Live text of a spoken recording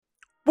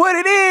what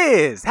it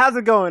is. How's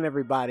it going,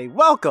 everybody?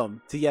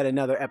 Welcome to yet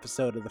another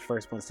episode of The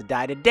First Ones to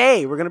Die.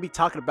 Today, we're going to be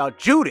talking about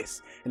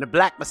Judas and the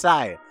Black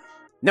Messiah.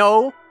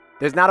 No,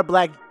 there's not a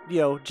black,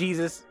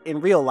 Jesus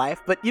in real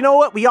life, but you know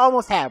what? We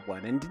almost have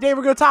one, and today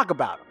we're going to talk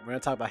about him. We're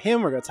going to talk about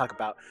him. We're going to talk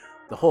about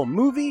the whole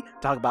movie,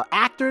 talk about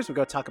actors. We're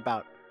going to talk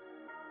about,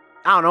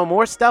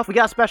 more stuff. We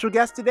got a special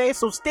guest today,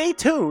 so stay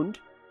tuned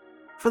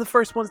for The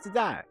First Ones to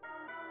Die.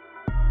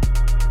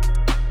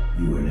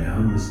 You are now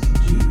listening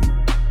to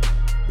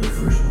The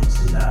First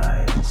Ones to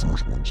Die. The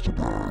First Ones to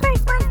Die.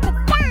 First Ones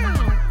to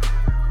Die.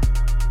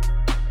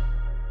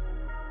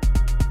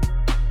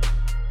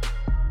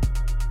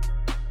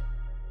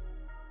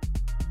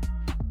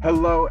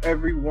 Hello,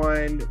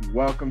 everyone.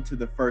 Welcome to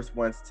the First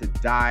Ones to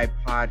Die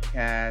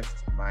podcast.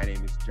 My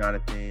name is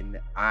Jonathan.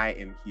 I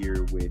am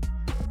here with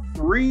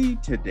three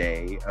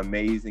today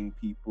amazing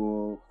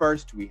people.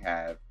 First, we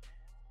have,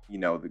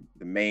 the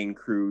main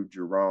crew,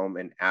 Jerome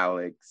and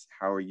Alex.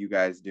 How are you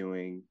guys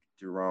doing?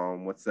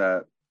 Jerome, what's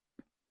up?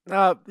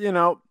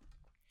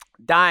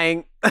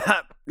 Dying.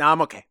 No,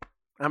 I'm okay.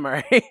 I'm all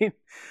right.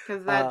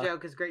 Because that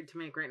joke is great to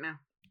make right now.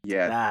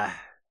 Yeah.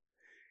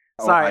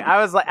 Sorry,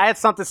 I had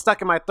something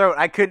stuck in my throat.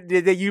 I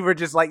couldn't. You were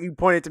just you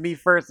pointed to me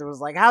first. It was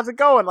like, how's it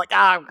going? It was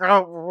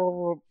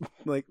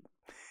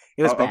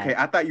bad. Okay,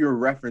 I thought you were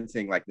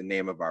referencing the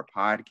name of our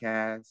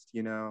podcast.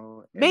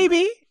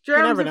 Maybe.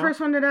 Jerome's the first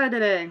one to die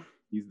today.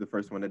 He's the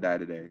first one to die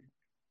today.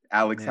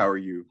 Alex, How are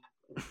you?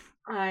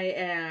 I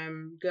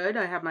am good.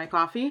 I have my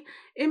coffee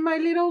in my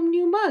little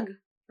new mug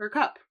or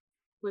cup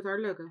with our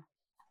logo.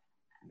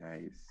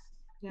 Nice.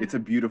 Yeah. It's a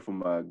beautiful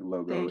mug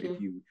logo.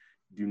 Thank you.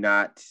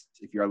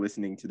 If you are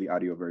listening to the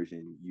audio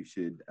version, you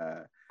should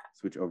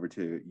switch over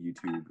to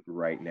YouTube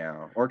right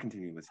now or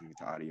continue listening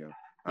to audio.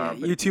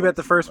 YouTube at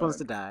The First Ones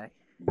to Die.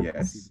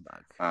 Yes.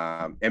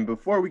 And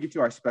before we get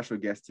to our special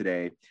guest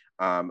today,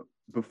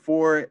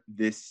 before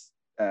this,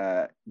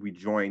 we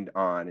joined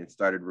on and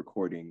started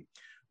recording,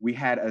 we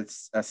had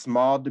a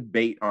small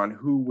debate on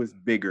who was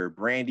bigger,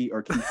 Brandy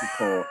or Keisha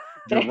Cole.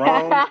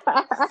 Jerome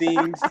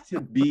seems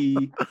to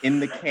be in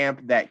the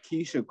camp that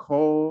Keisha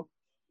Cole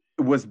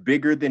was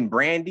bigger than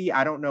Brandy.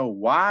 I don't know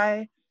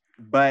why,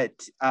 but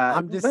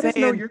I'm just let saying,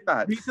 us know your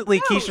thoughts. Recently,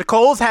 Keisha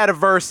Cole's had a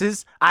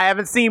versus. I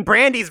haven't seen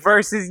Brandy's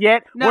versus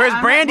yet. Where's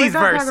Brandy's versus?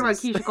 We're not talking about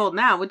Keisha Cole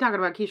now. We're talking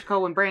about Keisha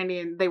Cole and Brandy,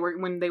 and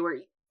when they were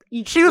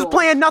each. She was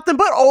playing nothing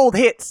but old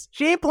hits.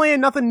 She ain't playing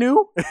nothing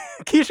new.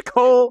 Keisha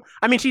Cole.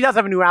 I mean, she does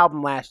have a new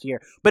album last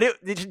year, but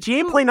she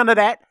ain't playing none of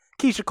that.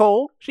 Keisha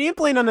Cole. She ain't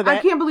playing none of that.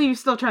 I can't believe you're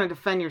still trying to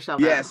defend yourself.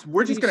 Yes,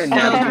 we're just going to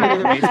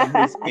announce based on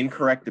his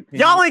incorrect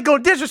opinion. Y'all ain't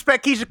going to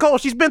disrespect Keisha Cole.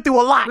 She's been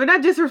through a lot. We're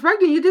not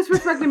disrespecting you.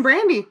 Disrespecting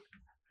Brandy.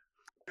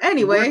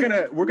 Anyway.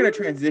 We're gonna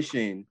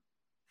transition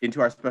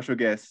into our special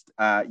guest.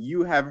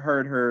 You have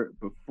heard her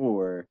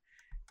before.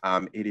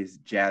 It is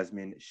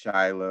Jazmine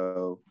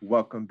Chilo.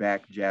 Welcome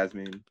back,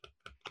 Jazmine.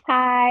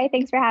 Hi,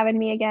 thanks for having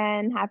me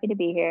again. Happy to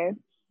be here.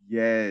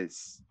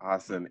 Yes,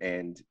 awesome.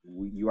 And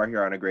you are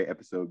here on a great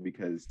episode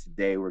because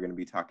today we're going to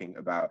be talking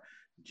about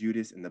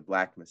Judas and the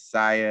Black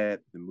Messiah,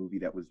 the movie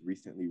that was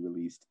recently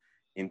released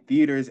in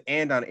theaters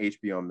and on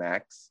HBO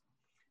Max.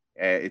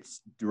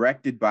 It's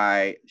directed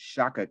by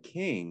Shaka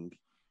King,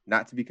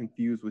 not to be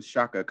confused with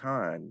Shaka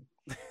Khan.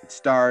 It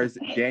stars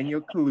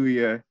Daniel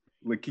Kaluuya,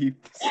 Lakeith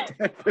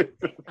Stanfield.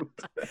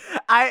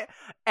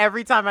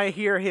 Every time I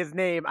hear his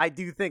name, I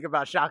do think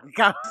about Shaka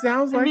Khan.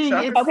 Sounds like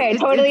Shaka. Okay,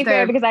 totally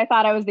fair because I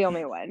thought I was the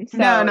only one. So,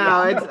 no,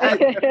 yeah.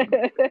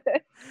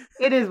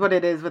 it is what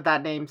it is with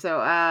that name. So,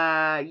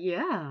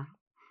 yeah.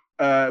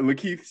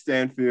 Lakeith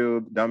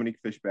Stanfield, Dominique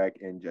Fishback,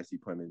 and Jesse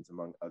Plemons,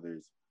 among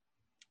others.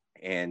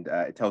 And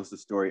it tells the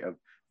story of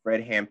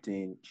Fred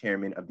Hampton,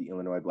 chairman of the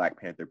Illinois Black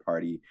Panther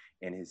Party,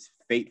 and his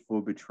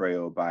fateful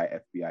betrayal by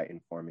FBI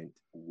informant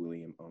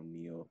William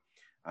O'Neill,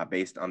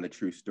 based on the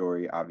true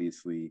story,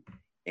 obviously.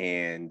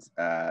 And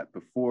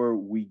before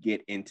we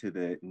get into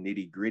the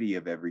nitty-gritty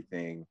of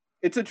everything,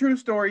 it's a true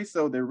story,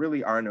 so there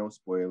really are no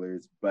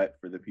spoilers. But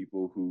for the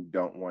people who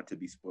don't want to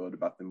be spoiled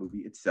about the movie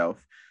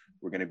itself,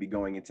 we're going to be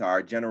going into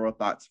our general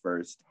thoughts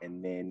first,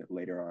 and then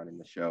later on in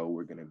the show,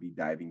 we're going to be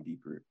diving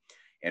deeper.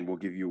 And we'll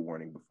give you a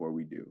warning before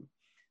we do.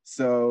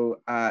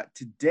 So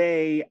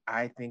today,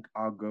 I think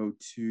I'll go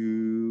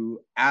to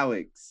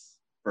Alex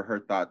for her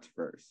thoughts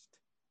first.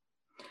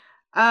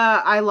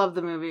 I love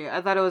the movie.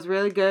 I thought it was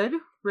really good,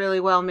 really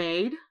well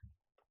made.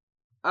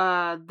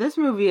 This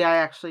movie I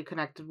actually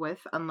connected with,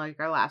 unlike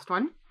our last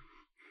one.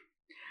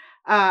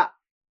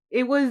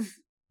 It was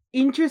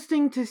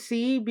interesting to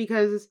see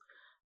because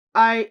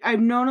I've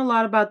known a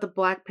lot about the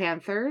Black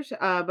Panthers,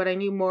 but I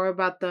knew more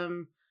about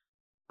them,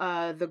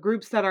 the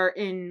groups that are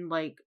in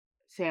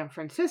San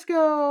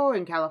Francisco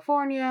and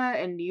California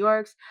and New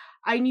York's.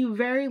 I knew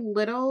very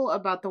little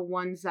about the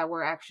ones that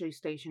were actually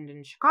stationed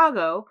in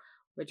Chicago,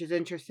 which is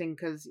interesting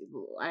because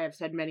I have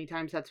said many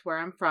times that's where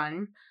I'm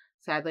from.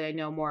 Sadly, I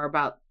know more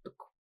about the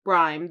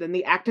crime than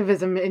the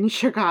activism in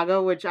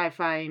Chicago, which I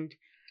find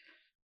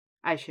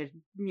I should,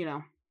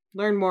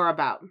 learn more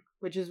about,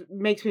 which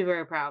makes me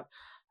very proud.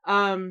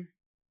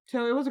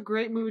 So it was a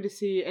great movie to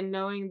see, and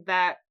knowing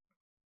that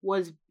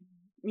was,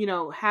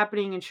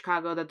 happening in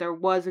Chicago, that there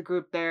was a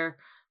group there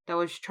that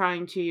was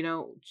trying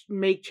to,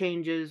 make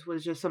changes,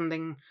 was just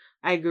something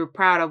I grew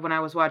proud of when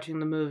I was watching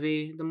the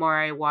movie, the more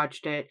I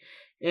watched it.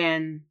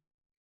 And,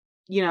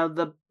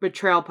 the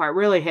betrayal part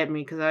really hit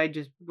me because I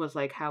just was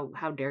like, how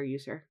dare you,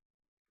 sir?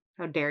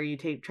 How dare you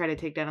try to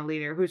take down a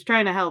leader who's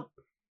trying to help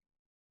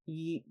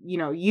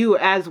you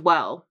as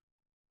well,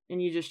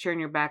 and you just turn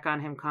your back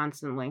on him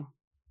constantly.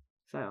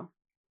 So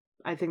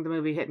I think the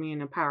movie hit me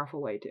in a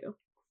powerful way too.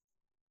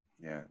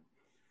 Yeah.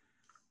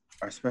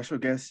 Our special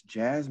guest,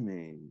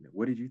 Jazmine.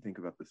 What did you think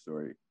about the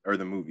story or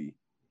the movie?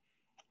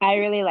 I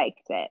really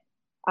liked it.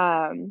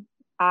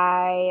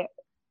 I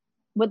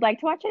would like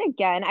to watch it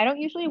again. I don't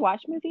usually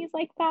watch movies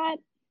like that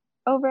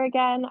over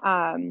again.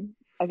 I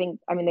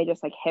mean, they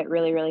just like hit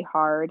really, really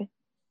hard,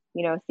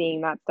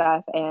 seeing that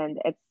stuff. And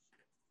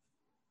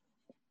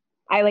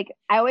I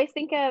always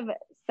think of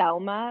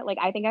Selma. Like,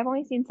 I think I've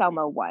only seen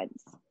Selma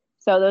once.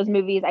 So those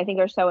movies I think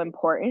are so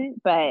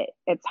important, but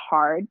it's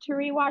hard to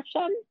rewatch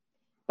them.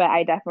 But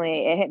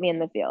it hit me in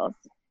the feels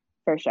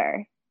for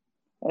sure.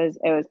 It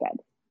was good.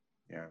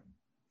 Yeah.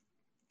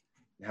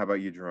 How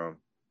about you, Jerome?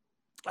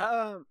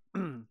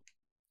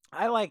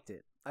 I liked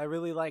it. I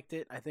really liked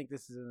it. I think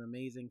this is an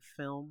amazing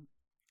film.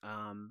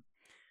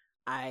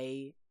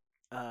 I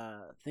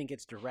think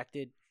it's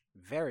directed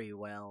very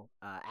well,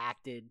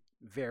 acted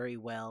very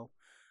well.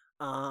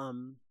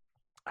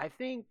 I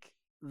think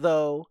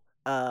though,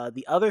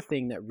 the other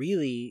thing that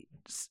really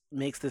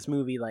makes this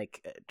movie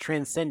like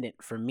transcendent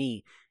for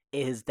me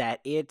is that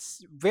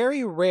it's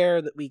very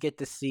rare that we get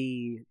to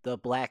see the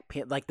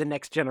like the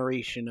next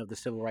generation of the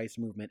civil rights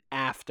movement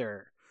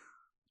after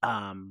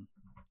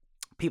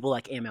people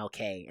like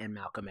MLK and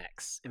Malcolm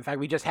X. In fact,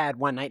 we just had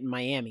One Night in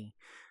Miami,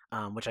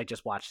 which I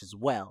just watched as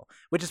well,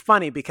 which is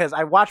funny because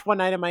I watched One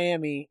Night in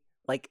Miami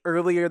like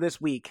earlier this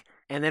week,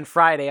 and then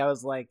Friday I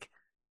was like,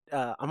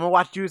 I'm gonna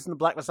watch Judas and the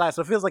Black Messiah,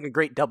 so it feels like a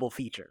great double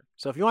feature.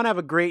 So if you want to have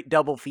a great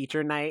double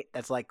feature night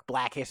that's like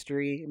Black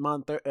History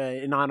Month,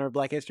 in honor of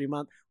Black History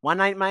Month, One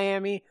Night in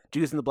Miami,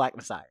 Judas and the Black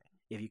Messiah,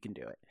 if you can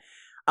do it.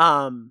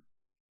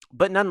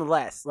 But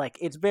nonetheless, like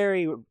it's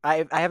very,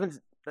 I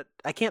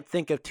can't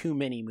think of too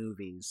many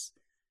movies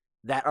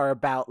that are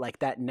about like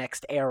that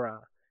next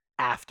era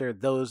after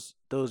those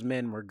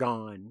men were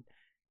gone,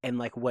 and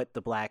like what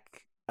the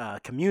Black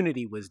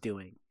community was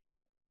doing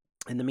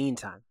in the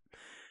meantime.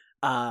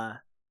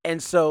 And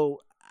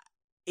so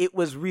it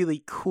was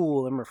really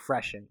cool and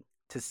refreshing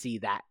to see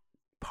that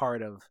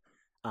part of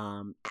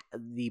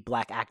the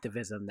Black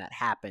activism that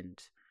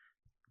happened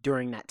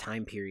during that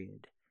time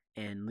period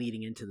and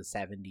leading into the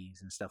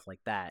 70s and stuff like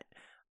that.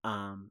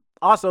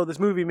 Also, this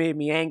movie made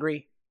me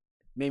angry.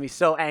 Made me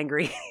so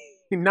angry.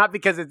 Not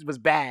because it was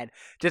bad,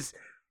 just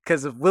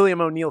because of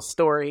William O'Neill's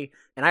story,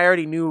 and I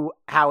already knew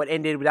how it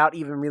ended without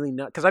even really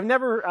know. Because I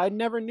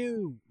never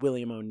knew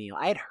William O'Neill.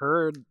 I had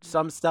heard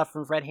some stuff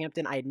from Fred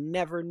Hampton. I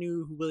never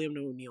knew who William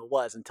O'Neill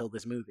was until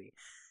this movie,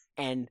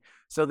 and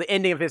so the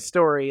ending of his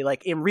story,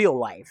 like in real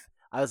life,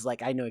 I was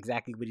like, I know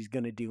exactly what he's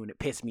gonna do, and it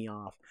pissed me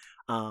off.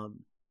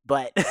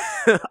 But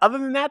other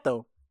than that,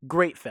 though,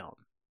 great film,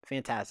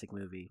 fantastic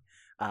movie.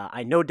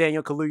 I know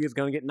Daniel Kaluuya is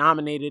gonna get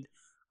nominated.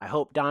 I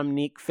hope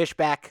Dominique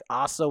Fishback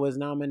also is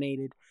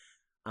nominated.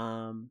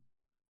 And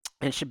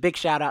big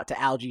shout out to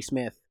Algie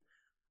Smith.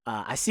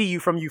 I see you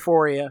from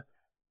Euphoria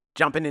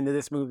jumping into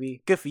this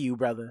movie. Good for you,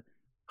 brother.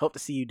 Hope to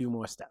see you do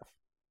more stuff.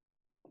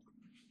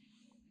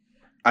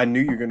 I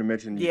knew you were going to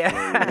mention Yeah.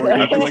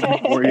 Euphoria. I feel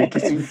like Euphoria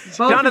gets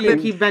Jonathan,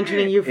 keep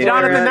mentioning Euphoria.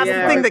 Jonathan, that's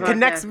the thing that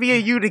connects me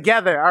and you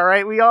together, all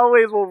right? We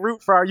always will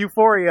root for our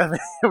Euphoria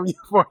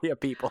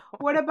people.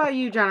 What about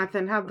you,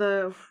 Jonathan?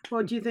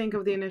 What do you think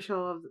of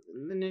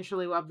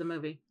initially of the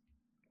movie?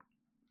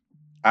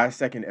 I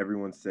second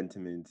everyone's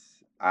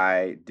sentiments.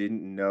 I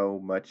didn't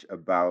know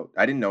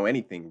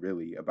anything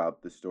really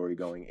about the story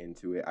going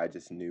into it. I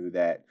just knew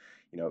that,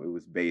 it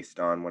was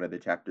based on one of the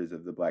chapters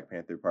of the Black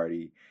Panther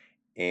Party.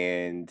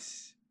 And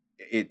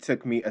it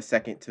took me a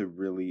second to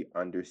really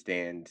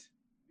understand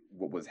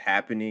what was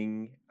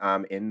happening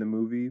in the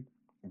movie.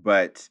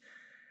 But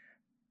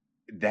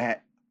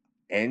that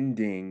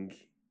ending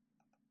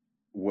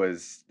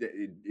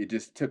it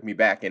just took me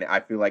back. And I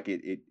feel like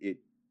it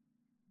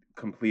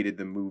completed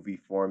the movie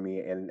for me,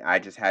 and I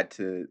just had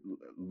to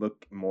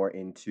look more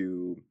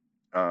into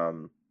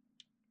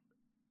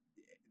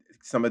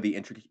some of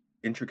the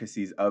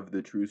intricacies of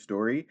the true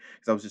story,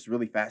 because I was just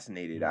really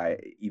fascinated.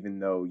 Even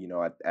though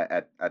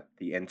at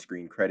the end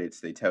screen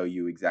credits they tell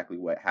you exactly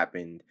what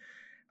happened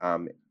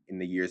in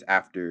the years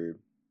after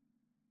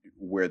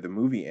where the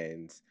movie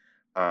ends,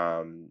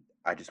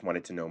 I just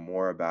wanted to know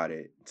more about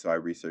it, so I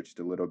researched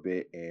a little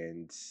bit,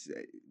 and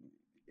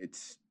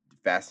it's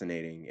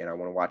fascinating, and I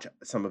want to watch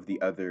some of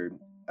the other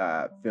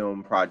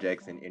film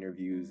projects and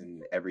interviews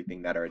and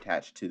everything that are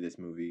attached to this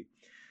movie.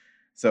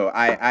 So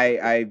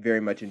I very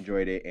much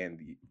enjoyed it, and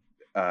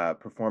the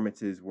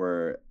performances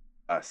were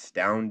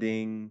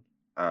astounding.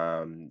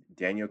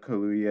 Daniel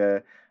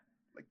Kaluuya,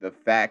 like the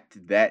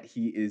fact that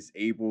he is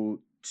able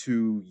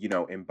to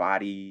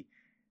embody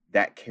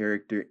that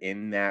character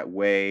in that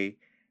way,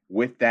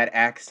 with that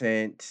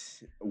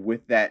accent,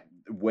 with that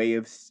way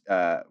of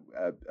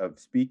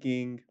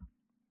speaking.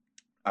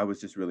 I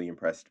was just really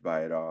impressed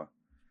by it all.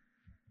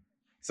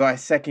 So I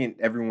second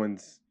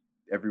everyone's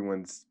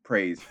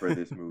praise for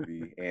this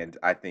movie, and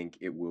I think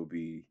it will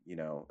be,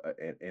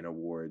 an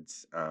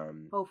awards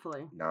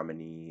Hopefully.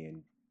 nominee,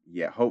 and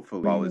yeah,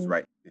 hopefully all is Mhm.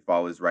 right. If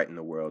all is right in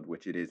the world,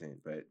 which it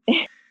isn't, but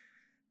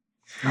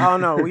Oh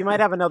no, we might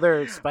have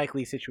another Spike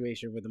Lee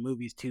situation where the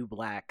movie's too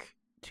black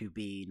to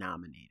be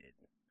nominated.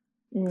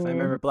 'Cause I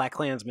remember Black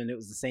Klansman, it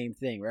was the same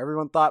thing where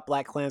everyone thought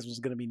Black Klansman was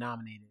going to be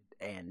nominated,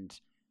 and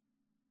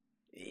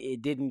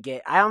it didn't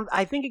get.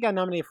 I think it got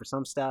nominated for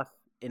some stuff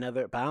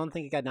but I don't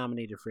think it got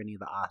nominated for any of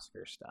the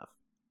Oscar stuff.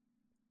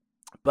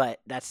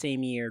 But that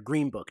same year,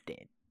 Green Book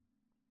did,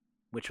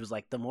 which was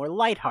like the more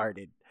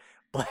lighthearted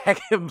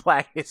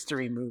Black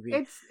history movie.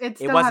 It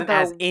It wasn't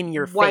as in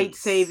your white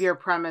face. savior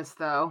premise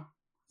though.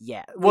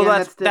 Yeah, well,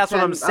 And that's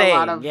what I'm saying. A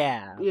lot of,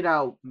 yeah,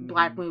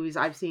 black movies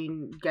I've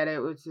seen get it,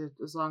 which is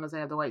as long as they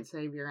have the white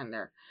savior in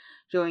there,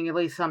 doing at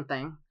least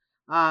something.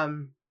 But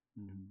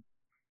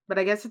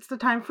I guess it's the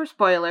time for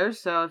spoilers.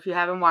 So if you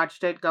haven't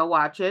watched it, go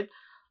watch it,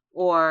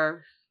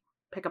 or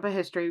pick up a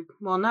history.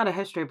 Well, not a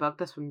history book.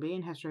 This wouldn't be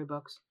in history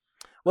books.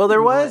 Well, there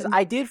Google was. it.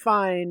 I did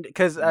find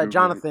because Google it.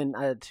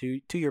 Jonathan,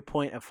 to your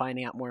point of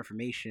finding out more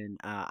information,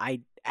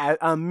 I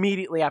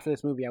immediately after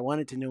this movie, I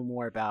wanted to know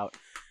more about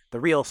the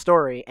real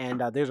story,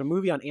 and there's a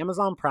movie on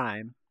Amazon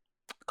Prime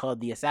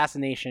called "The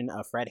Assassination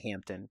of Fred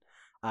Hampton."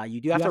 You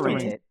do have to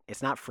rent it.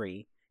 It's not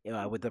free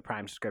with the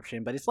Prime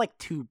subscription, but it's like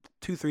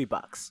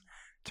 $2-3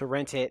 to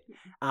rent it.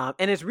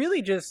 And it's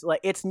really just like,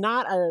 it's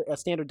not a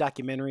standard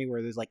documentary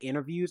where there's like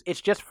interviews.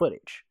 It's just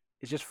footage.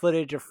 It's just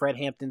footage of Fred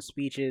Hampton's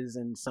speeches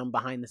and some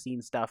behind the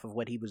scenes stuff of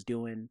what he was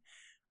doing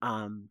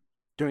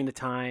during the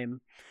time.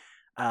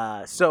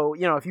 So,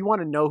 if you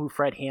want to know who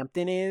Fred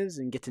Hampton is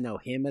and get to know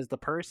him as the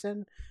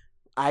person,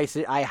 I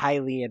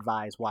highly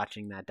advise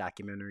watching that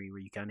documentary where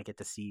you kind of get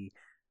to see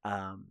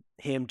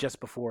him just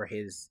before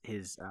his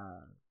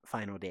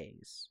final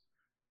days.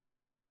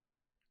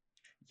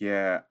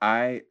 yeah,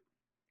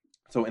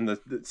 so in the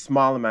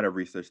small amount of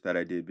research that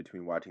I did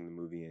between watching the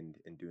movie and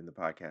doing the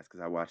podcast, because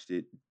I watched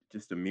it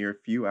just a mere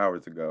few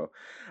hours ago,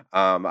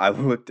 I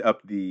looked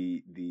up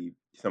the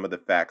some of the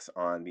facts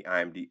on the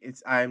IMDb.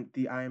 It's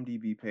the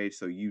IMDb page,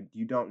 so you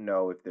don't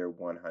know if they're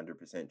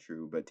 100%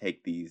 true, but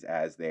take these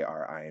as they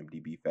are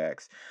IMDb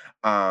facts.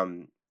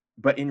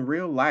 But in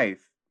real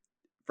life,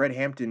 Fred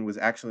Hampton was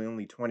actually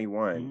only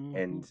 21,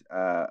 and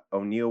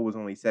O'Neill was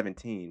only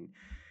 17.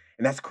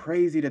 And that's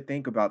crazy to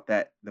think about,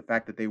 that the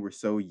fact that they were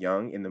so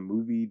young in the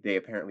movie. They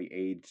apparently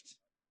aged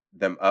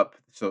them up,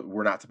 so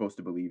we're not supposed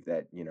to believe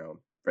that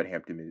Fred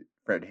Hampton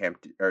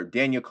or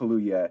Daniel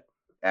Kaluuya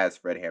as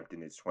Fred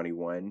Hampton is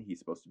 21. He's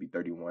supposed to be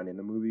 31 in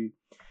the movie.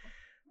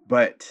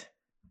 But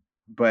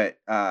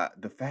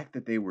the fact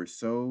that they were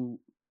so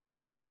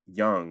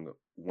young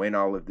when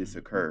all of this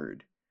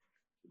occurred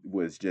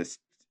was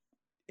just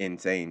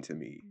insane to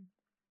me.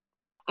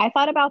 I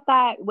thought about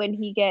that when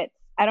he gets,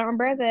 I don't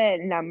remember the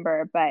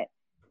number, but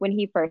when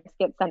he first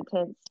gets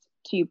sentenced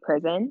to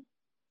prison,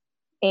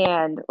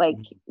 and like,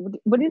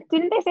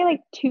 didn't they say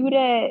like 2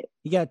 to?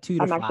 He got 2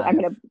 to 5.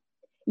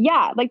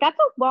 Yeah, like that's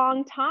a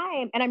long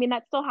time, and I mean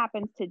that still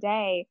happens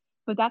today,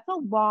 but that's a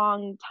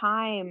long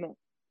time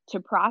to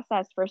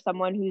process for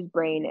someone whose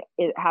brain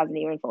hasn't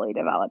even fully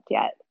developed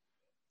yet.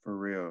 For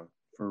real.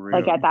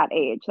 Like at that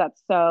age,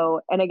 that's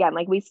so. And again,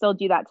 like we still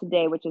do that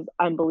today, which is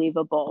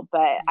unbelievable.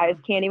 But I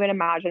just can't even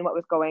imagine what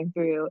was going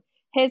through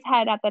his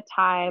head at the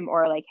time,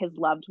 or like his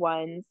loved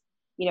ones,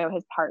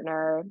 his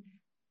partner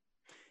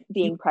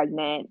being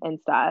pregnant and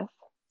stuff.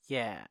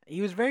 Yeah,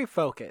 he was very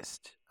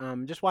focused.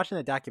 Just watching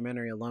the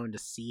documentary alone to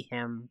see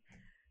him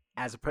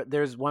as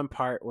there's one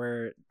part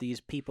where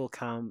these people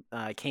came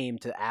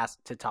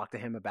to talk to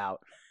him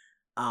about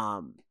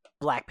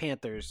Black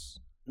Panthers,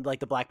 like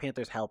the Black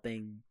Panthers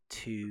helping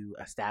to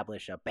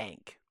establish a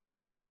bank,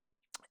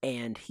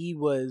 and he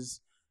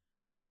was.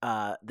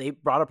 They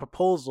brought a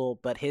proposal,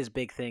 but his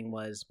big thing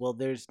was, well,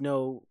 there's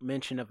no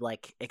mention of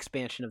like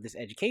expansion of this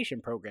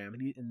education program,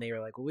 and they were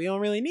like, well, we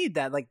don't really need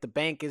that. Like the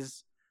bank,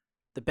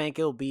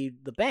 it'll be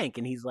the bank,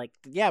 and he's like,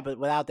 yeah, but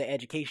without the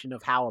education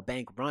of how a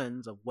bank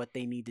runs, of what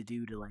they need to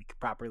do to like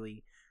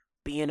properly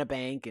be in a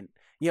bank, and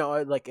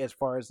like as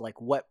far as like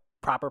what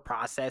proper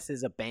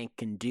processes a bank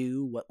can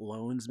do, what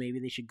loans maybe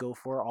they should go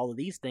for, all of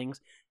these things.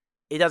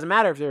 It doesn't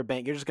matter if they're a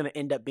bank; you're just going to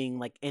end up being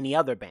like any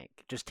other bank,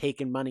 just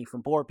taking money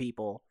from poor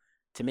people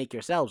to make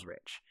yourselves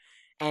rich.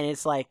 And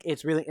it's like,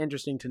 it's really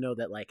interesting to know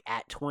that like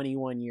at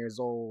 21 years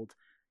old,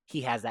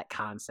 he has that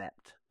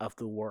concept of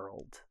the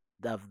world,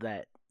 of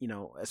that,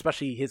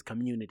 especially his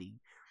community,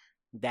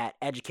 that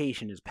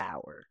education is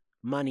power,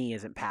 money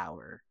isn't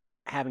power,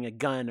 having a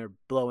gun or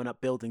blowing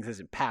up buildings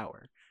isn't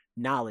power,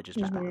 knowledge is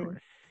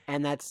power.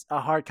 And that's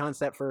a hard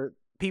concept for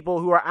people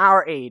who are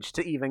our age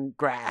to even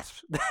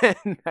grasp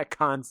that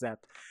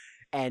concept.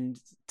 And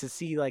to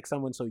see like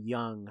someone so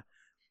young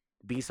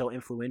be so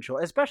influential,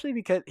 especially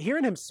because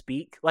hearing him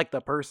speak like the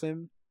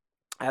person,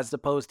 as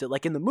opposed to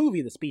like in the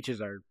movie, the speeches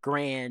are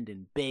grand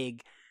and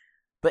big,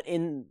 but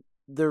in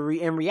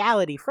in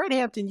reality, Fred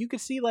Hampton, you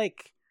could see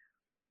like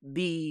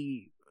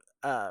the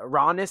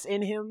rawness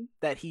in him,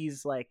 that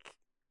he's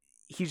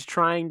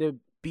trying to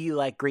be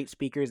like great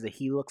speakers that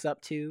he looks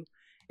up to,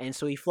 and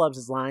so he flubs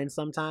his lines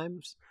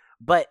sometimes,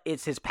 but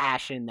it's his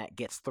passion that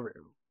gets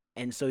through,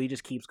 and so he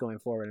just keeps going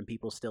forward, and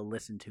people still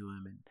listen to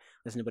him and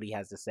listen to what he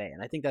has to say,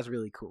 and I think that's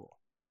really cool.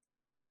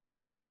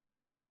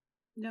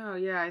 No,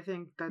 yeah, I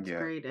think that's Yeah.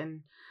 great.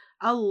 And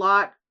a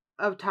lot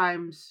of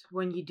times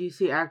when you do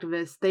see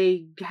activists,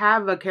 they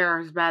have a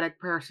charismatic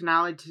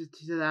personality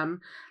to them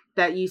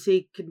that you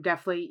see can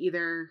definitely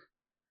either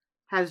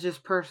has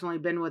just personally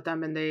been with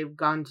them and they've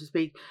gone to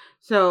speak.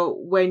 So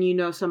when you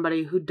know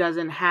somebody who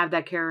doesn't have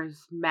that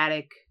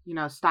charismatic,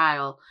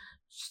 style,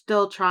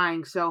 still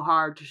trying so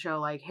hard to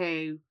show like,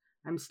 hey,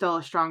 I'm still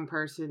a strong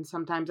person.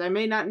 Sometimes I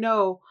may not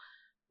know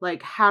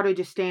like how to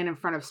just stand in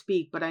front of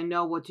speak, but I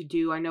know what to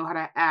do. I know how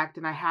to act,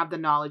 and I have the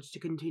knowledge to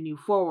continue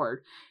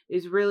forward,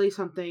 is really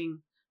something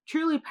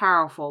truly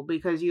powerful,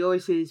 because you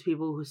always see these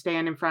people who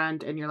stand in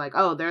front and you're like,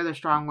 oh, they're the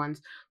strong ones.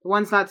 The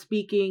ones not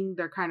speaking,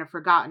 they're kind of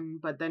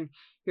forgotten. But then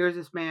here's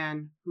this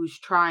man who's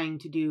trying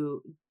to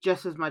do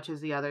just as much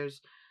as the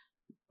others,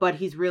 but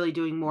he's really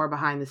doing more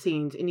behind the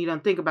scenes. And you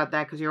don't think about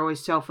that because you're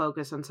always so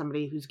focused on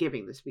somebody who's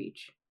giving the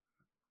speech.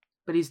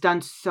 But he's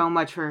done so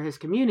much for his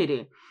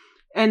community.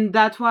 And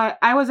that's why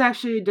I was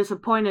actually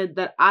disappointed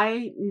that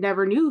I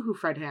never knew who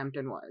Fred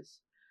Hampton was.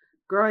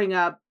 Growing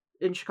up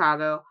in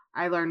Chicago,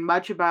 I learned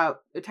much about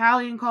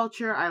Italian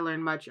culture. I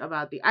learned much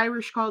about the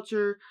Irish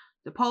culture,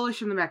 the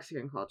Polish, and the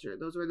Mexican culture.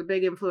 Those were the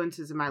big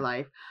influences in my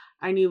life.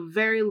 I knew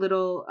very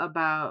little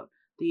about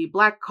the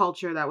Black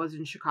culture that was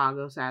in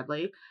Chicago,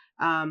 sadly.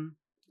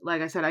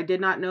 Like I said, I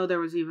did not know there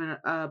was even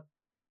a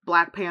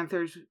Black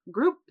Panthers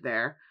group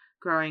there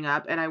growing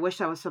up, and I wish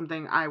that was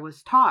something I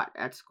was taught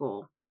at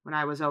school when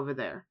I was over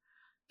there,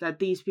 that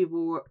these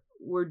people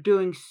were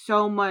doing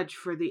so much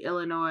for the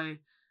Illinois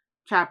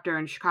chapter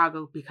in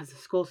Chicago, because the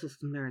school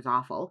system there is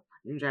awful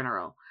in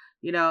general,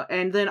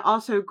 and then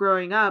also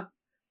growing up,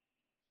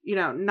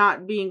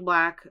 not being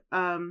Black,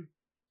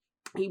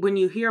 when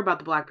you hear about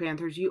the Black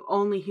Panthers, you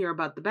only hear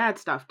about the bad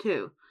stuff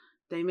too.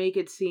 They make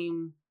it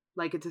seem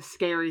like it's a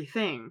scary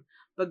thing.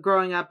 But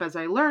growing up, as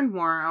I learned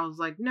more, I was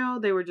like, no,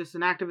 they were just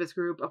an activist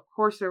group. Of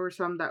course, there were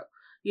some that,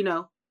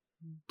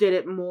 did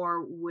it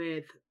more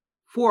with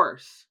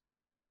force,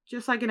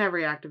 just like in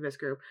every activist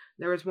group.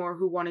 There was more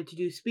who wanted to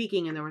do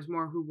speaking, and there was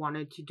more who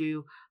wanted to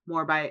do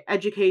more by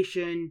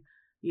education,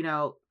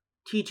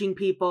 teaching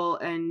people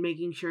and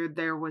making sure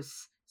there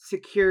was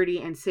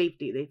security and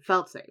safety. They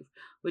felt safe,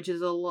 which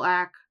is a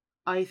lack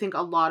I think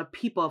a lot of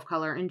people of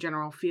color in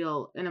general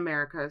feel in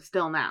America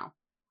still now,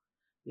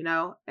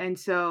 And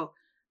so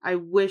I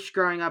wish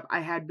growing up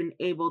I had been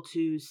able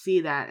to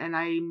see that. And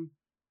I'm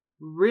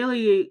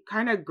really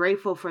kind of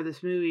grateful for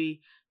this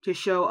movie to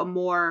show a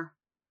more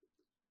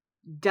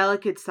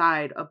delicate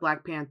side of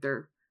Black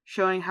Panther,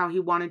 showing how he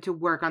wanted to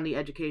work on the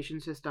education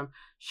system,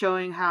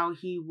 showing how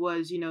he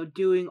was,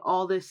 doing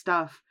all this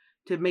stuff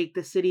to make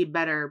the city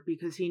better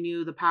because he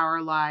knew the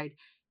power lied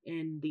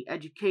in the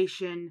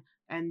education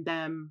and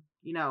them,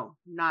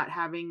 not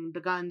having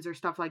the guns or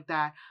stuff like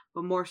that,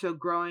 but more so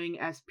growing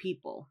as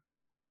people.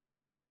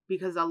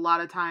 Because a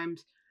lot of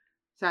times,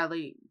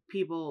 sadly,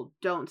 people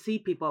don't see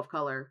people of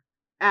color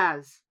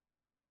as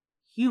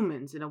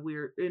humans in a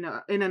weird, in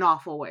an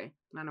awful way.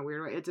 Not in a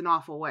weird way, it's an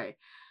awful way.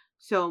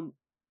 So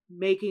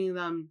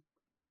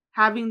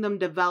having them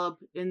develop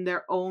in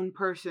their own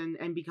person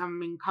and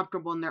becoming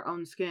comfortable in their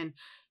own skin,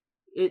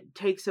 it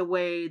takes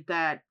away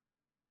that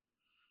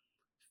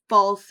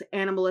false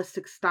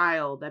animalistic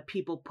style that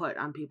people put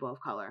on people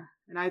of color.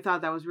 And I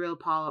thought that was real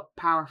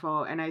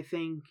powerful. And I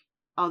think,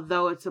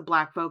 although it's a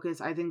Black focus,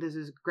 I think this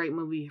is a great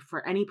movie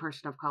for any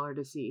person of color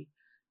to see.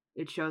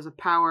 It shows a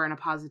power and a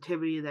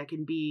positivity that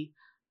can be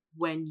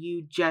when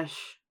you just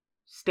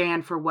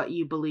stand for what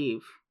you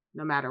believe,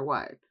 no matter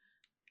what.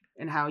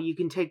 And how you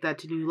can take that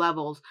to new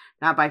levels,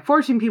 not by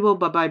forcing people,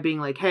 but by being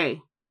like,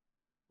 hey,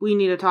 we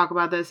need to talk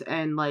about this,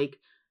 and like,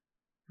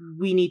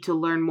 we need to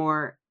learn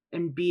more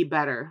and be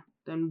better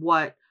than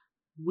what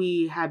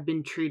we have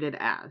been treated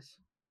as,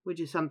 which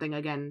is something,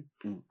 again,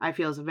 I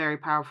feel is a very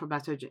powerful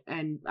message.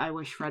 And I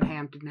wish Fred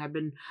Hampton had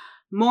been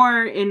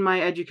more in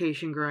my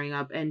education growing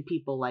up and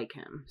people like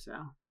him. So.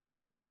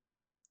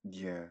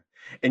 Yeah.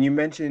 And you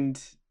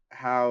mentioned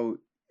how,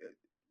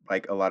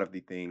 like, a lot of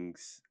the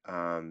things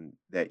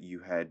that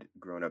you had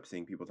grown up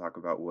seeing people talk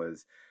about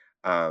was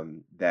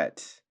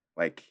that,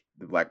 like,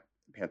 the Black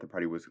Panther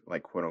Party was,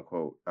 like, quote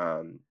unquote,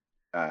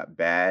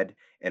 bad.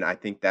 And I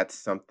think that's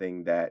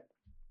something that,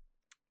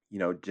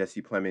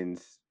 Jesse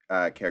Plemons'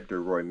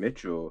 character, Roy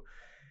Mitchell,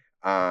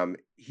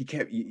 he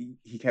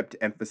kept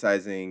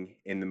emphasizing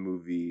in the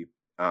movie,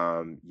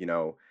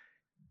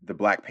 the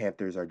Black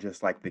Panthers are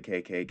just like the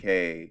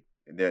KKK.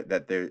 They're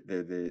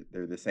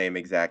the same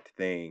exact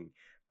thing.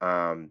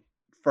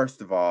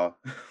 First of all,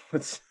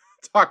 let's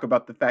talk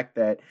about the fact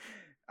that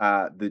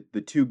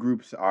the two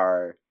groups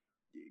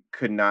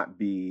could not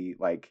be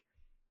like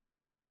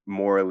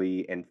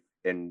morally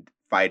and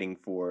fighting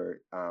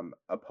for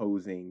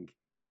opposing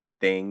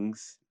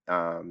things.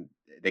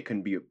 They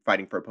couldn't be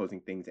fighting for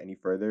opposing things any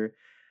further.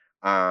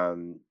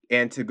 And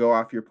to go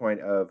off your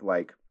point of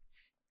like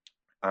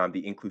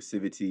the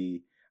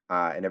inclusivity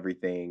and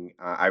everything,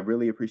 I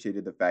really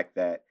appreciated the fact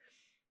that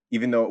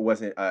even though it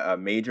wasn't a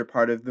major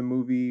part of the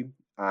movie,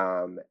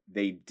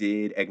 they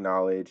did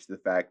acknowledge the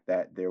fact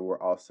that there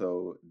were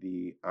also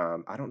the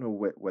I don't know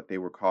what they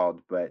were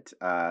called, but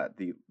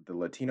the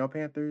Latino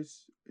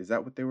Panthers, is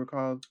that what they were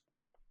called?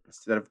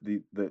 Instead of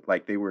the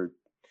like they were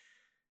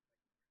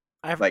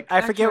like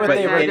I forget what but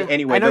they were.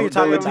 anyway, I know the you're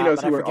talking Latinos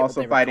about, but I who were forget what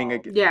also they were fighting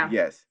called. against. Yeah.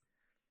 Yes.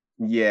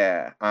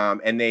 Yeah.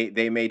 And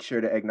they made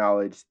sure to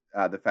acknowledge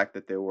the fact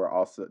that there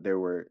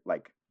were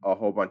like a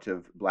whole bunch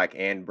of black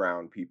and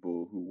brown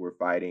people who were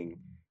fighting,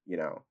 this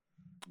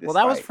Well,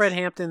 that was fight. Fred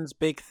Hampton's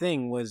big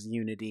thing, was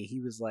unity.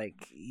 He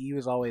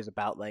was always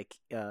about like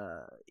he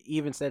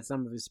even said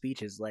some of his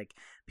speeches like,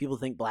 people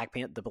think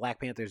the Black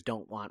Panthers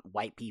don't want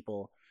white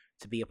people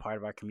to be a part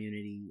of our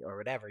community or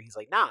whatever. He's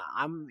like, nah,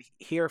 I'm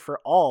here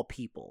for all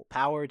people,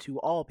 power to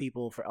all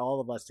people, for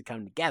all of us to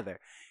come together.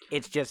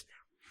 It's just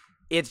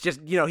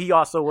he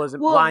also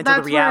wasn't blind to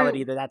the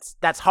reality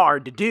that's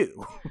hard to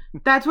do.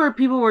 That's where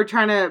people were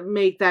trying to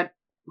make that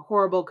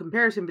horrible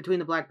comparison between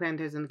the Black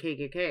Panthers and the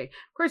KKK. Of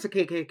course, the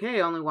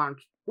KKK only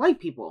wants white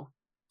people.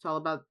 It's all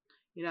about,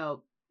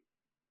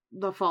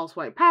 the false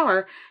white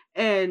power.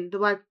 And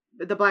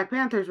the Black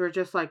Panthers were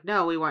just like,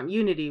 no, we want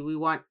unity. We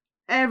want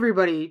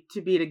everybody to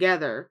be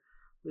together.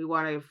 We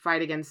want to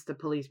fight against the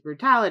police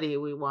brutality.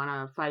 We want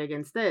to fight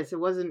against this. It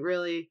wasn't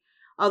really,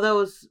 although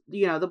it was,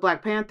 the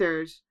Black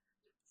Panthers,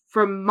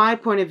 from my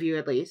point of view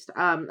at least,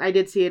 I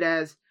did see it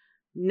as,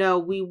 no,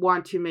 we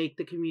want to make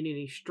the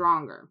community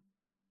stronger.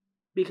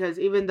 Because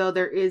even though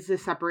there is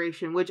this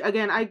separation, which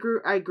again I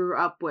grew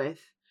up with,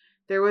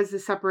 there was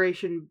this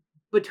separation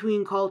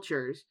between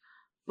cultures,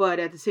 but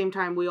at the same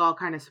time we all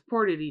kind of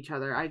supported each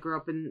other. I grew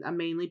up in a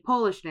mainly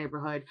Polish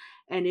neighborhood,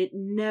 and it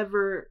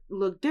never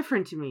looked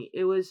different to me.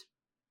 It was,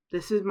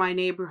 this is my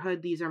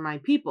neighborhood, these are my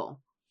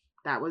people.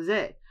 That was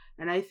it.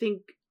 And I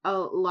think a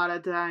lot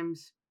of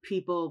times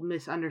people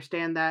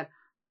misunderstand that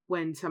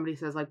when somebody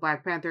says like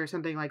Black Panther or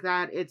something like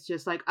that, it's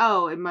just like,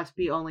 oh, it must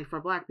be only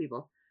for Black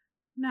people.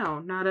 No,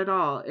 not at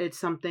all. It's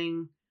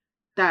something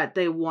that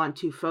they want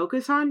to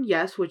focus on,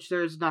 yes, which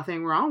there's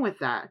nothing wrong with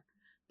that.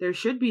 There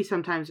should be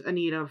sometimes a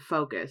need of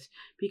focus,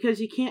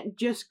 because you can't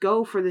just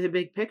go for the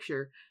big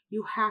picture.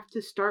 You have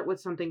to start with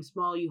something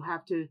small. You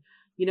have to,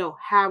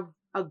 have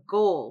a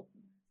goal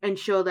and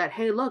show that,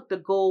 hey, look, the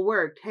goal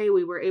worked. Hey,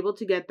 we were able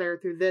to get there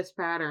through this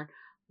pattern.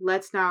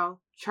 Let's now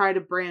try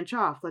to branch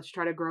off. Let's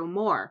try to grow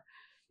more,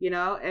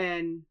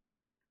 and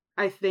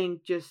I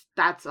think just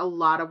that's a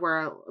lot of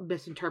where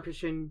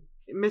misinterpretation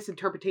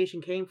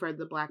came for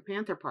the Black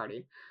Panther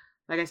Party.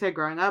 Like I said,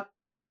 growing up,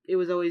 it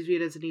was always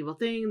viewed as an evil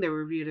thing. They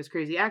were viewed as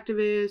crazy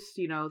activists,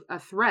 a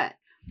threat.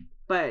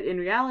 But in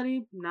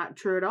reality, not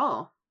true at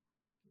all.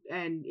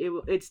 And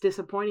it's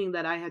disappointing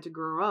that I had to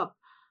grow up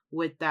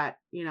with that,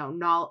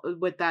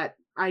 with that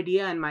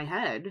idea in my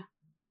head.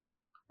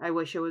 I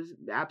wish it was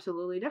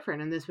absolutely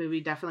different. And this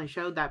movie definitely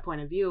showed that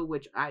point of view,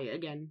 which I,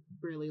 again,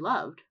 really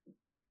loved.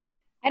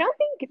 I don't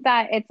think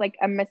that it's like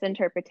a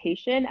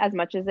misinterpretation as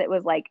much as it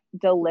was like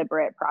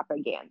deliberate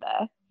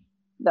propaganda,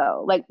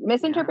 though. Like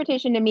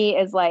misinterpretation to me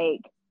is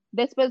like,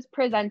 this was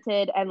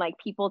presented and like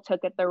people took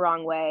it the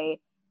wrong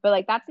way, but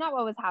like that's not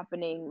what was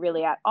happening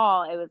really at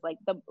all. It was like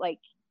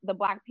the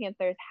Black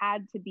Panthers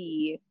had to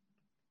be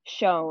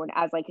shown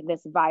as like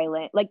this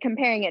violent, like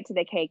comparing it to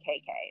the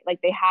KKK, like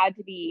they had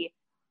to be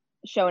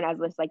shown as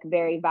this like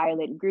very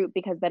violent group,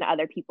 because then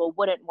other people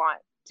wouldn't want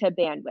to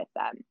band with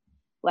them.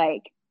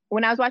 Like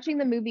when I was watching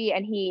the movie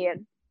and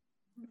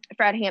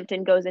Fred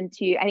Hampton goes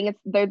into, I think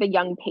they're the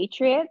Young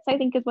Patriots, I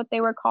think is what they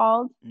were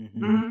called.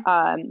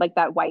 Mm-hmm. Like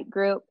that white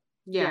group.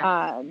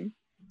 Yeah.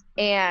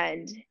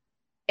 And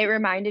it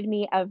reminded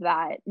me of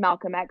that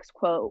Malcolm X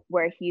quote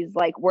where he's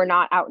like, we're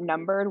not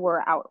outnumbered,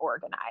 we're out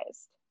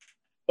organized.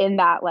 In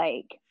that,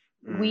 like,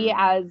 we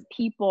as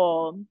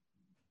people,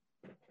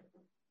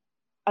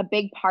 a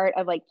big part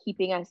of like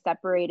keeping us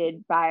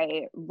separated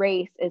by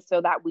race is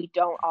so that we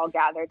don't all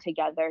gather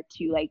together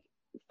to like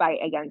fight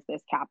against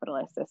this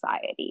capitalist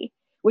society,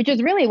 which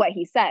is really what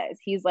he says.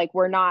 He's like,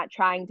 we're not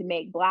trying to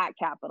make Black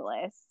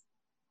capitalists,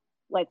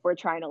 like we're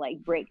trying to like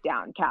break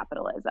down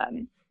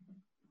capitalism.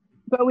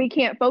 But we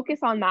can't focus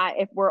on that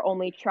if we're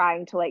only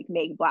trying to like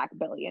make Black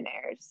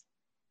billionaires,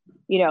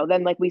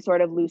 then like we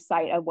sort of lose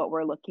sight of what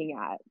we're looking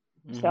at.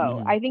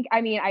 So I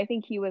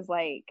think he was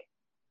like,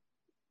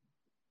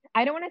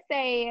 I don't want to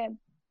say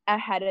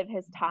ahead of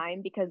his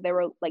time, because there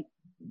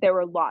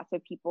were lots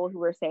of people who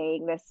were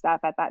saying this stuff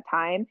at that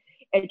time.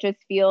 It just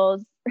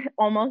feels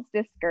almost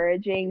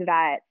discouraging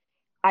that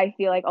I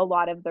feel like a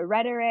lot of the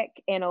rhetoric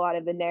and a lot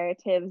of the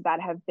narratives that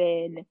have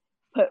been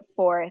put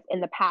forth in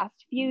the past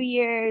few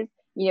years,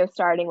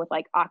 starting with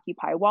like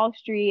Occupy Wall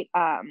Street,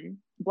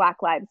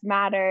 Black Lives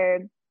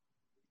Matter,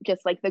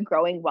 just like the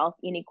growing wealth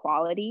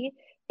inequality,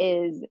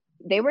 is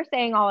they were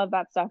saying all of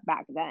that stuff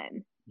back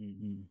then.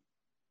 Mhm.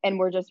 and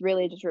we're just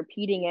really just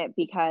repeating it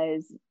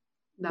because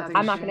Nothing's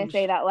I'm not going to changed.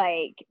 say that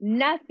like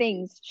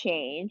nothing's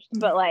changed,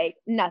 but like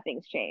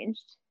nothing's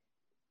changed.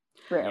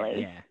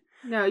 Really. Yeah.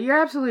 No,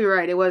 you're absolutely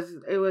right. It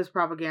was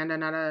propaganda,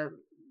 not a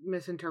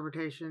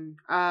misinterpretation.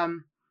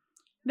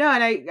 No,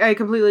 and I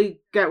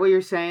completely get what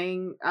you're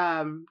saying.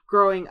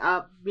 Growing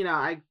up,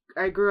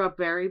 I grew up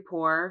very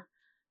poor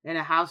in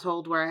a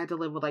household where I had to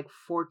live with like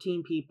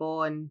 14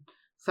 people, and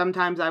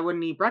sometimes I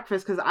wouldn't eat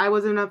breakfast because I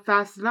wasn't up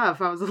fast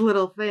enough. I was a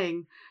little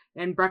thing,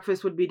 and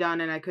breakfast would be done,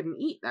 and I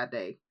couldn't eat that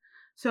day.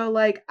 So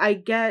like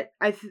I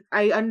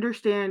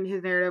understand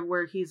his narrative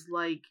where he's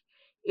like,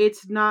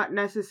 it's not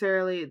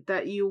necessarily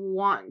that you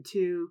want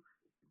to,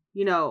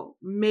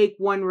 make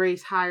one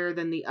race higher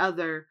than the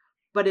other,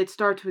 but it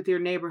starts with your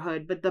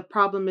neighborhood. But the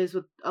problem is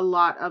with a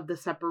lot of the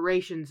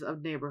separations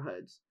of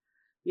neighborhoods.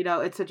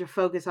 It's such a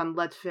focus on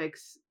let's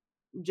fix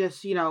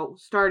just,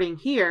 starting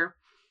here.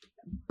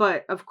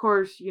 But of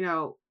course,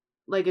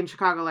 like in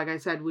Chicago, like I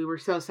said, we were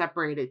so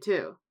separated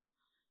too.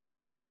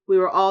 We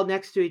were all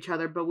next to each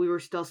other, but we were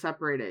still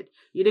separated.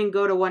 You didn't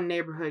go to one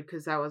neighborhood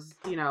because that was,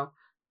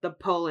 the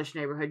Polish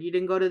neighborhood. You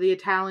didn't go to the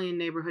Italian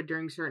neighborhood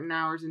during certain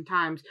hours and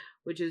times,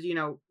 which is,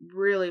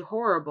 really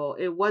horrible.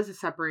 It was a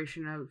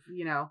separation of,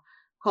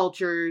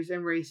 cultures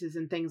and races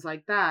and things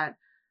like that.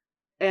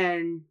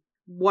 And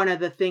one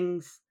of the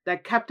things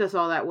that kept us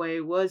all that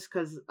way was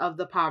because of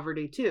the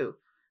poverty too.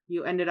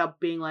 You ended up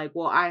being like,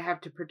 well, I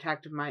have to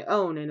protect my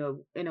own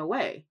in a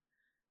way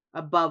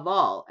above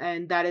all.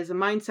 And that is a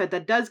mindset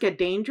that does get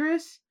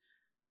dangerous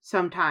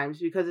sometimes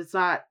because it's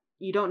not,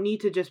 you don't need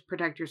to just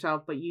protect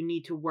yourself, but you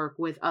need to work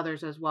with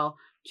others as well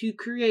to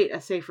create a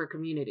safer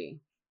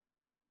community.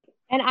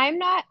 And I'm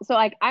not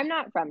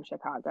from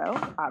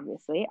Chicago,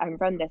 obviously. I'm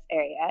from this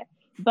area.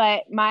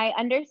 But my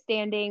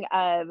understanding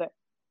of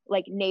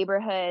like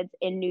neighborhoods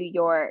in New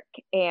York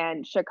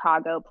and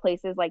Chicago,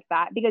 places like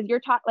that, because you're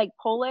taught like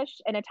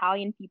Polish and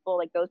Italian people,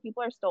 like those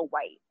people are still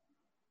white.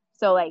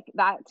 So like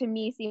that to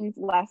me seems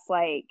less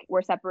like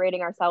we're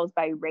separating ourselves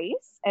by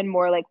race and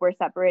more like we're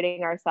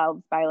separating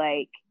ourselves by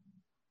like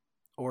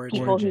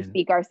people who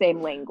speak our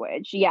same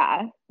language.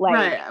 Yeah. Like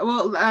right.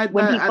 Well,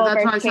 when people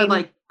that's why first I said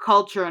like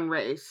culture and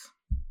race.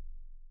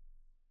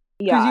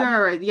 Because you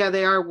are right. Yeah,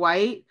 they are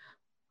white,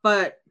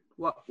 but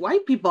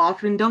white people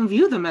often don't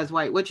view them as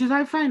white, which is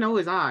I find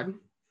always odd.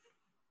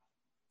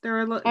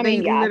 There's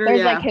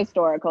like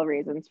historical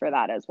reasons for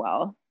that as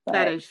well. But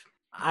that is true.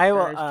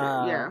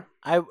 Yeah.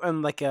 I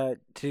am like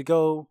to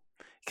go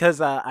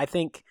because I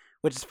think,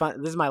 which is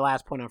fun. This is my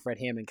last point on Fred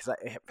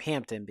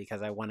Hampton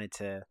because I wanted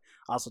to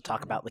also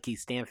talk about Lakeith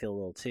Stanfield a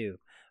little too.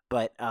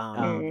 But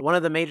one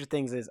of the major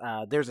things is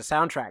there's a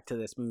soundtrack to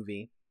this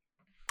movie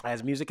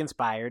as music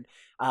inspired.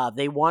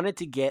 They wanted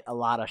to get a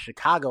lot of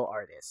Chicago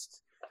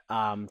artists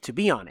to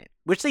be on it,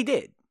 which they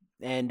did.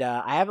 And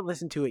I haven't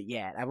listened to it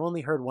yet. I've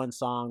only heard one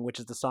song, which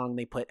is the song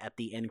they put at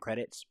the end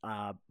credits.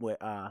 By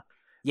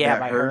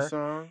her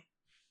song.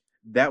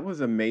 That was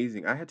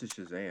amazing. I had to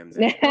Shazam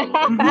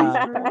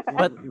that.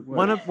 But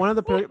one of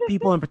the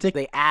people in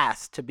particular they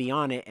asked to be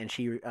on it, and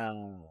she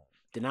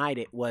denied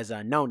it. Was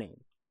No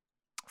Name,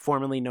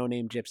 formerly No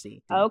Name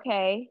Gypsy.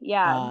 Okay,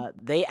 yeah.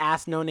 They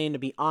asked No Name to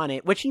be on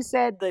it, which she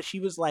said that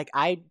she was like,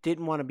 I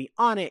didn't want to be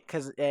on it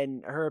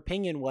and her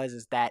opinion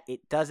is that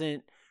it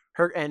doesn't.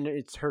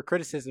 Her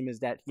criticism is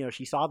that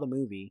she saw the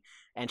movie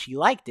and she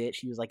liked it.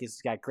 She was like,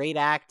 it's got great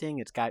acting,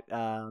 it's got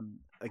a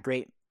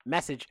great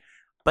message,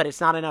 but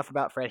it's not enough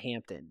about Fred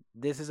Hampton.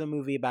 This is a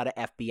movie about an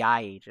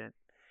FBI agent.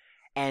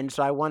 And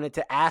so I wanted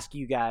to ask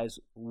you guys,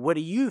 what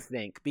do you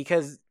think?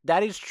 Because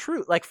that is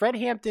true. Like Fred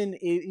Hampton,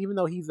 even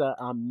though he's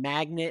a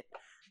magnet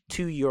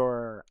to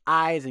your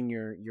eyes and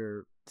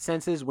your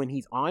senses when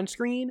he's on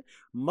screen,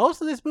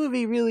 most of this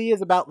movie really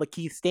is about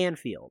Lakeith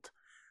Stanfield.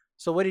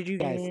 So what did you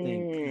guys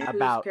think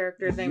about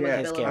character's name?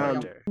 His Bill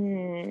character?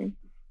 O'Neill.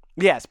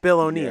 Yes, Bill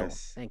O'Neill.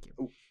 Yes. Thank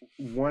you.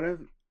 One of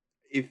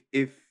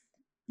if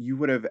you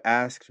would have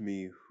asked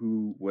me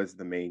who was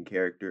the main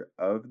character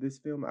of this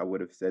film, I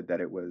would have said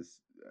that it was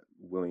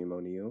William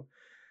O'Neill.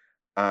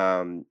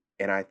 And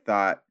I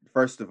thought,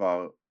 first of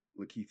all,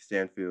 Lakeith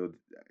Stanfield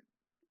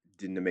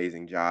did an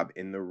amazing job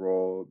in the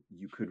role.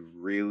 You could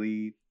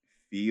really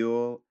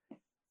feel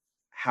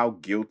how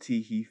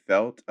guilty he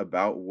felt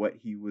about what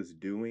he was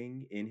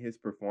doing in his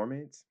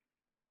performance.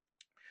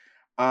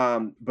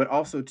 But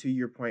also to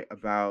your point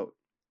about,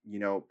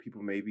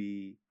 people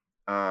maybe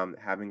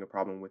having a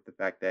problem with the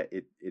fact that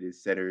it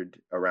is centered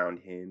around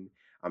him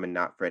and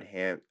not Fred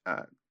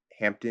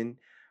Hampton.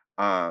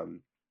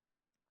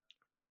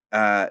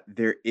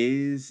 There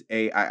is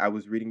I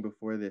was reading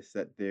before this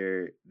that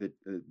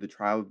the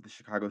trial of the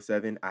Chicago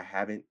 7, I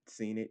haven't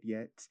seen it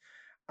yet.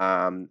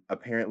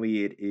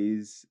 Apparently it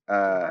is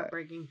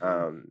heartbreaking.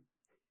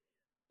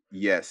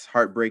 Yes,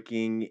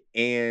 heartbreaking,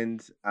 and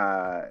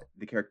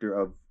the character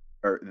of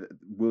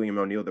William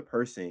O'Neill, the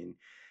person,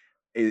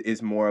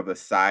 is more of a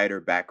side or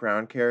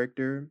background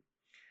character.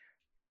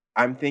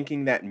 I'm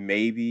thinking that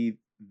maybe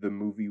the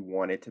movie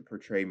wanted to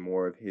portray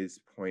more of his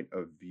point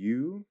of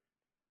view,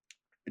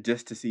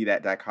 just to see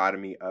that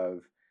dichotomy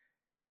of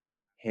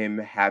him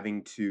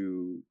having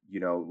to,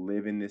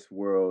 live in this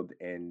world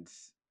and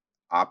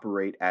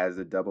operate as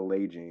a double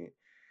agent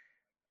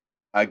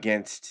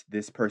against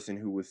this person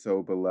who was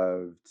so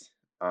beloved,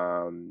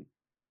 um,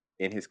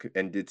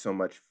 and did so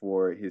much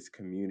for his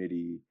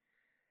community.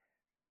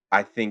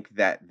 I think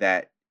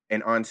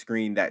and on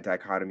screen that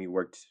dichotomy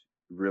worked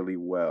really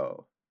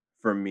well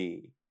for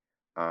me.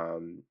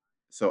 Um,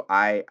 so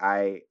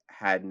I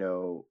had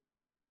no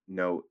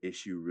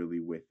issue really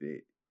with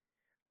it.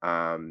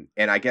 And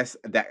I guess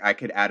that I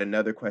could add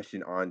another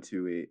question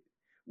onto it,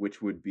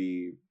 which would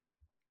be,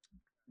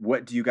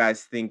 what do you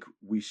guys think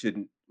we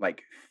should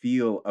like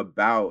feel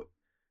about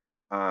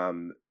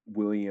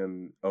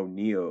William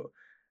O'Neill?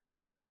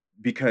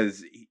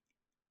 Because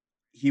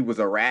he was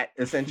a rat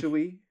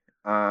essentially.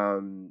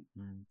 Um,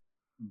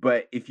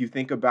 but if you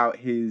think about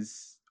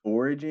his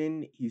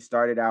origin, he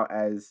started out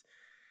as,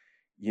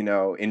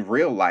 in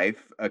real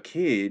life, a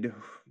kid,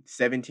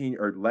 17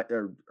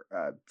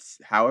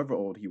 however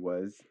old he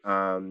was,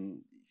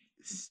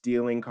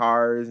 stealing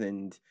cars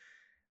and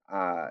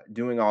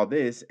doing all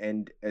this.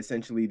 And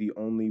essentially the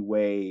only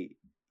way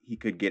he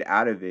could get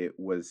out of it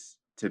was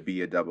to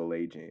be a double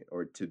agent,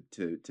 or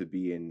to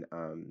be in,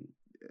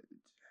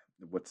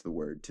 what's the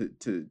word?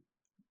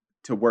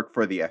 To work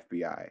for the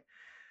FBI.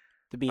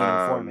 To be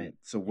an informant.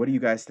 So what do you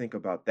guys think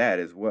about that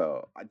as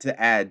well? To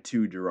add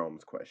to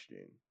Jerome's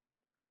question.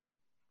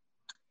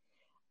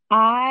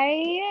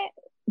 I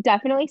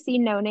definitely see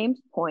No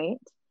Name's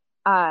point.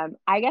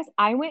 I guess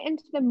I went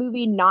into the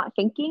movie not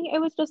thinking it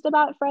was just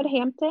about Fred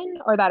Hampton,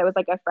 or that it was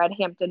like a Fred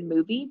Hampton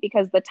movie,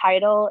 because the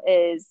title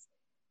is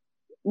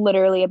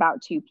literally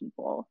about two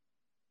people.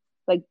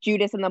 Like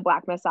Judas and the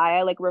Black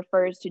Messiah like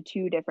refers to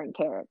two different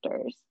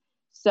characters.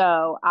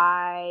 So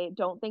I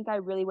don't think I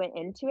really went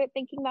into it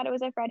thinking that it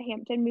was a Fred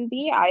Hampton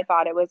movie. I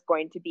thought it was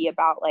going to be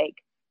about like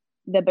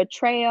the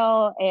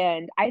betrayal.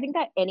 And I think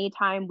that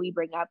anytime we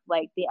bring up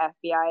like the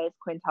FBI's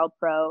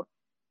COINTELPRO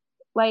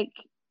like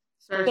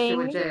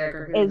thing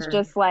is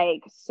just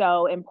like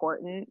so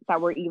important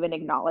that we're even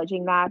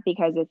acknowledging that,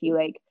 because if you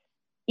like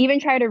even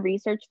try to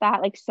research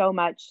that, like so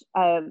much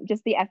of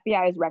just the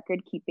FBI's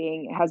record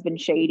keeping has been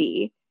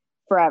shady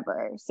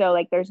forever. So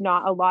like there's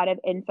not a lot of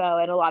info,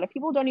 and a lot of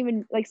people don't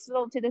even like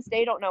still to this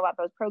day don't know about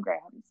those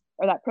programs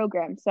or that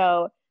program.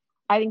 So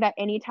I think that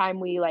anytime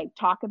we like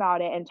talk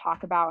about it and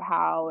talk about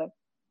how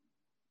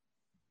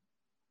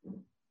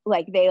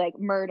like they like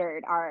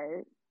murdered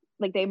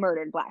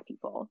Black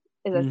people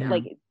is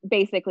like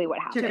basically what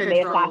happened.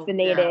 They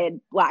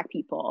assassinated Black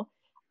people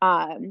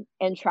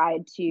and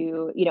tried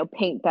to,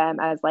 paint them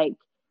as like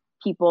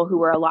people who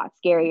were a lot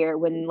scarier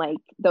when like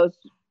those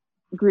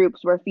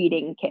groups were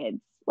feeding kids.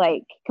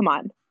 Like, come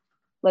on,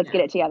 let's get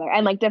it together.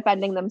 And like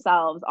defending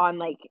themselves on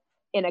like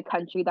in a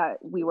country that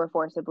we were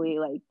forcibly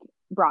like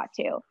brought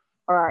to,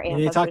 or our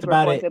ancestors they talked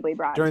about were forcibly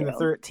brought during to. the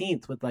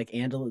 13th with like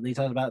Angela. They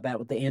talked about that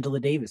with the Angela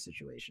Davis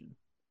situation.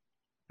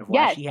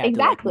 Yes,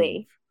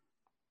 exactly.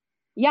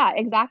 Yeah,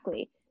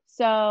 exactly.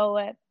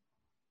 So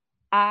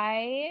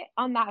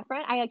on that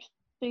front, I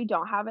actually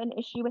don't have an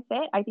issue with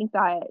it. I think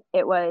that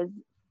it was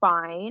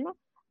fine.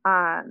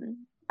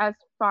 As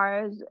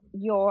far as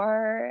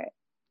your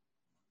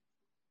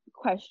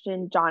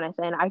question,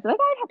 Jonathan, I feel like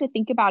I'd have to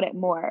think about it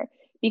more,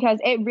 because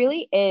it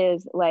really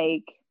is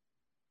like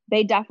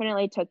they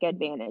definitely took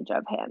advantage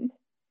of him.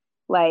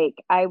 Like,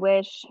 I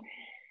wish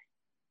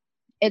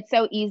it's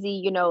so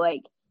easy,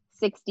 like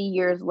 60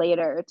 years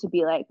later to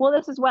be like, well,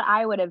 this is what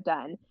I would have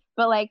done.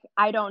 But like,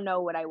 I don't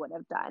know what I would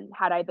have done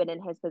had I been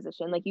in his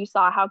position. Like, you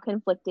saw how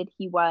conflicted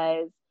he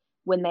was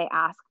when they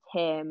asked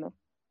him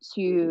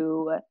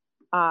to,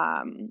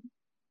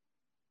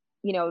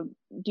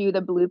 do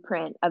the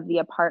blueprint of the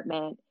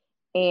apartment.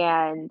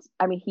 And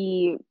I mean,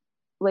 he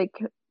like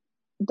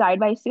died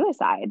by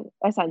suicide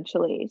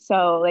essentially.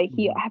 So like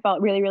he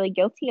felt really, really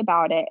guilty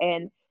about it.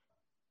 And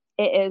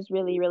it is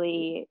really,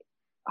 really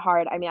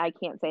hard. I mean, I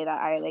can't say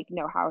that I like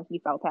know how he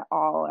felt at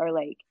all, or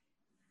like,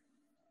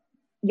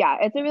 yeah,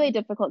 it's a really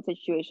difficult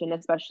situation,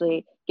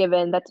 especially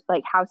given that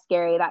like how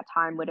scary that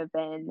time would have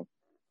been,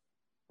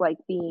 like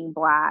being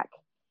Black.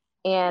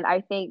 And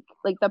I think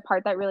like the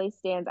part that really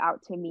stands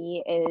out to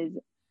me is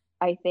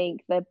I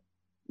think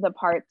the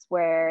parts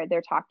where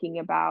they're talking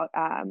about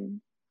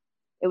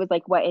it was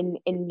like what in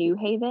New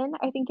Haven,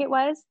 I think it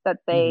was, that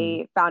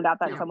they found out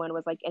that someone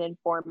was like an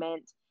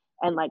informant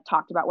and like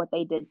talked about what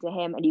they did to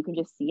him, and you can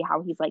just see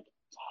how he's like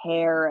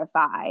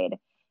terrified.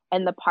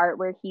 And the part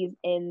where he's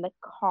in the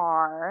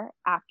car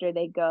after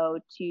they go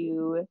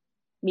to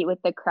meet with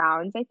the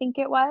Crowns, I think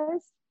it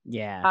was.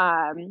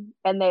 Yeah.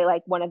 And they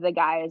like, one of the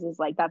guys is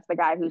like, that's the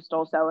guy who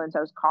stole so and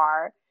so's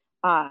car.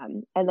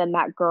 And then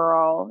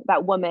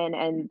that woman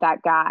and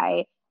that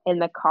guy in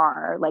the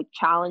car like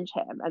challenge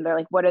him, and they're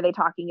like, what are they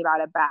talking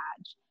about, a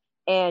badge?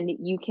 And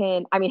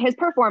his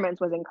performance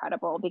was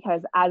incredible,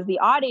 because as the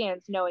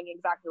audience, knowing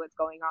exactly what's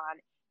going on,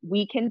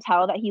 we can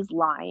tell that he's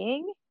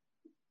lying,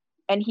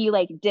 and he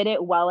like did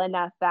it well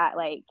enough that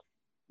like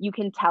you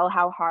can tell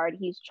how hard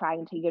he's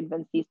trying to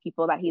convince these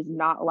people that he's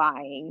not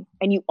lying,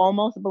 and you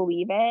almost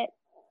believe it.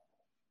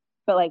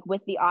 but like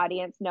with the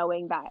audience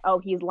knowing that, oh,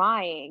 he's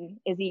lying,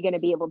 is he going to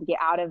be able to get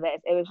out of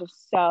this? It was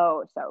just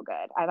so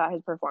good. I thought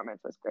his performance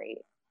was great.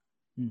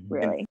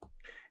 Really.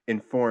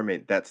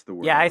 Informant, that's the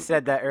word. Yeah, I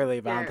said that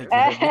earlier, but I don't think you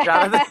heard me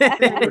drop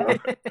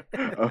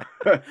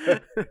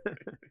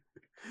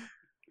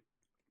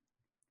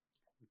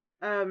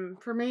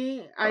it. For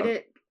me, I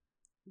didn't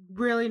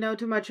really know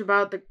too much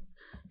about the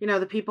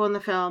people in the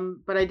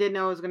film, but I did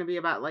know it was going to be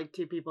about like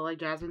two people, like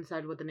Jazmine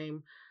said, with the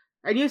name.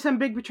 I knew some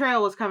big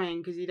betrayal was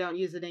coming because you don't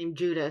use the name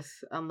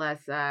Judas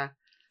unless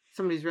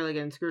somebody's really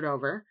getting screwed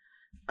over.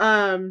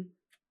 So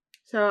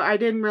I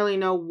didn't really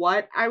know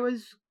what I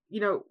was,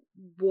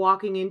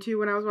 walking into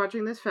when I was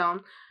watching this film,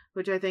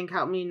 which I think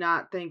helped me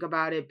not think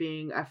about it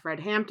being a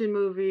Fred Hampton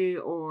movie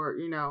or,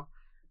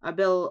 a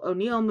Bill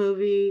O'Neill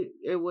movie.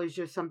 It was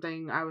just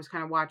something I was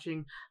kind of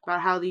watching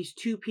about how these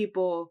two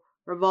people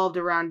revolved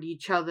around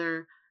each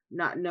other,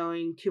 not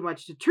knowing too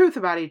much the truth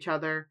about each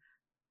other,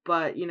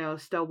 but,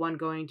 still one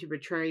going to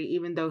betray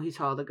even though he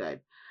saw the good.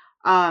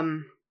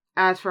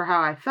 As for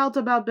how I felt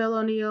about Bill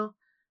O'Neill's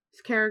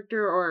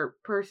character or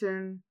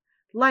person,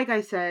 like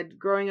I said,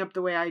 growing up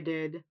the way I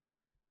did,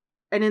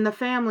 and in the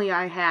family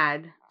I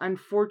had,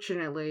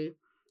 unfortunately,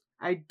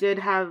 I did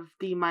have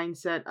the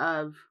mindset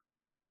of,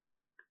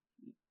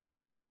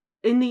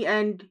 in the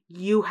end,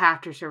 you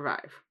have to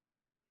survive.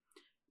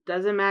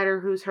 Doesn't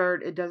matter who's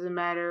hurt. It doesn't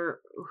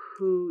matter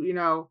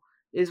who,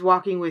 is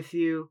walking with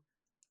you.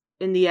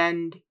 In the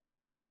end,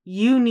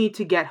 you need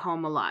to get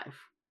home alive.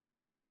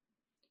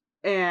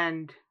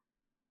 And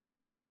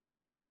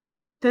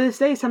to this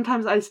day,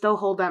 sometimes I still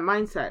hold that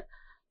mindset.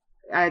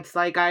 It's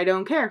like, I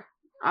don't care.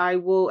 I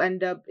will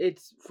end up,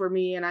 it's for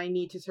me and I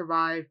need to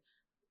survive.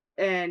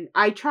 And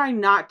I try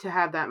not to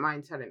have that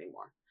mindset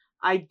anymore.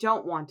 I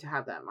don't want to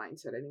have that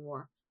mindset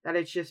anymore. That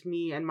it's just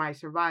me and my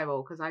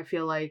survival. Because I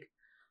feel like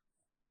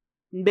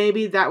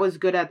maybe that was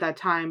good at that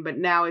time, but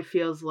now it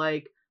feels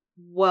like,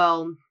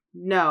 well,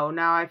 no.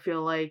 Now I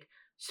feel like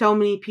so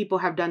many people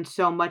have done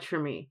so much for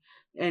me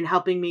and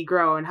helping me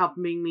grow and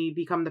helping me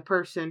become the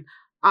person.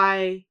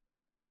 I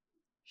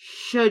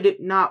should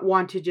not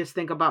want to just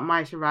think about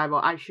my survival.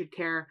 I should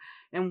care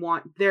and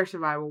want their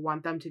survival,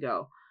 want them to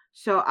go.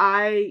 So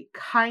I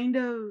kind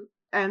of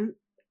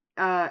empathize.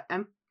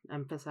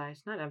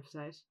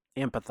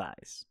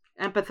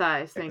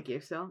 Thank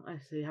you. So I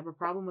see you have a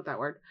problem with that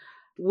word.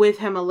 With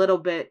him a little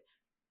bit,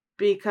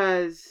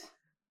 because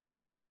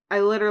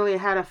I literally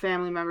had a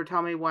family member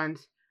tell me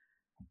once,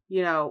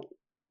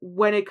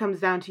 when it comes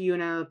down to you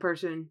and another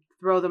person,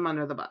 throw them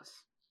under the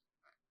bus.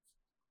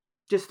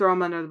 Just throw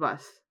them under the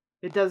bus.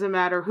 It doesn't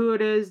matter who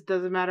it is,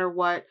 doesn't matter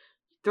what.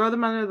 Throw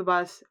them under the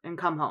bus and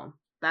come home.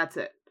 That's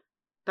it.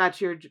 That's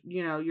your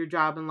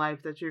job in life.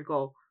 That's your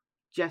goal.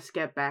 Just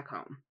get back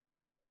home.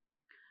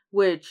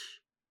 Which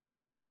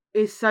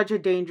is such a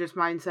dangerous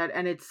mindset,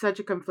 and it's such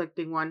a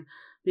conflicting one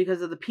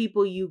because of the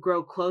people you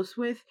grow close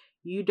with.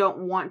 You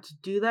don't want to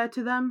do that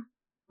to them,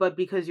 but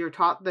because you're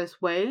taught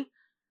this way,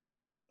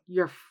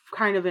 you're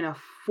kind of in a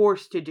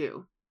force to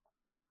do.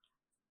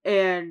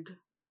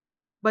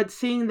 But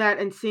seeing that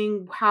and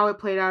seeing how it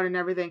played out and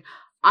everything,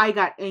 I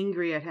got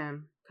angry at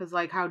him. Because,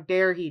 like, how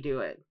dare he do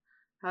it?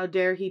 How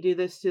dare he do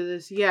this to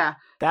this? Yeah.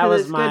 That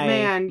was this my, good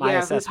man, my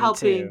who's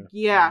helping. too.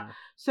 Yeah.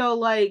 So,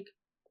 like,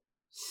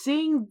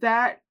 seeing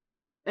that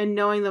and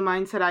knowing the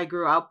mindset I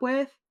grew up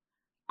with,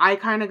 I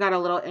kind of got a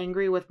little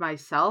angry with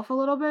myself a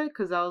little bit.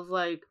 Because I was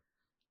like,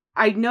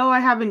 I know I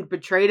haven't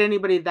betrayed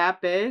anybody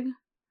that big,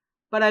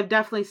 but I've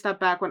definitely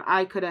stepped back when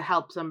I could have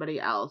helped somebody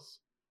else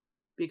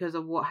because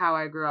of how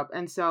I grew up.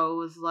 And so it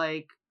was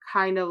like,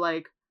 kind of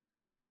like,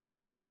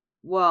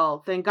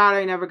 well, thank God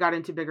I never got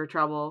into bigger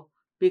trouble,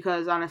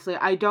 because honestly,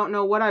 I don't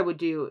know what I would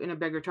do in a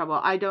bigger trouble.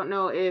 I don't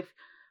know if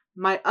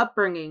my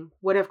upbringing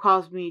would have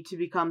caused me to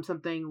become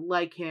something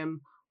like him,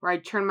 where I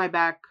turn my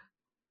back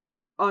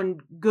on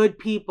good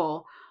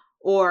people,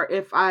 or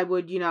if I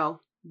would,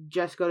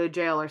 just go to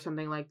jail or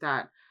something like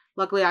that.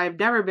 Luckily, I've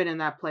never been in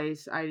that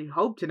place. I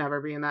hope to never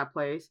be in that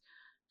place.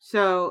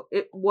 So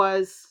it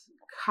was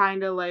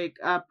kind of like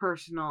a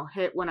personal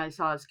hit when I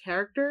saw his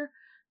character.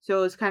 So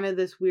it was kind of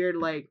this weird,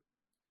 like,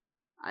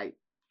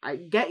 I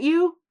get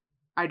you,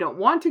 I don't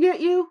want to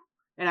get you,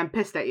 and I'm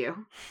pissed at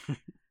you.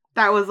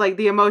 That was like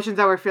the emotions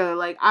I were feeling.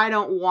 Like, I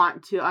don't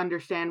want to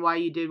understand why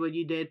you did what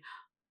you did,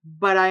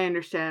 but I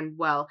understand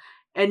well.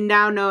 And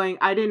now knowing,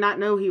 I did not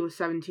know he was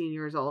 17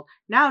 years old.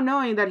 Now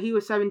knowing that he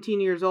was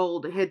 17 years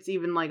old hits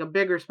even like a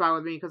bigger spot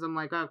with me, because I'm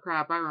like, oh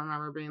crap, I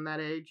remember being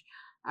that age.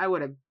 I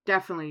would have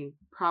definitely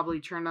probably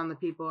turned on the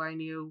people I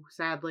knew,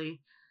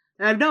 sadly.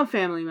 And I've known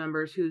family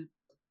members who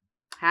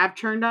have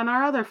turned on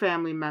our other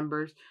family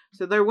members.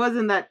 So there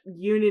wasn't that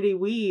unity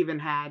we even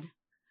had,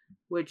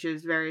 which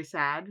is very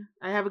sad.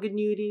 I have a good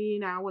unity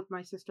now with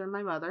my sister and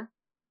my mother.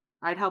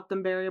 I'd help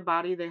them bury a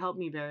body. They helped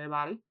me bury a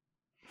body.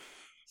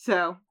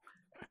 So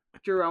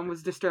Jerome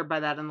was disturbed by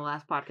that in the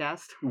last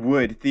podcast.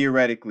 Would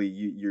theoretically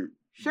you're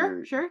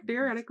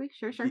theoretically,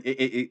 sure.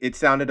 It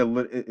sounded a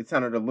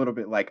little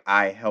bit like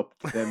I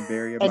helped them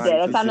bury a body. It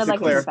did. It sounded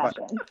like a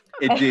confession.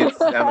 It did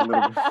sound a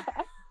little bit.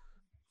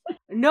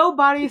 No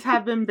bodies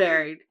have been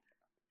buried.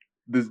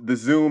 The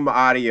Zoom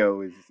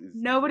audio is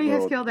Nobody has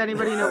world- killed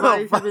anybody. No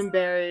bodies have been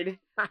buried.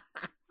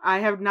 I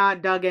have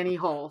not dug any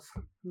holes,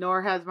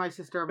 nor has my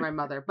sister or my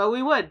mother, but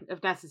we would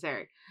if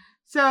necessary.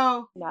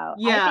 So No,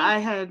 yeah, I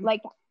think, had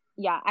like,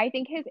 yeah, I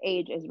think his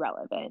age is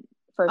relevant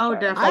for Oh, sure.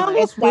 definitely. Like, I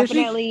almost it's wish-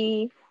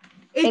 definitely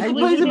it if plays you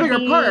a need to bigger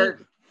be-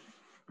 part.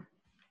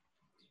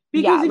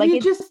 Because Yeah, if like, you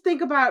it's- just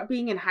think about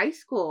being in high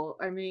school,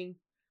 I mean,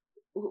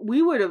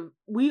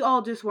 we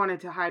all just wanted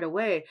to hide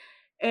away.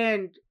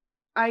 And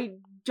I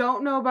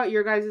don't know about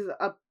your guys'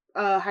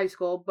 high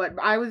school, but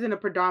I was in a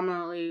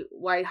predominantly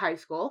white high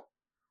school.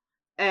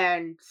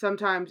 And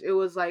sometimes it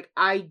was like,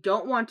 I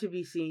don't want to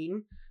be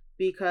seen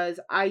because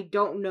I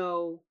don't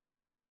know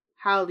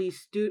how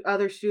these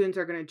other students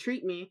are going to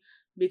treat me,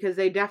 because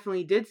they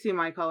definitely did see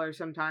my color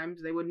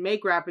sometimes. They would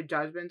make rapid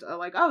judgments of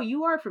like, oh,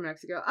 you are from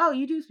Mexico. Oh,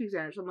 you do speak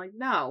Spanish. I'm like,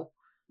 no,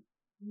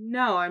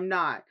 I'm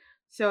not.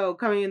 So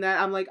coming in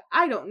that, I'm like,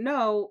 I don't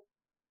know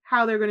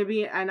how they're going to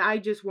be, and I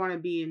just want to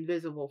be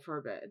invisible for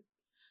a bit.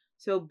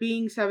 So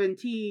being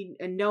 17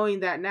 and knowing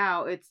that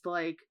now, it's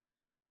like,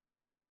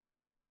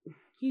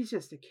 he's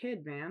just a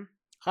kid, man.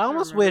 I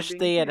almost remember wish being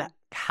they a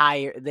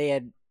had they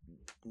had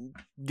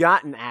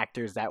gotten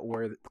actors that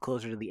were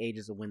closer to the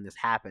ages of when this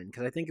happened,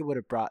 because I think it would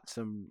have brought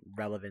some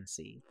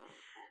relevancy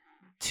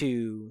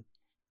to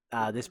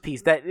this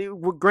piece. That,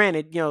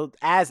 granted,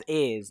 as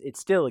is, it's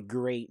still a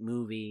great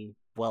movie,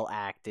 well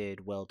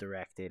acted, well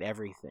directed,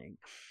 everything.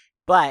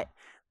 But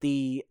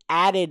the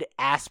added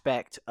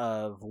aspect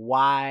of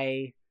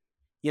why,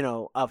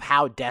 of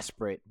how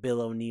desperate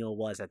Bill O'Neill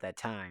was at that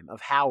time,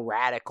 of how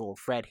radical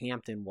Fred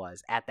Hampton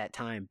was at that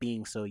time,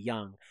 being so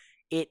young,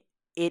 it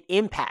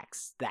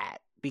impacts that,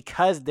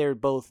 because they're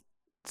both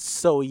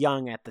so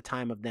young at the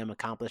time of them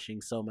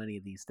accomplishing so many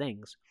of these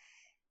things.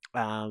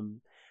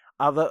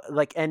 Although,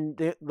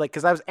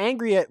 because I was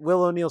angry at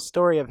Will O'Neill's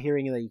story of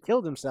hearing that he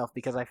killed himself,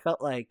 because I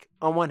felt like,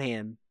 on one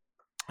hand,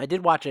 I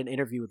did watch an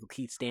interview with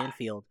Keith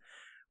Stanfield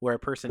where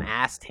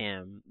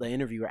the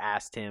interviewer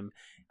asked him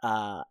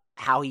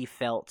how he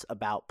felt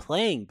about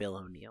playing Bill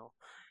O'Neill,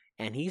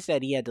 and he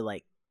said he had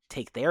to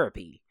take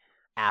therapy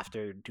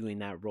after doing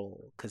that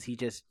role, because he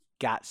just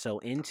got so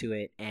into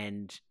it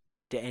and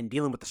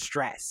dealing with the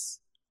stress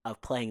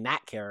of playing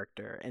that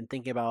character and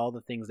thinking about all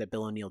the things that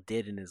Bill O'Neill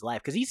did in his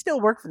life, because he still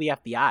worked for the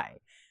FBI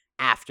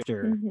after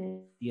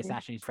the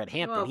assassination of Fred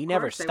Hampton. Well, He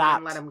never they wouldn't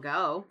stopped. let him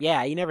go.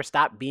 Yeah, he never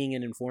stopped being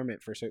an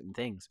informant for certain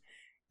things,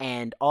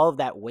 and all of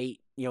that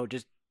weight,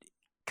 just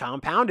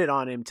compounded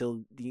on him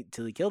till he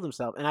killed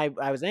himself. And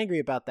I was angry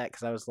about that,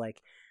 because I was like,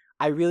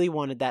 I really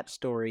wanted that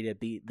story to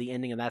be, the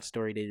ending of that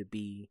story to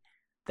be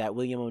that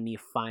William O'Neill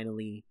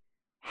finally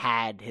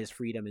had his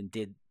freedom and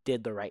did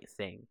the right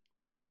thing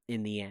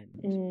in the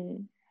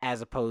end,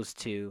 as opposed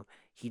to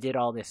he did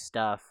all this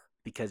stuff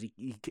because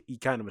he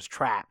kind of was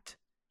trapped,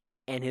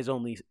 and his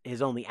only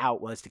out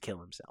was to kill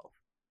himself.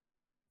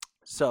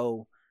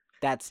 So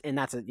that's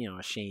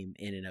a shame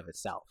in and of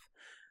itself.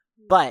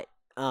 But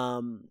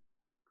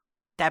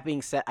that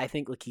being said, I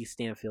think Lakeith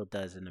Stanfield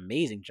does an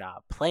amazing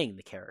job playing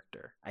the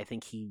character. I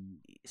think he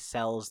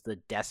sells the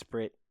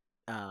desperate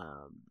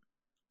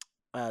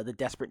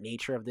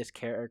nature of this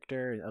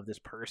character, of this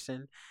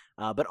person,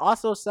 but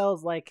also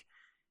sells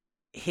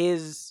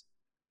his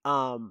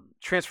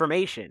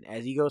transformation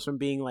as he goes from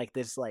being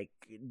this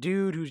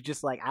dude who's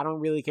just I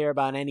don't really care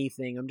about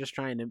anything, I'm just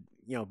trying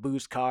to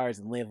boost cars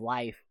and live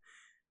life,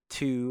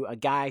 to a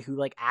guy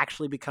who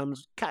actually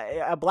becomes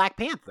a Black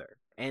Panther,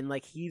 and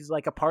he's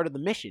a part of the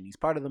mission, he's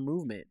part of the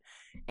movement.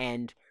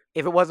 And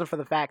if it wasn't for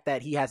the fact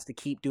that he has to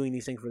keep doing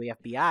these things for the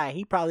FBI,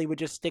 he probably would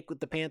just stick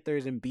with the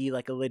Panthers and be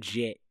a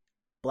legit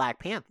Black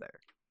Panther.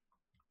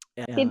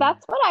 See,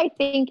 that's what I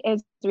think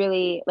is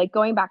really,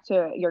 going back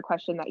to your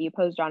question that you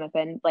posed,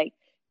 Jonathan,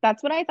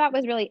 that's what I thought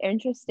was really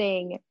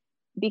interesting,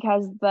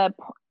 because the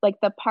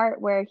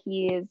part where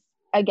he's,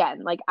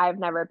 again, I've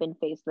never been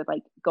faced with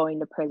going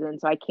to prison,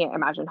 so I can't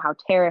imagine how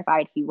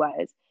terrified he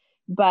was.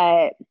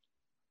 But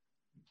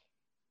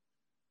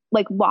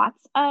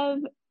lots of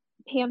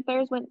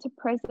Panthers went to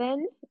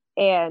prison,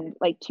 and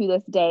to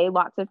this day,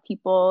 lots of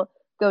people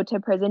go to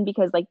prison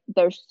because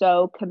they're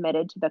so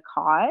committed to the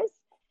cause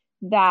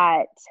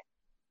that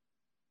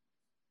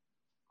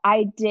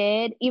I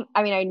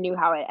knew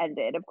how it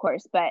ended, of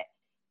course, but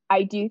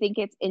I do think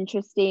it's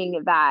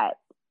interesting that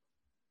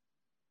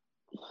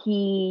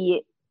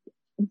he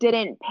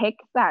didn't pick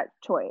that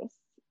choice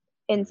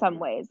in some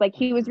ways.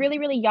 He was really,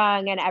 really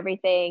young and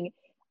everything.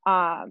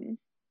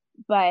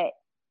 But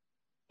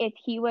if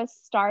he was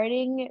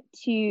starting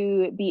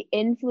to be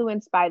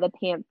influenced by the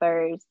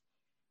Panthers,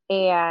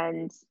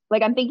 and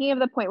I'm thinking of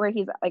the point where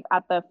he's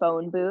at the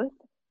phone booth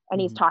and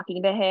he's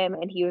talking to him,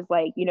 and he was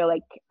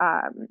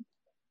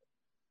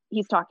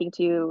he's talking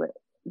to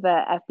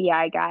the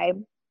FBI guy,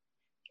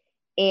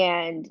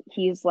 and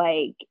he's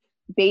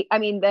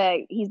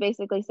he's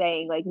basically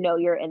saying no,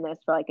 you're in this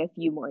for a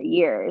few more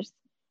years.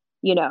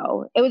 It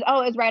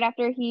was right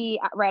after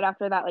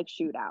that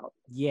shootout.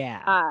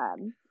 Yeah.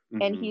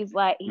 And he's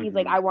like,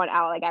 I want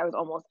out. I was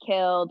almost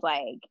killed.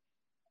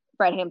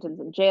 Fred Hampton's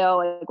in jail.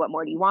 Like, what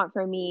more do you want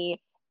from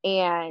me?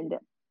 And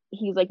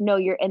he's like, no,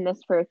 you're in this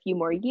for a few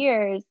more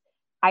years.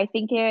 I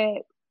think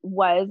it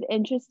was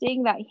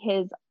interesting that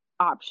his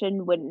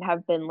option wouldn't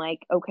have been like,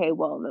 okay,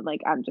 well, then like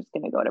I'm just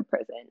gonna go to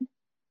prison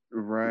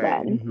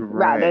then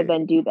rather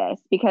than do this,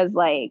 because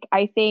like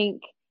I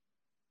think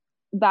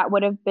that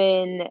would have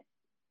been,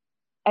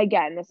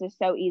 again, this is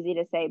so easy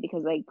to say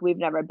because like we've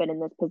never been in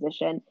this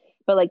position,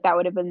 but like that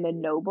would have been the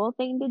noble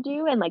thing to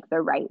do and like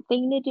the right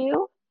thing to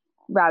do,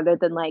 rather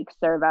than like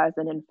serve as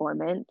an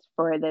informant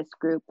for this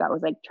group that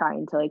was like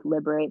trying to like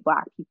liberate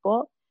Black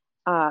people.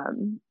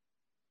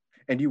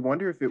 And you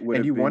wonder if it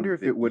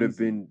would have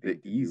been the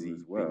easy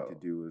thing to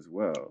do as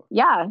well.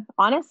 Yeah,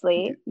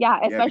 honestly. Yeah,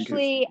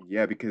 especially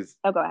because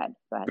oh, go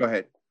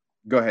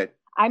ahead.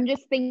 I'm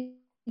just thinking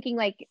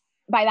like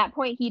by that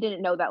point he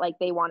didn't know that like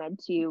they wanted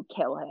to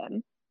kill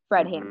him,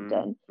 Fred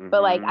Hampton.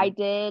 But like I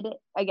did,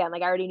 again,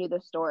 like I already knew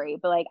the story,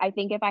 but like I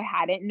think if I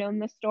hadn't known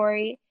the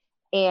story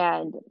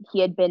and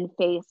he had been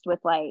faced with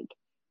like,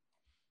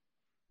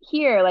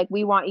 here, like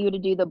we want you to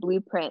do the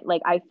blueprint,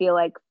 like I feel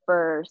like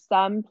for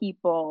some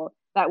people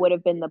that would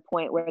have been the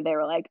point where they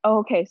were like, oh,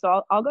 okay,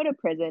 so I'll go to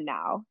prison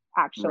now,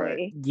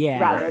 actually,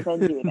 rather than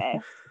do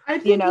this. I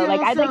think you know, like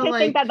I'd like to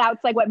think that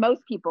that's like what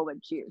most people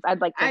would choose.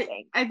 I'd like to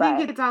think. I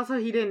think it's also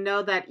he didn't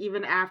know that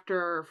even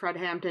after Fred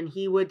Hampton,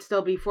 he would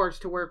still be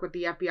forced to work with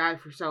the FBI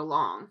for so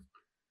long.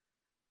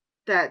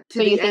 That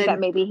so you think that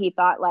maybe he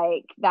thought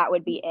like that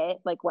would be it,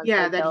 like once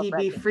that he'd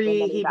be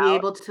free, he'd be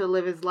able to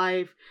live his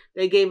life.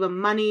 They gave him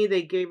money,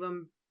 they gave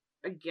him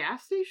a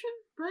gas station,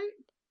 right?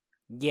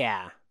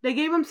 Yeah. They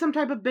gave him some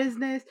type of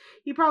business.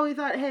 He probably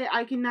thought, hey,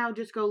 I can now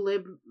just go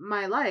live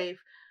my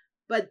life.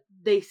 But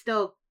they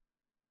still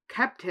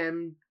kept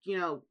him,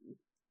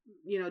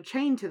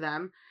 chained to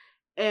them.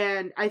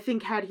 And I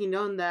think had he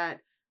known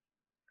that,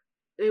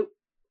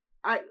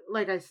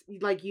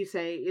 like you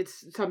say,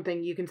 it's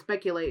something you can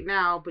speculate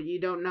now, but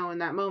you don't know in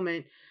that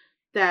moment,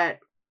 that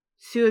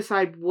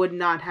suicide would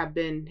not have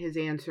been his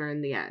answer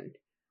in the end.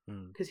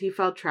 Because he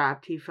felt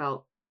trapped, he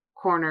felt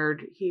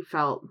cornered, he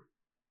felt,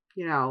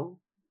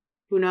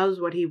 who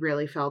knows what he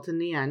really felt in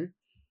the end.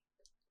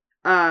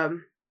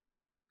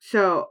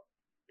 So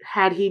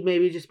had he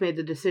maybe just made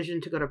the decision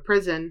to go to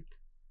prison,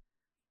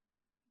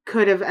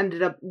 could have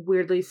ended up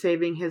weirdly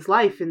saving his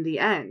life in the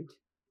end.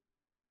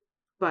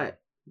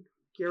 But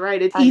you're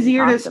right. It's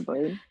easier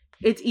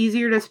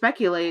to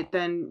speculate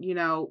than,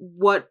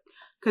 what,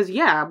 because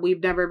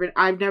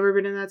I've never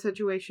been in that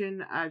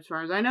situation. As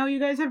far as I know, you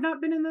guys have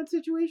not been in that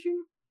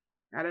situation.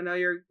 I don't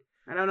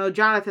know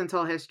Jonathan's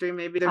whole history.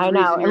 Maybe there's I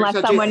know, unless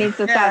someone needs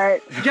to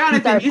start.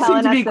 Jonathan, you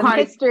seem to be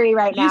quite history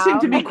right now. You seem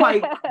to be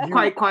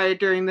quite quiet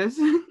during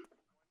this.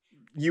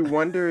 You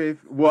wonder if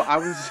I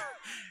was.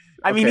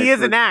 I mean, he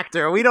is an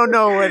actor. We don't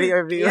know what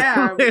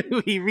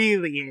who he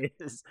really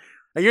is.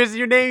 Is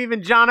your name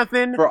even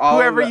Jonathan? For all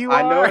whoever you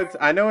are.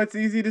 I know it's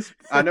easy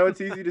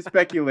to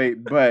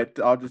speculate, but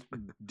I'll just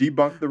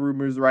debunk the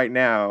rumors right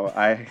now.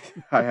 I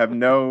have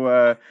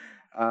no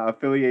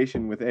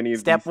affiliation with any of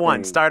Step these 1,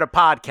 things. start a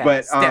podcast.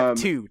 But, Step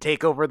 2,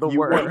 take over the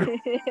world.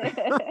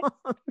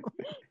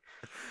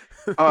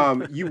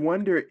 You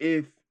wonder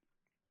if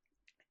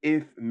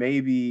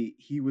maybe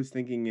he was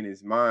thinking in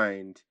his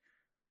mind,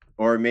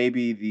 or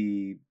maybe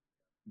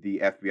the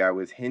FBI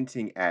was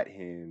hinting at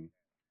him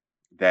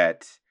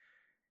that,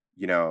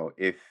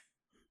 if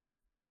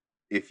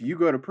you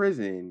go to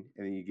prison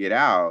and then you get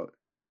out,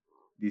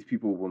 these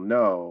people will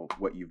know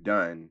what you've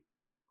done,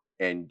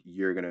 and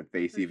you're gonna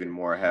face even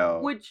more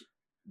hell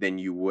than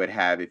you would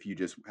have if you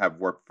just have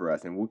worked for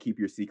us, and we'll keep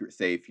your secret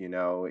safe.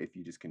 If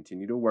you just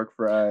continue to work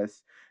for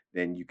us,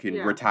 then you can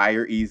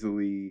retire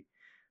easily.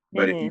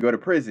 But if you go to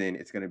prison,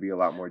 it's going to be a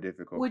lot more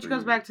difficult. Which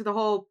goes back to the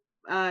whole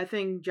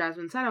thing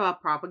Jazmine said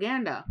about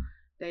propaganda.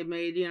 They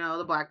made,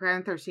 the Black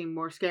Panther seem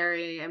more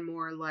scary and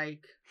more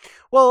like...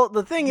 Well,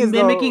 the thing is,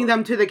 mimicking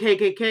them to the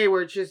KKK,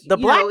 where it's just, the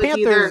Black Panthers, it's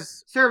either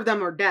serve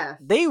them or death.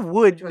 They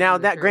would, now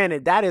that,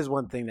 granted, that is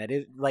one thing that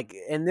is, like,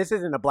 and this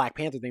isn't a Black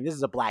Panther thing, this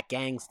is a Black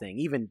gangs thing,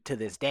 even to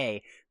this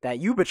day, that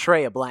you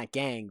betray a Black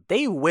gang,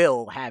 they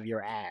will have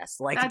your ass.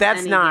 Like,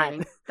 that's not...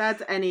 Gang.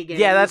 That's any gang.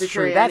 Yeah, that's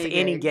true. That's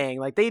any gang.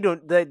 Like, they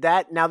don't,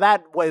 now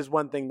that was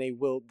one thing they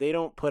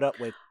don't put up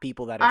with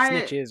people that are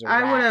snitches or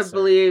I would have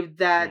believed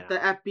that the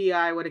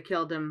FBI would have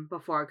killed him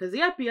before, because the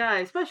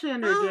FBI, especially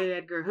under J.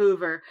 Edgar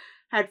Hoover,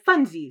 had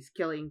funsies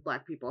killing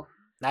Black people.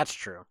 That's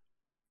true.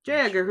 J.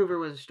 Edgar Hoover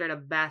was a straight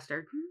up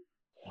bastard.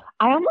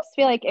 I almost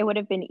feel like it would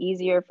have been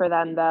easier for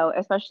them, though,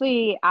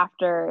 especially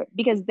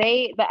because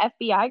the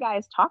FBI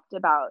guys talked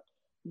about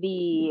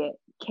the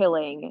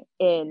killing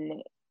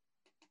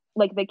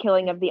the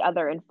killing of the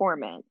other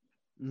informant.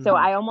 Mm-hmm. So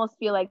I almost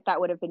feel like that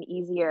would have been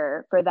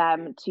easier for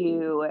them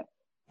to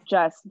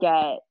just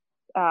get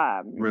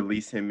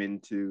release him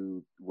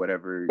into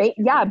whatever.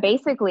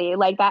 Basically,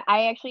 like that.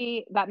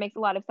 That makes a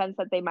lot of sense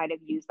that they might have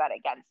used that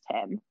against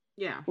him.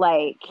 Yeah.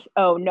 Like,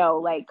 oh no,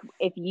 like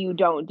if you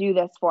don't do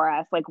this for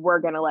us, like we're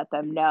gonna let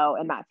them know,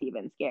 and that's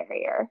even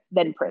scarier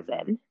than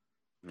prison.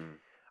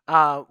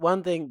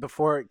 One thing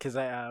before, because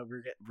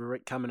we're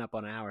coming up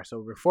on an hour,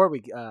 so before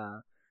we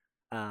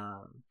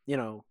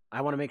I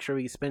want to make sure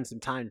we spend some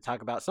time to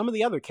talk about some of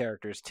the other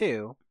characters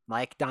too,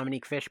 like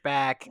Dominique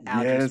Fishback,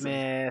 Algie Yes,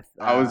 Smith.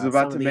 I was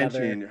about some to of the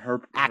mention other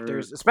her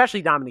actors,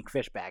 especially Dominique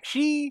Fishback.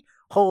 She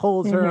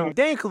holds her Mhm. own.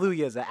 Dan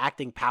Kaluuya is an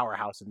acting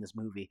powerhouse in this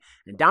movie,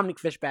 and Dominique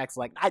Fishback's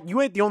like,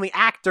 you ain't the only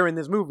actor in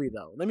this movie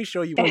though. Let me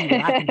show you what I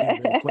can do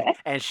real quick.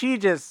 And she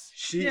just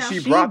She Yeah. she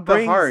She brought the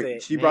brings heart.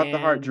 it, She brought the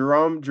heart.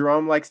 man.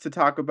 Jerome likes to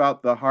talk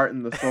about the heart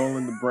and the soul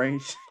and the brain.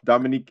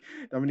 Dominique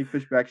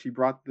Fishback. She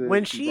brought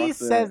when the she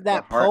says the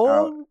that heart out.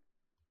 poem,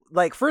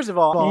 like, first of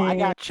all, I Mhm.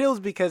 got chills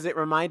because it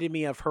reminded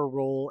me of her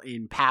role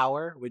in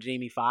Power with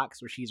Jamie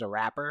Foxx, where she's a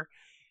rapper.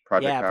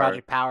 Project Power.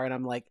 Project Power, and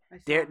I'm like, I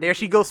saw there it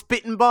she too. goes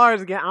spitting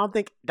bars again. I don't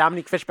think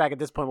Dominique Fishback at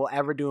this point will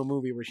ever do a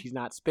movie where she's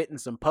not spitting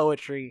some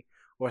poetry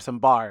or some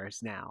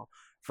bars now,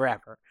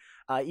 forever.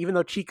 Even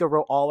though Chica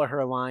wrote all of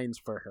her lines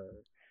for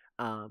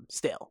her,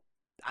 still,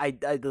 I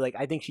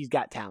think she's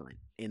got talent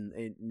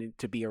in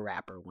to be a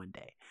rapper one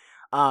day.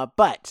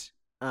 But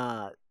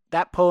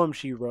that poem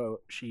she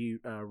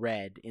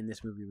read in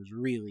this movie was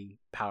really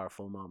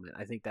powerful moment.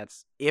 I think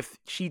that's, if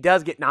she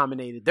does get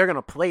nominated, they're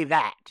gonna play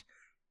that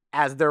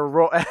as their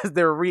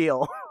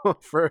reel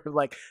for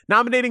like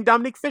nominating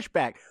Dominique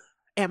Fishback.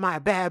 Am I a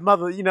bad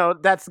mother?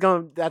 That's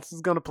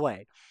gonna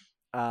play.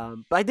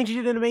 But I think she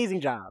did an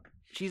amazing job.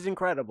 She's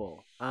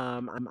incredible.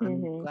 I'm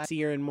Mhm. glad to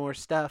see her in more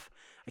stuff.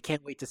 I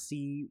can't wait to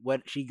see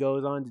what she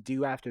goes on to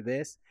do after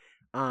this.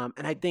 And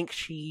I think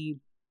she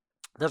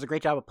does a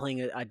great job of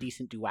playing a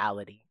decent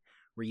duality,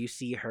 where you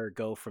see her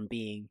go from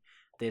being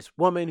this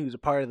woman who's a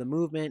part of the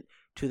movement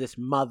to this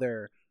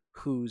mother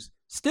who's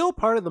still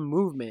part of the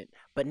movement,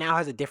 but now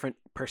has a different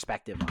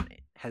perspective on it,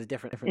 has a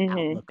different Mhm.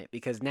 outlook on it,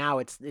 because now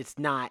it's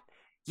not,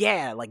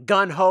 like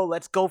gun ho,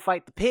 let's go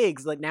fight the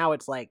pigs. Like, now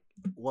it's like,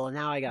 well,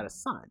 now I got a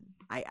son.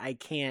 I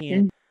can't.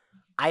 Mhm.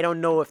 I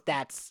don't know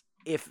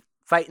if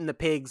fighting the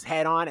pigs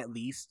head on, at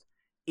least,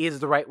 is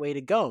the right way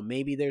to go.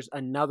 Maybe there's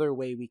another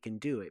way we can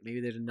do it. Maybe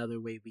there's another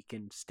way we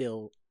can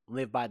still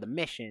live by the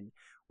mission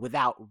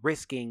without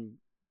risking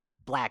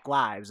Black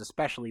lives,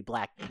 especially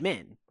Black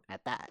men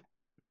at that.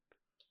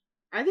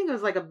 I think it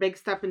was like a big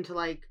step into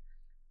like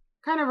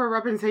kind of a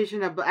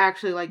representation of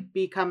actually like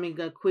becoming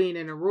a queen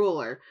and a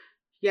ruler.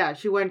 Yeah,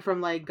 she went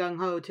from like gung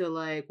ho to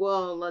like,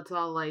 well, let's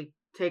all like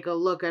take a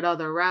look at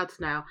other routes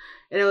now.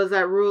 And it was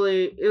that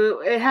really,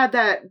 it had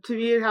that, to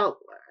me, it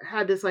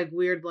had this like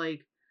weird,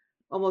 like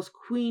almost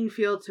queen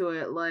feel to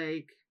it.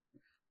 Like,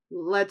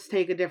 let's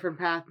take a different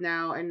path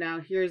now. And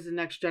now here's the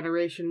next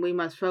generation we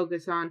must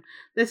focus on.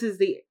 This is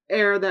the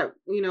era that,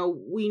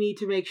 we need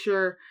to make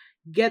sure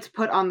gets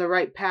put on the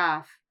right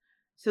path,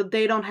 so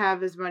they don't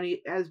have as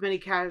many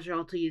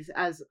casualties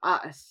as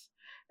us,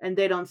 and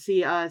they don't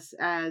see us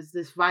as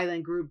this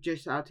violent group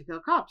just out to kill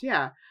cops.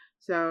 Yeah.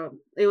 So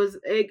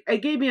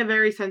it gave me a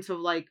very sense of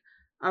like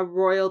a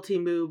royalty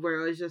move, where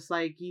it was just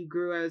like you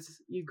grew,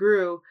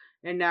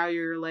 and now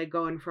you're like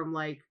going from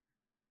like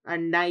a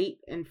knight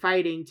and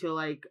fighting to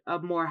like a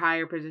more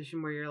higher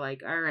position, where you're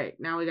like, all right,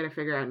 now we got to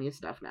figure out new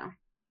stuff now.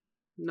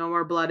 No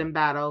more blood in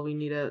battle. We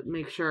need to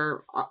make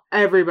sure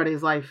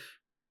everybody's life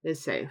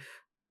is safe.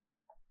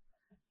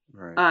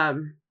 Right.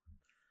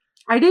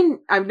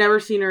 I've never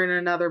seen her in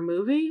another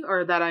movie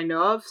or that I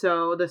know of,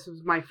 so this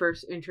was my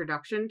first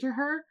introduction to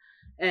her.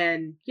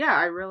 And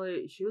yeah,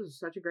 she was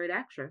such a great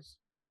actress.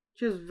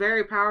 She was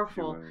very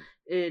powerful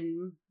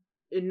in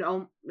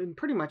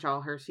pretty much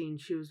all her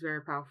scenes. She was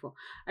very powerful.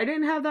 I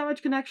didn't have that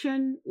much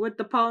connection with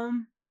the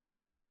poem,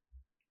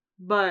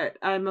 but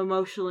I'm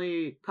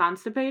emotionally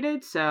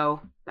constipated,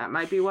 so that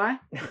might be why.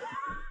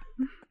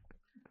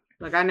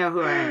 Like, I know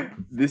who I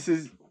am. This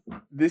is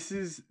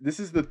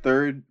the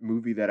third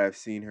movie that I've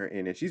seen her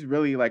in, and she's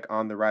really like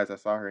on the rise. I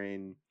saw her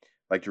in,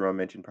 like Jerome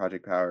mentioned,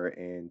 Project Power,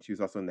 and she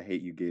was also in The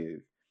Hate U Give.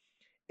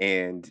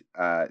 And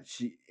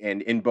she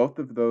in both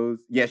of those,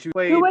 yeah, she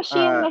played. Who was she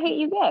in The Hate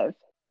U Give?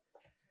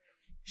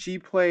 She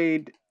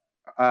played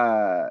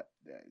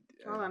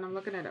Hold on, I'm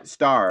looking it up.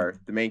 Star,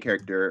 the main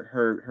character,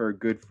 her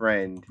good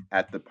friend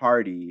at the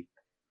party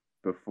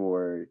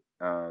before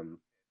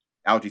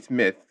Algie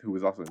Smith, who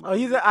was also in the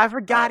movie, I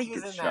forgot he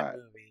was gets in shot. that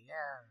movie.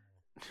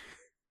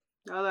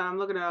 Yeah. Hold on, I'm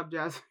looking it up,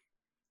 Jazz.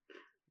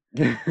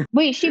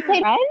 Wait, she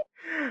played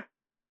Red?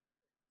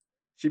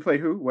 She played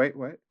who? Wait,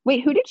 what?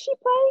 Wait, who did she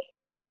play?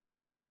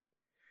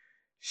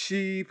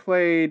 She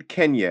played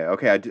Kenya.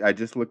 Okay, I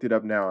just looked it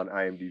up now on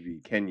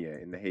IMDb. Kenya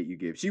in The Hate U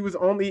Give. She was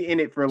only in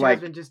it for Jazmine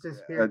like just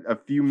disappeared. a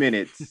few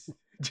minutes.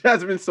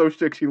 Jazmine's so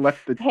shook she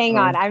left the. Hang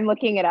on, I'm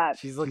looking it up.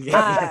 She's looking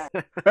because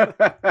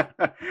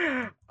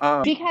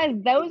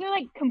those are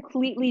like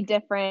completely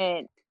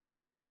different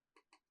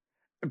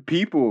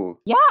people.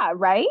 Yeah,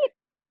 right?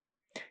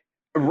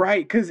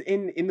 Right, because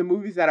in the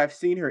movies that I've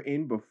seen her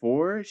in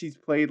before, she's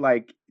played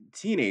like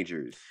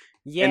teenagers.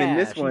 Yeah, and in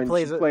this one,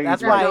 plays. she plays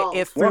That's like why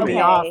it threw me Okay.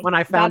 off when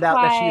I found That's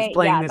out that she was why-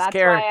 playing yeah, this that's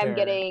character. why I'm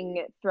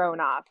getting thrown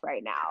off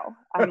right now.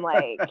 I'm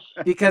like,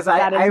 because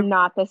that is I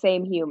not the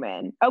same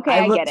human. Okay,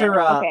 I I, looked get it. her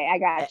up, Okay, I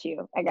got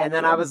you. and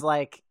then I was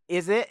like,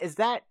 is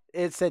that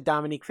it said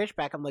Dominique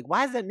Fishback. I'm like,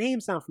 why does that name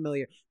sound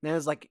familiar? And then it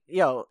was like,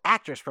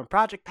 actress from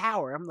Project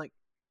Power. I'm like,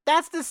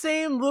 that's the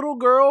same little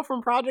girl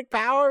from Project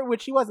Power,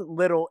 which she wasn't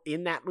little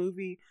in that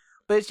movie,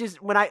 but it's just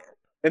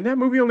And that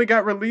movie only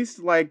got released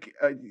like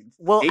 8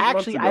 actually,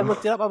 months I ago.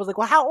 looked it up. I was like,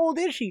 well, how old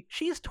is she?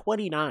 She's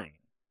 29.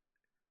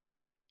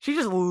 She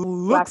just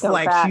looks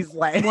like she's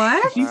like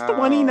What? she's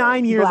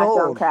 29 years Black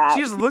don't old. crack.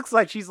 She just looks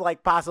like she's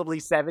like possibly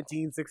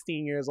 17,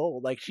 16 years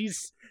old. Like she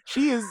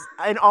is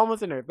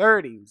almost in her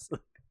 30s.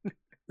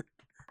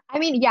 I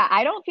mean, yeah,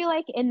 I don't feel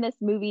like in this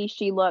movie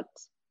she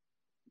looked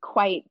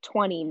quite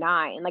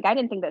 29. Like I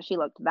didn't think that she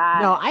looked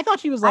that. No, I thought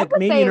she was I like would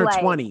maybe say, in her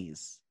like-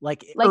 20s,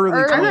 like like early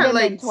early 20s. to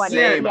like, mid-20s.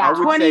 Same. Yeah. I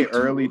would say 22.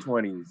 early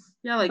 20s.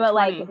 Yeah, like But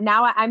 20. like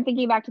now I'm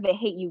thinking back to The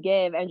Hate U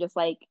Give and just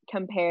like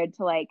compared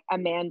to like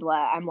Amanda,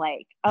 I'm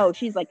like, oh,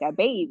 she's like a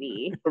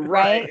baby,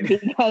 right? Right.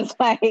 Because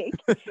like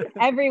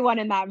everyone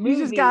in that movie, She's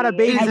just got a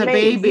baby She's a at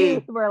baby.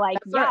 youth were like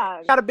That's right.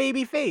 young. Got a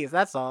baby face.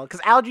 That's all. Because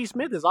Algie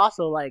Smith is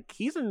also like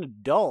he's an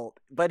adult,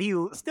 but he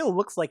still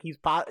looks like he's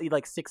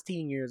like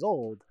 16 years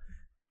old.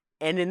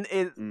 And in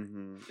it,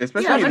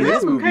 Especially Yeah, in but this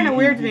that's what movie, kind of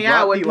weirds me brought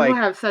out when the, people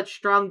like, have such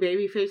strong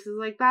baby faces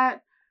like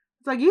that.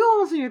 It's like you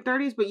almost in your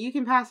 30s, but you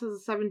can pass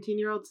as a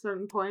 17-year-old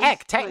certain points. heck,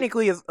 Like,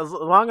 technically, as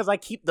long as I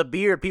keep the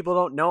beard, people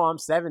don't know I'm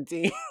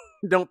 17.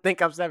 Don't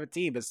think I'm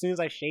 17. But as soon as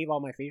I shave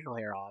all my facial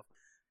hair off,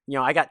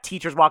 I got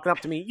teachers walking up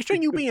to me.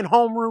 Shouldn't you be in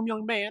homeroom,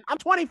 young man? I'm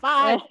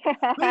 25.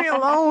 Leave me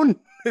alone.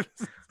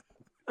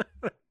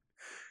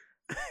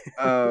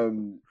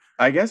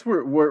 I guess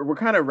we're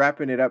kind of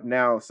wrapping it up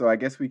now, so I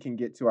guess we can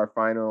get to our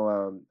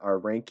final our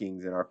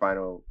rankings and our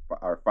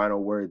final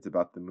words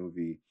about the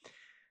movie.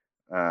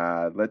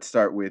 Let's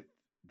start with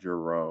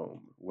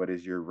Jerome. What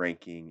is your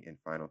ranking and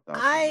final thoughts?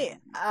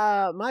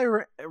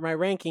 My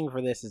ranking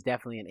for this is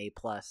definitely an A+.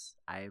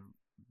 I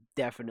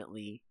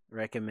definitely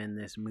recommend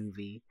this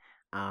movie.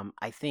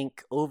 I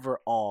think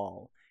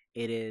overall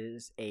it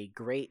is a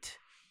great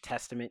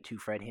testament to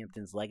Fred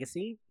Hampton's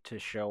legacy to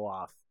show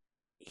off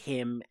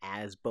him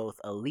as both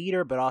a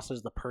leader but also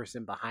as the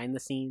person behind the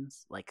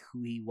scenes, like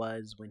who he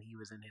was when he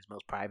was in his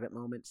most private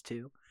moments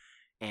too,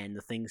 and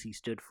the things he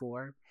stood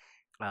for.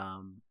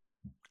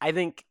 I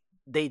think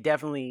they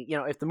definitely,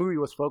 if the movie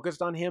was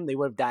focused on him, they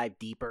would have dived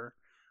deeper,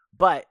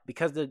 but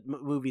because the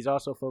movie's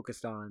also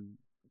focused on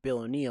Bill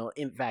O'Neill,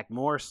 in fact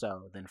more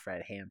so than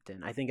Fred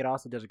Hampton, I think it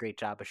also does a great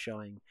job of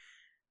showing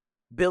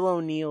Bill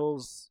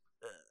O'Neill's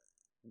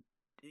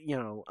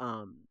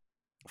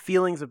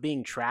feelings of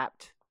being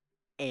trapped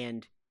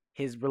and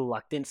his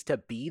reluctance to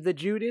be the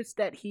Judas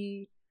that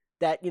he's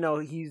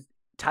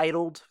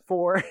titled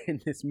for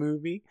in this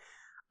movie.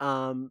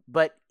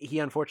 But he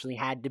unfortunately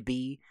had to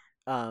be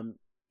in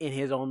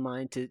his own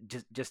mind to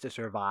just to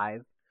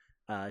survive,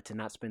 to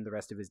not spend the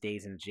rest of his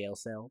days in a jail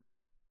cell.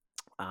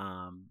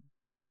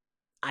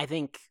 I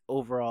think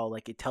overall,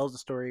 like, it tells the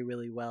story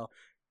really well.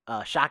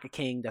 Shaka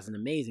King does an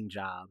amazing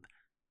job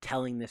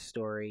telling this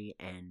story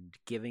and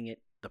giving it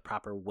the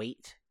proper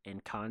weight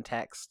and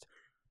context,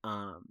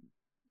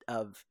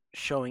 of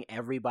showing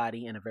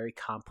everybody in a very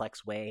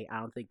complex way.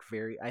 I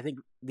think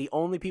the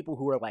only people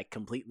who are like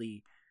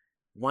completely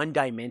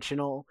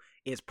one-dimensional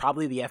is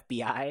probably the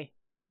FBI.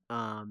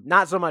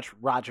 Not so much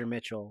Roger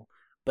Mitchell,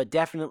 but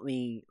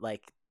definitely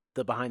like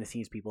the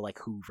behind-the-scenes people like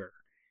Hoover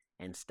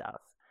and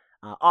stuff.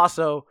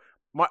 Also,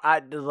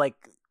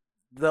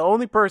 the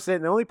only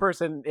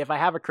person, if I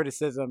have a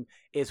criticism,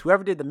 is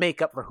whoever did the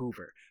makeup for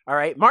Hoover. All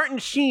right, Martin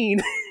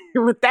Sheen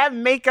with that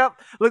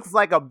makeup looks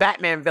like a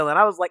Batman villain.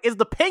 I was like, is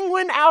the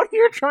Penguin out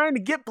here trying to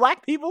get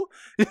black people?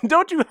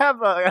 Don't you have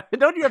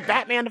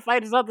Batman to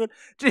fight or something?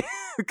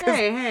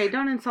 Hey,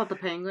 don't insult the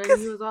Penguin.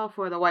 He was all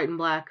for the white and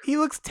black. He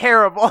looks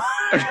terrible.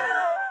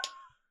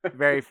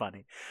 Very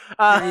funny.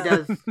 He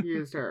does. He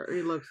looks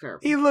terrible.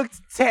 He looks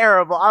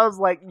terrible. I was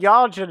like,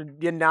 y'all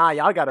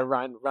gotta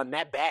run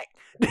that back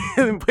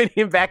and put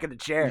him back in the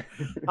chair.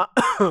 But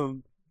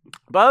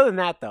other than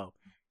that, though,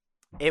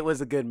 it was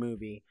a good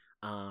movie.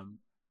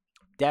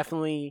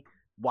 Definitely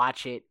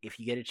watch it if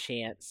you get a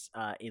chance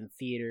in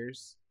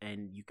theaters,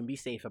 and you can be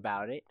safe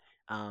about it.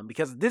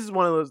 Because this is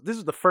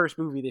the first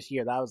movie this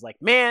year that I was like,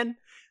 man,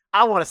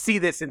 I want to see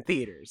this in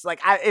theaters.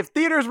 Like, if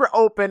theaters were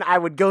open, I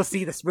would go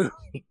see this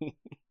movie.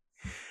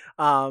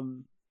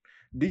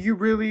 Do you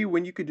really,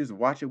 when you could just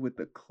watch it with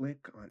a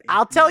click on it?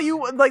 I'll tell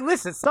you, like,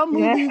 listen, some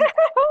movies,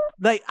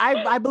 like,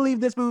 I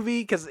believe this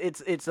movie because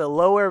it's a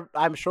lower,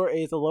 I'm sure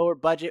it's a lower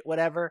budget,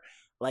 whatever.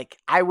 Like,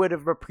 I would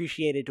have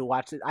appreciated to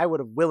watch it. I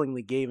would have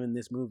willingly given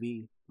this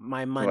movie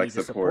my money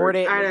to support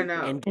it. I don't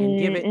know. And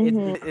give it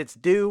its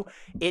due.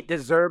 It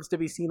deserves to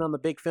be seen on the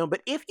big film.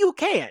 But if you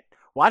can't,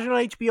 watch it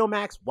on HBO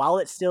Max while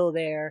it's still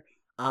there.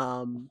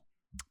 And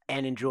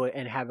enjoy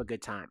and have a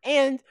good time.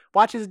 And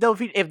watch this double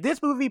feature. If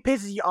this movie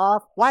pisses you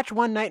off, watch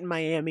One Night in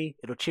Miami.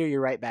 It'll cheer you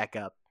right back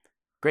up.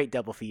 Great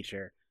double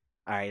feature.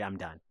 All right, I'm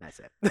done.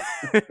 That's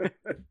it.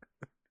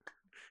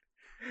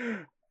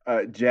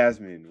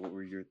 Jazmine, what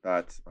were your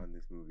thoughts on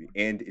this movie?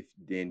 And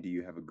do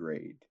you have a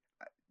grade?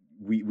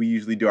 We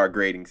usually do our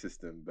grading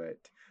system, but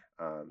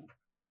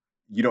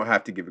You don't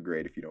have to give a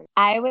grade if you don't.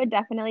 I would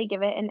definitely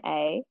give it an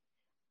A.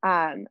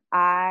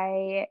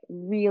 I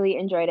really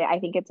enjoyed it. I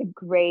think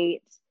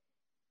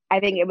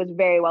it was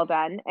very well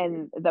done,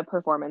 and the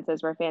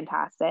performances were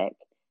fantastic.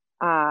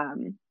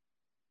 I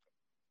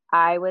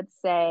would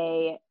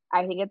say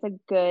I think it's a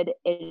good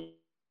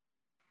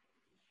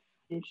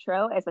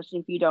intro, especially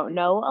if you don't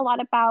know a lot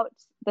about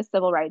the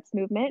civil rights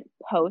movement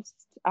post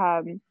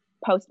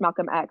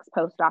Malcolm X,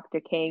 post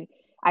Dr. King.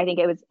 I think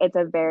it's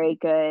a very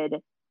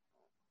good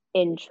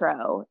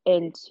intro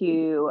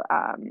into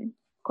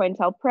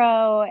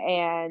COINTELPRO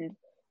and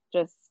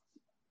just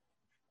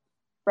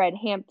Fred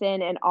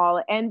Hampton and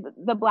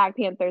the Black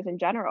Panthers in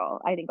general.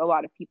 I think a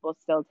lot of people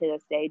still to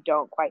this day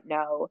don't quite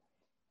know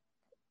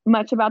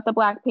much about the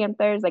Black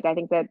Panthers. Like, I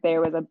think that there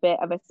was a bit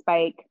of a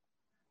spike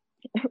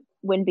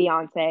when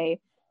Beyonce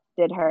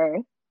did her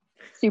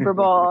Super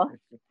Bowl,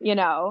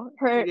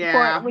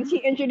 when she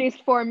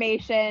introduced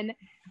Formation.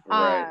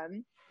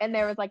 Right. And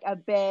there was like a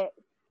bit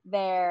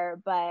there,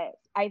 but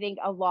I think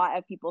a lot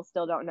of people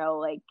still don't know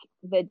like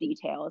the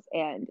details,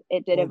 and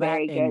it did a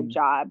very good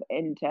job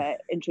into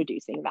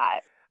introducing that.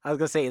 I was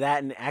gonna say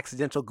that and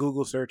accidental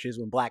Google searches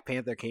when Black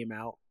Panther came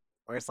out,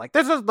 where it's like,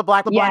 this is the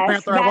Black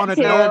Panther I wanted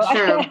to know.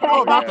 True.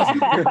 All about this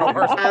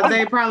person.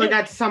 They probably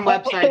got to some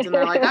websites and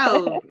they're like,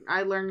 oh,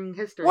 I learned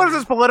history. What is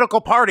this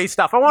political party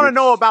stuff? I want to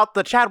know about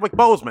the Chadwick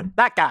Boseman,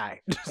 that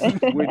guy.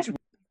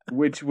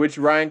 which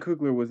Ryan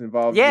Coogler was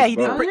involved. Yeah, with he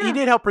did. He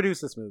did help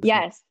produce this movie.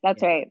 Yes,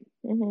 that's right.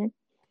 Mm-hmm.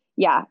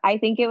 Yeah, I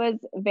think it was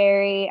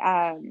very.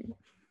 I'm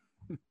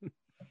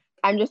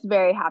just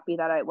very happy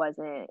that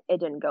it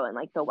didn't go in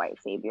like the white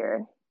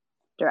savior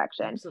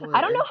direction. Absolutely.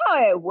 I don't know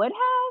how it would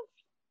have.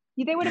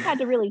 They would have had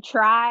to really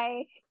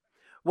try.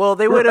 Well,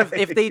 they would have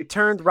if they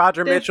turned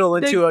Roger Mitchell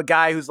into a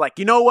guy who's like,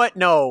 you know what?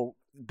 No,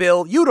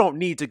 Bill, you don't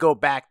need to go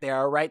back there.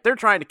 All right, they're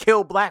trying to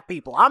kill Black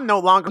people. I'm no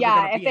longer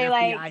going to be an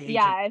FBI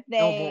agent.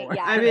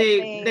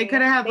 They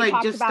could have had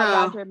like just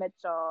Roger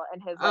Mitchell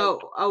and his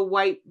a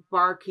white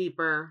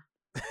barkeeper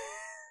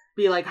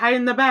be like, hide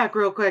in the back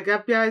real quick.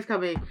 FBI's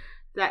coming.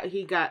 That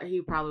he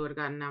probably would have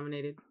gotten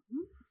nominated.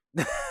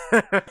 He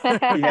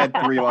had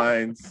 3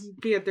 lines.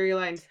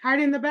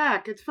 Hide in the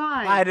back. It's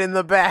fine. Hide in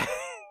the back.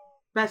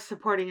 Best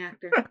supporting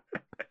actor.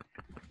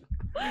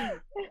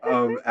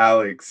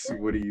 Alex,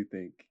 what do you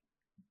think?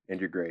 And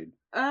your grade?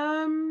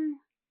 I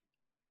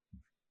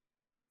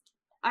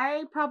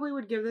probably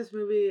would give this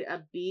movie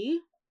a B.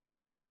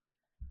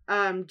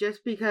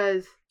 Just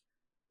because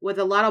with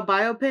a lot of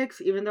biopics,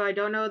 even though I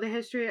don't know the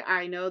history,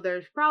 I know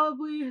there's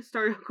probably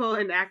historical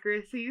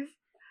inaccuracies,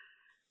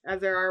 as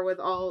there are with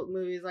all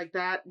movies like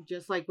that.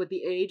 Just like with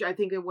The Age, I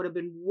think it would have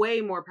been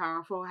way more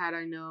powerful had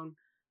I known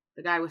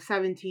the guy was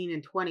 17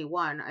 and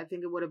 21. I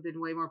think it would have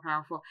been way more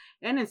powerful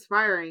and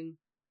inspiring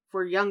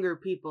for younger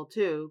people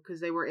too,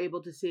 because they were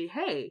able to see,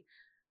 hey,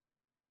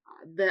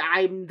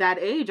 I'm that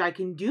age, I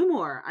can do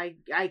more. I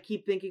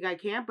keep thinking I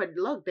can't, but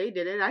look, they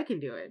did it. I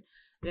can do it.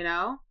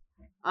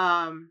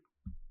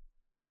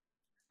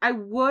 I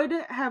would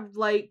have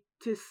liked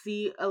to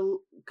see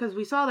because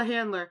we saw The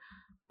Handler,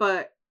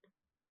 but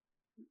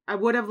I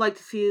would have liked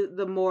to see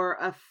the more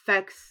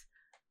effects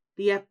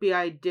the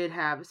FBI did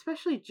have,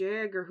 especially J.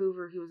 Edgar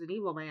Hoover. He was an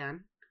evil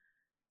man.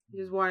 He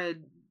just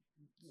wanted,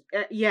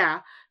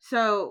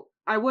 So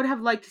I would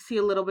have liked to see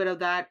a little bit of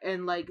that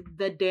and like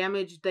the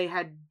damage they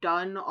had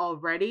done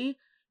already,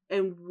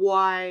 and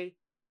why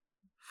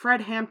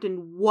Fred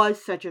Hampton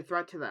was such a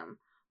threat to them.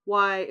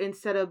 Why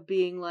instead of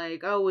being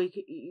like, oh,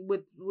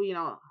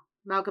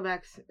 Malcolm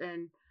X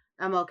and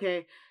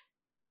MLK,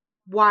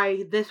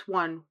 why this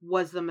one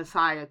was the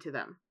messiah to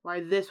them. Why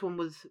this one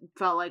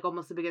felt like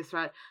almost the biggest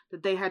threat,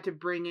 that they had to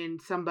bring in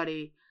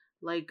somebody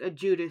like a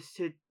Judas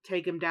to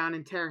take him down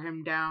and tear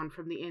him down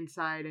from the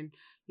inside, and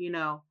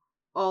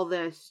all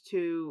this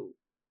to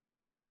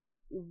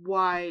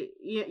why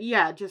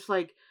just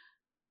like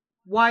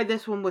why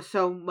this one was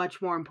so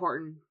much more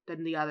important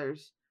than the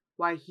others,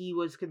 why he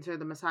was considered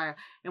the messiah,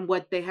 and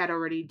what they had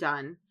already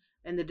done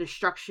and the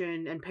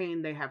destruction and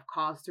pain they have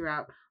caused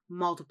throughout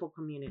multiple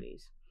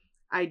communities.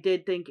 I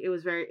did think it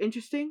was very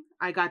interesting.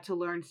 I got to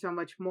learn so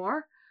much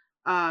more,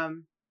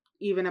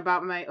 even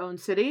about my own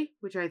city,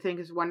 which I think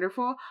is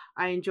wonderful.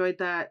 I enjoyed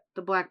that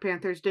the Black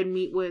Panthers did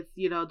meet with,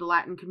 the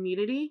Latin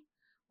community,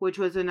 which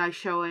was a nice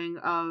showing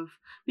of,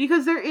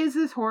 because there is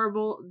this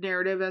horrible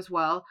narrative as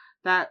well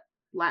that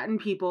Latin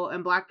people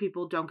and Black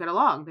people don't get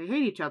along. They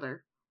hate each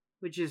other,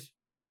 which is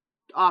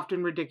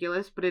often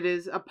ridiculous, but it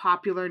is a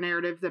popular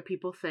narrative that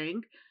people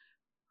think.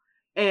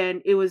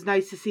 And it was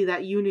nice to see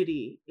that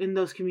unity in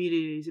those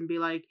communities and be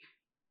like,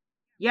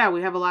 yeah,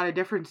 we have a lot of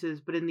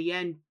differences, but in the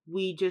end,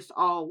 we just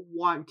all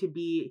want to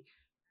be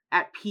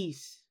at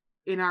peace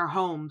in our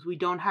homes. We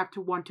don't have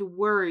to want to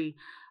worry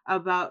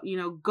about,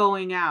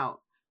 going out.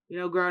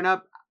 Growing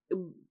up,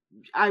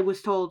 I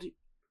was told,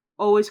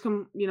 always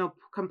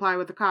comply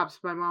with the cops.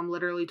 My mom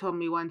literally told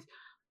me once,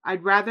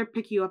 I'd rather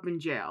pick you up in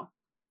jail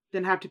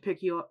than have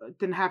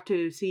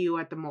to see you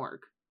at the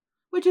morgue.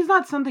 Which is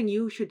not something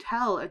you should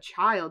tell a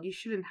child. You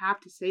shouldn't have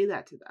to say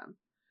that to them,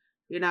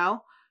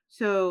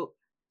 So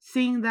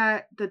seeing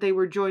that they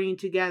were joining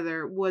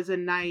together was a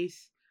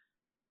nice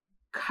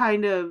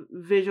kind of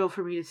visual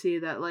for me to see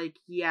that, like,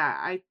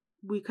 yeah,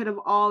 we could have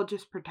all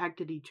just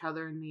protected each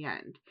other in the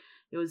end.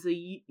 It was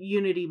a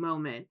unity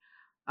moment.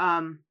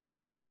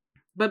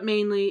 But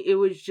mainly it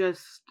was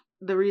just,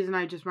 the reason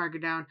I just mark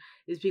it down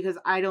is because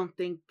I don't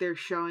think they're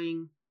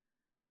showing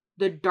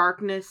the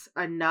darkness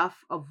enough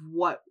of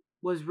what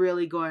was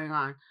really going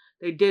on.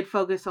 They did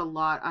focus a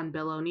lot on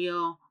Bill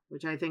O'Neill,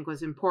 which I think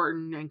was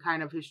important, and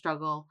kind of his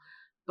struggle,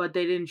 but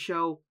they didn't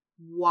show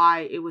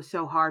why it was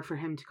so hard for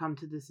him to come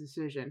to this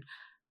decision.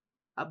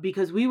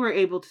 Because we were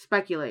able to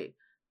speculate,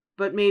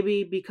 but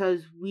maybe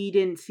because we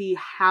didn't see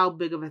how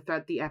big of a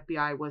threat the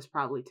FBI was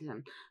probably to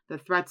him, the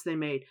threats they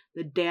made,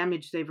 the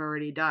damage they've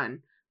already done.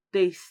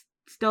 They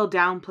still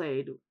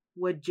downplayed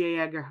what J.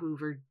 Edgar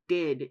Hoover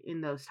did in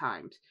those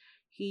times.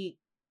 He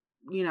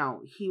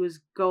was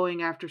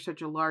going after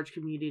such a large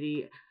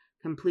community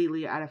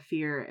completely out of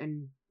fear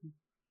and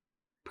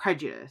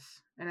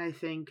prejudice. And I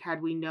think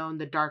had we known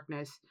the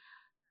darkness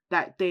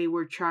that they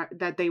were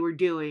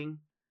doing,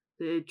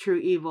 the true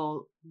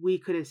evil, we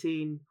could have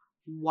seen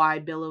why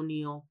Bill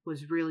O'Neill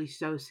was really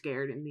so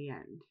scared in the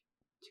end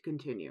to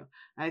continue.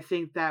 I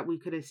think that we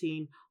could have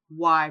seen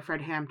why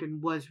Fred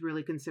Hampton was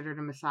really considered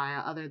a messiah,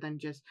 other than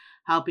just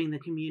helping the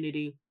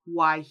community,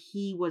 why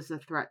he was a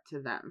threat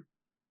to them.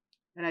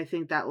 And I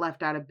think that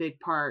left out a big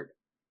part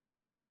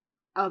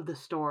of the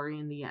story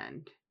in the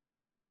end.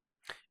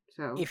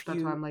 So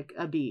that's why I'm like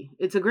a B.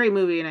 It's a great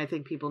movie, and I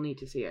think people need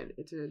to see it.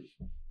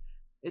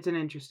 It's an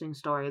interesting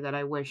story that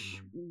I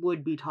wish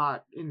would be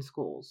taught in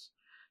schools,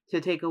 to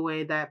take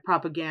away that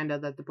propaganda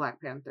that the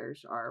Black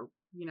Panthers are,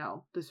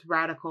 this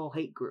radical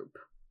hate group.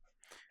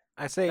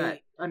 I say, that,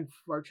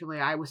 unfortunately,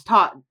 I was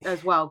taught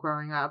as well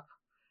growing up.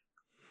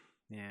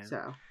 Yeah.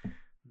 So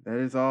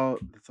that's all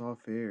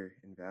fair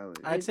and valid.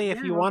 I'd say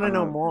if you want to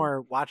know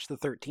more, watch the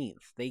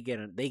 13th. They get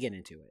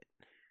into it.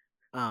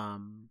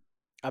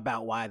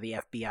 About why the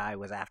FBI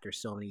was after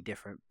so many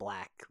different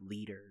Black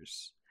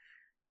leaders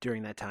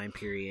during that time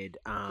period.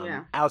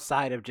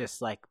 Outside of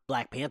just like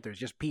Black Panthers,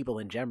 just people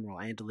in general.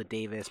 Angela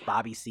Davis,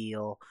 Bobby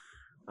Seale,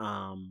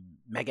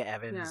 Mega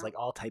Evans, like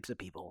all types of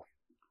people.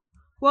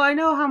 Well, I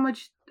know how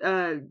much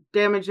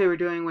damage they were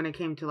doing when it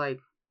came to like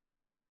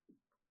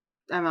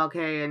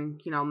MLK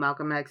and,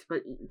 Malcolm X,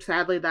 but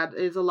sadly that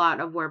is a lot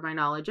of where my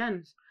knowledge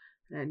ends.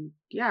 And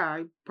yeah,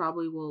 I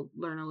probably will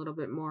learn a little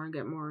bit more and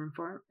get more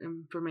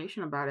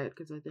information about it,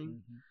 because I think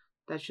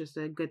that's just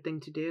a good thing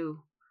to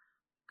do.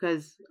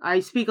 Because I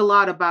speak a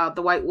lot about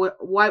the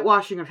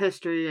whitewashing of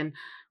history and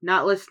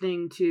not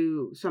listening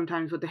to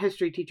sometimes what the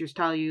history teachers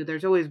tell you.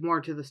 There's always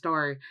more to the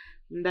story.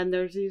 And then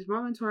there's these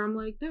moments where I'm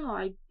like, no,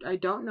 I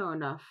don't know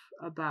enough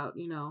about,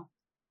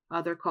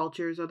 other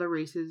cultures, other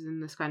races in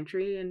this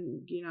country.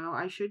 And,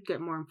 I should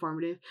get more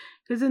informative.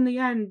 Because in the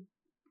end,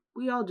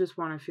 we all just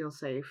want to feel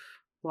safe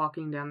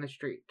walking down the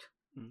street.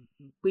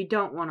 Mm-hmm. We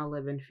don't want to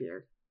live in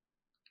fear.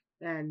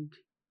 And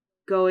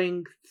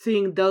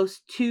seeing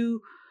those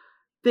two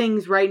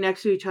things right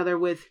next to each other,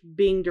 with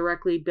being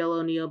directly Bill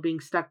O'Neill being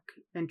stuck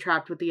and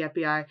trapped with the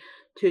FBI,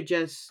 to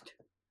just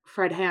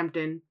Fred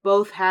Hampton,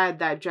 both had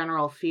that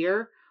general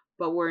fear,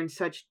 but were in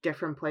such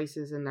different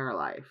places in their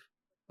life.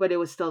 But it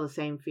was still the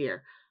same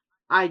fear.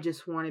 I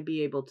just want to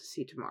be able to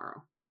see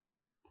tomorrow.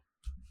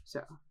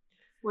 So,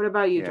 what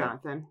about you,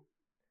 Jonathan?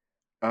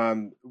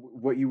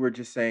 What you were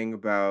just saying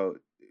about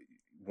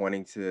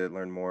wanting to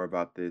learn more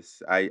about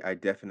this, I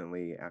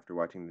definitely, after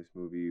watching this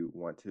movie,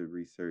 want to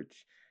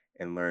research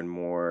and learn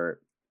more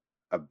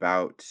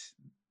about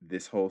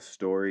this whole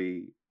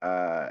story.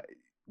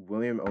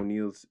 William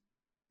O'Neill's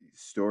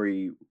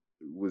story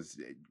was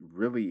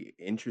really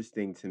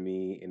interesting to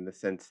me in the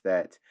sense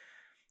that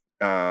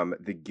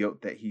the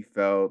guilt that he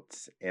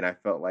felt, and I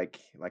felt like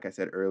I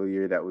said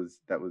earlier, that was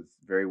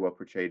very well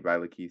portrayed by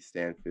Lakeith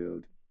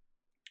Stanfield.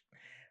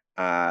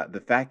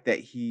 The fact that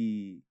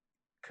he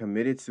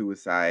committed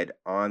suicide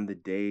on the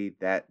day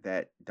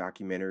that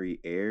documentary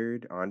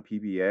aired on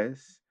PBS,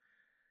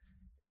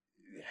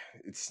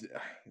 it's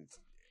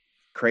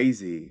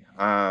crazy.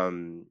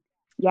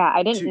 Yeah,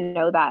 I didn't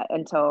know that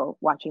until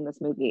watching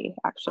this movie,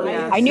 actually.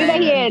 Yeah, I knew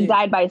that he had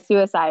died by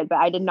suicide, but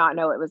I did not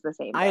know it was the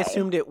same day. I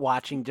assumed it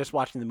just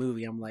watching the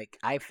movie. I'm like,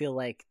 I feel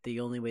like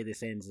the only way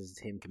this ends is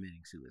him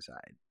committing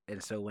suicide.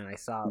 And so when I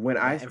saw when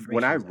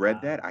I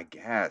read that, I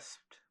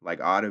gasped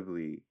like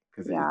audibly,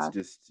 because it's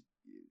just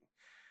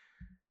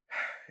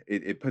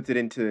it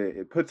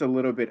puts a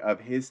little bit of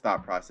his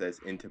thought process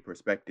into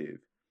perspective.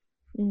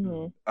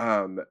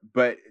 Mm-hmm.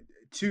 But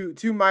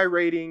to my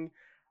rating,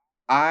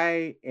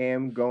 I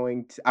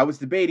was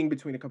debating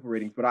between a couple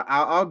ratings, but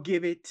I'll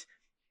give it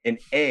an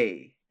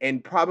A,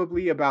 and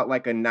probably about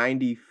like a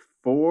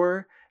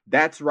 94.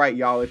 That's right,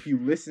 y'all. If you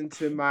listened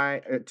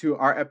to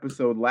our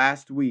episode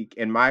last week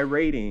and my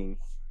rating,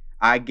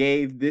 I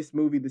gave this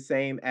movie the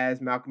same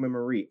as Malcolm and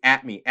Marie.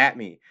 At me.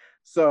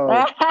 So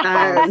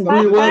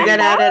we will get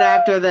at it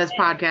after this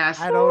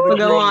podcast. I don't agree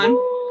go on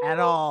at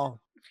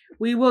all.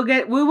 We will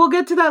get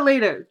to that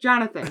later,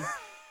 Jonathan.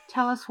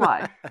 Tell us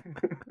why.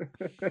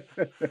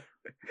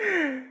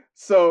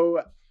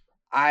 So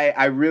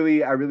I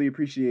really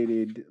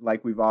appreciated,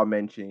 like we've all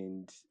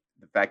mentioned,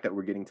 the fact that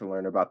we're getting to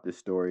learn about this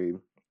story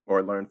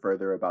or learn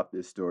further about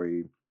this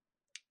story.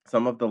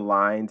 Some of the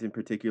lines in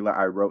particular,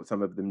 I wrote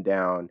some of them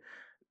down,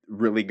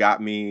 really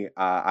got me.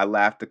 I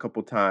laughed a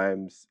couple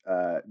times.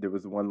 There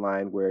was one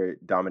line where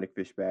Dominic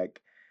Fishback,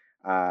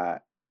 uh,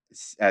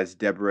 as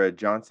Deborah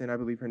Johnson, I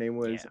believe her name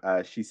was,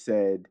 she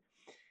said,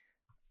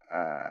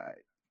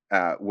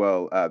 uh,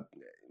 well,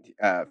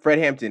 Fred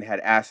Hampton had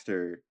asked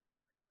her,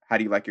 "How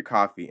do you like your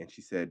coffee?" And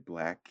she said,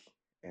 "Black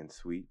and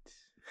sweet."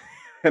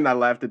 And I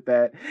laughed at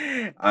that.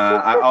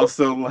 I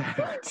also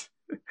laughed.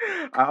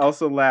 I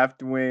also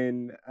laughed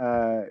when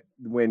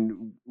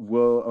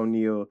Will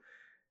O'Neill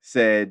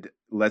said,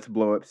 "Let's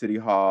blow up City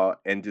Hall,"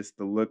 and just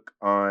the look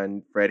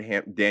on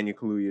Daniel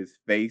Kaluuya's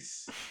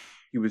face,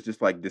 he was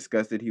just like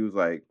disgusted. He was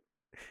like,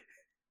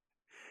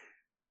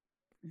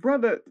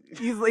 "Brother," Which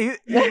I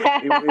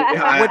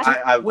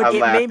it laughed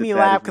made at me that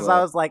laugh as because well.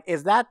 I was like,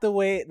 "Is that the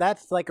way?"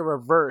 That's like a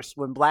reverse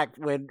when Black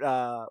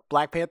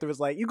Panther was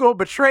like, "You gonna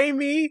betray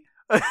me?"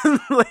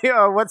 Like,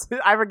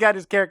 I forgot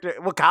his character,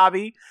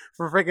 Wakabi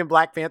from freaking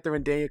Black Panther,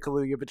 and Daniel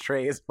Kaluuya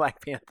betrays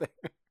Black Panther.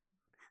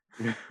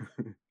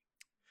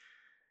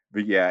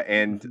 But yeah,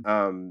 and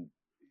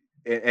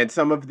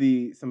some of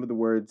the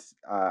words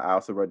I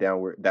also wrote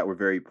down that were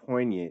very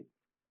poignant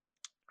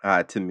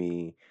to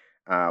me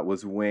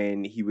was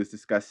when he was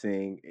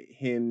discussing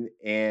him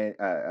and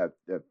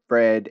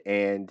Fred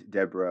and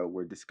Deborah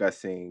were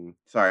discussing.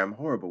 Sorry, I'm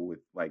horrible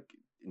with like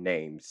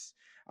names.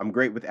 I'm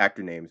great with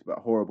actor names, but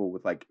horrible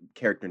with like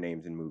character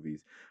names in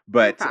movies.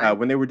 But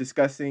when they were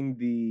discussing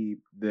the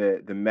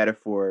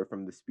metaphor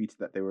from the speech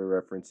that they were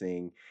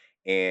referencing,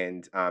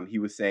 and he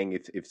was saying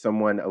if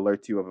someone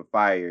alerts you of a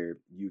fire,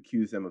 you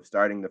accuse them of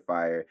starting the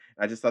fire.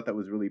 And I just thought that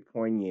was really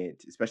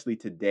poignant, especially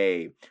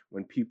today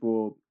when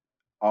people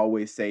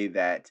always say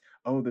that,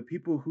 oh, the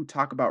people who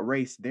talk about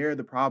race, they're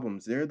the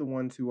problems, they're the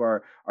ones who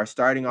are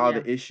starting all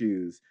the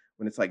issues,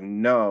 when it's like,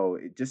 no,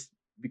 just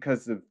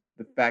because of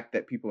the fact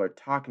that people are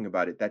talking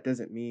about it, that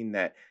doesn't mean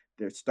that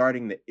they're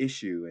starting the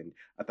issue. And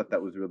I thought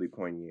that was really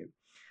poignant.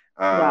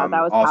 Yeah,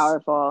 that was Also,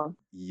 powerful.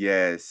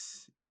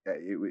 yes,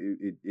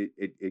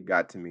 it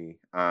got to me.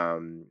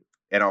 And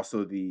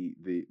also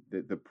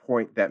the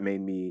point that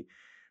made me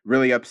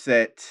really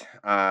upset,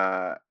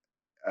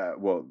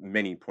 well,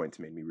 many points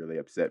made me really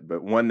upset,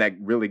 but one that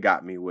really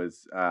got me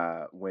was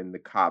when the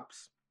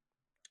cops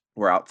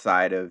were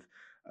outside of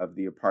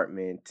the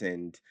apartment,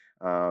 and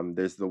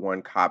there's the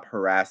one cop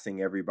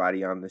harassing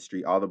everybody on the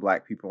street, all the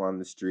black people on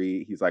the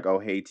street. He's like, "Oh,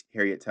 hey,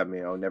 Harriet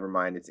Tubman. Oh, never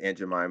mind, it's Aunt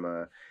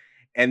Jemima."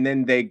 And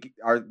then they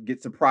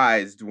get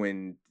surprised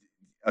when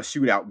a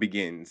shootout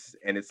begins,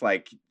 and it's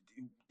like,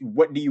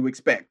 what do you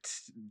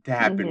expect to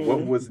happen?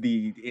 What was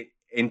the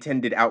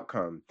intended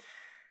outcome?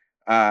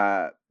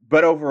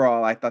 But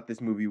overall, I thought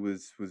this movie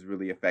was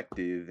really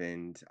effective,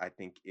 and I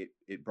think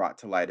it brought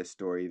to light a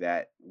story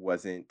that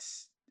wasn't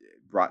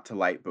brought to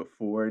light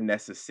before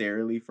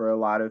necessarily for a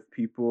lot of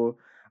people.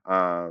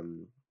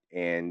 And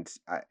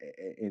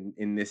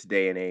in this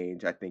day and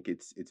age, I think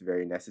it's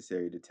very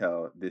necessary to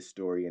tell this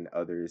story and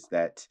others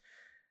that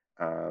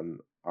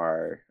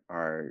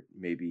are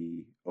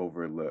maybe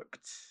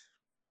overlooked.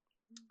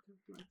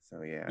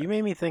 So yeah, You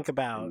made me think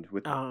about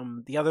with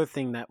the other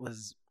thing that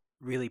was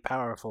really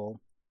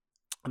powerful,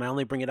 and I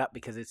only bring it up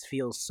because it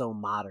feels so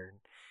modern,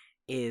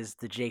 is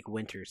the Jake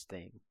Winters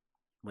thing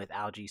with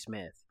Algie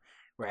Smith,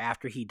 where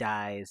after he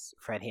dies,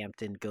 Fred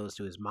Hampton goes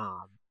to his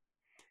mom,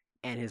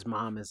 and his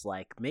mom is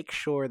like, make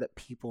sure that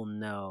people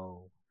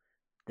know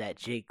that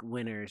Jake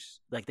Winters,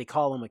 like, they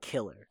call him a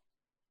killer,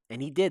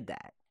 and he did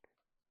that,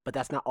 but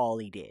that's not all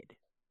he did.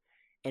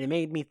 And it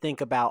made me think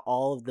about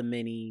all of the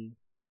many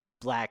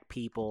black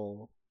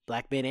people,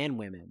 black men and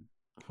women,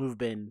 who've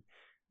been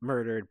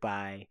murdered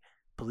by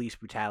police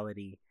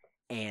brutality.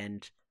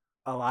 And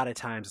a lot of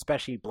times,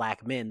 especially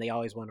black men, they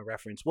always want to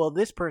reference, well,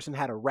 this person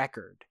had a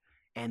record,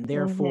 and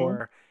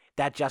therefore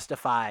that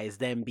justifies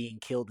them being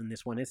killed in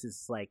this one. This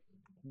is like,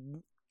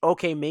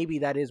 okay, maybe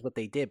that is what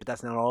they did, but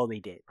that's not all they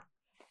did.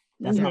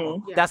 That's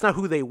not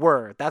who they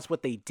were. That's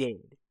what they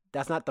did.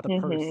 That's not the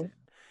person.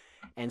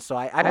 And so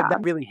that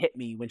really hit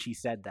me when she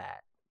said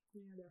that.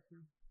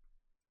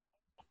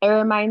 It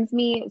reminds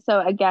me, so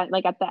again,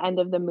 like at the end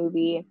of the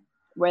movie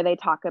where they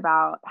talk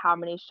about how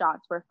many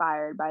shots were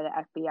fired by the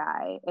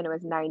FBI, and it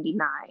was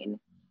 99.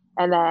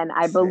 And then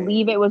I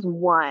believe it was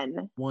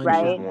one,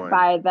 right?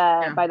 By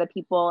the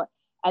people,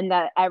 and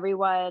that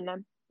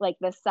everyone, like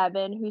the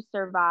 7 who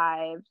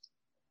survived,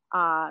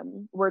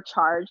 were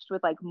charged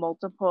with like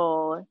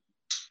multiple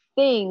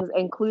things,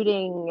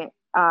 including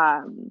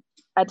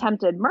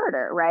attempted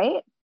murder,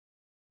 right?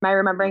 Am I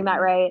remembering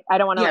that right? I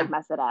don't want to like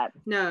mess it up.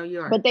 No,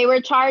 you are. But they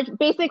were charged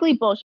basically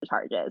bullshit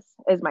charges,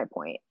 is my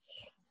point.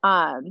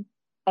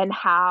 And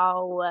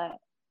how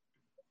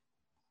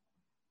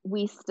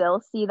we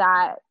still see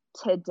that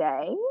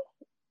today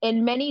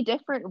in many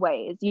different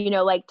ways, you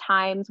know, like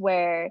times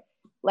where,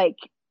 like,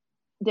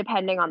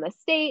 depending on the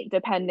state,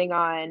 depending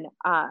on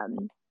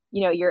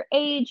your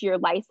age, your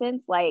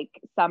license. Like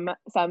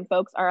some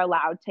folks are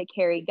allowed to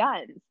carry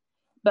guns,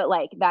 but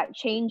like that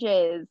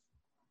changes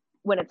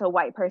when it's a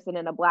white person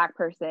and a Black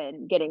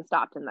person getting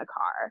stopped in the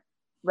car,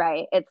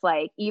 right? It's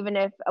like, even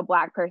if a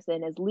Black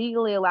person is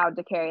legally allowed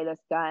to carry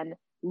this gun,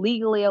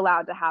 legally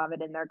allowed to have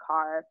it in their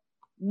car,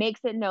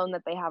 makes it known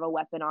that they have a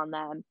weapon on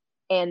them,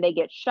 and they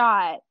get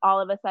shot, all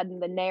of a sudden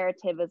the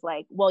narrative is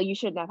like, well, you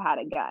shouldn't have had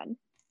a gun.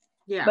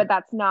 Yeah. But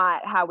that's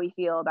not how we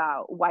feel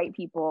about white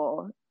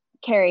people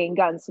carrying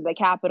guns to the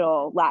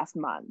Capitol last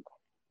month.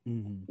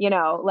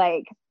 Mm-hmm.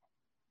 Like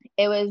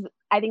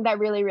I think that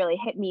really, really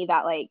hit me,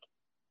 that like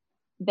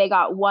they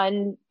got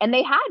one, and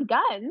they had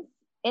guns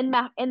in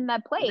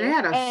the place. They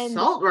had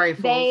assault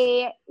rifles.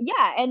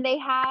 And they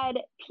had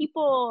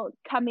people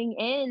coming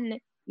in.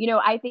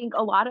 I think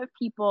a lot of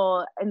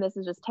people, and this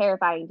is just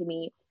terrifying to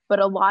me, but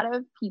a lot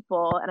of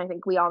people, and I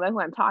think we all know who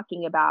I'm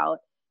talking about,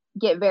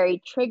 get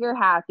very trigger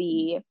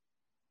happy.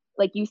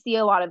 Like you see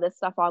a lot of this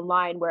stuff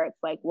online where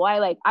it's like,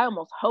 well, I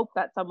almost hope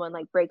that someone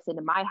like breaks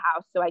into my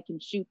house so I can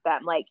shoot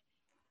them. Like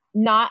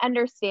not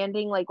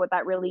understanding like what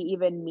that really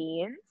even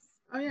means.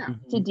 Oh yeah.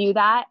 To do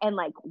that, and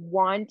like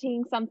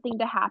wanting something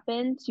to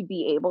happen to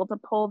be able to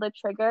pull the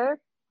trigger.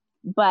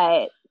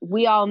 But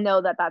we all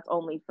know that that's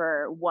only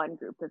for one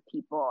group of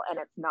people, and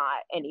it's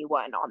not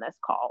anyone on this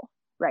call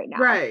right now.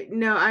 Right.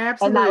 No, I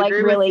absolutely agree. And that like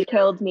agree really with you.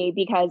 killed me,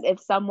 because if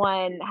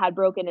someone had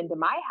broken into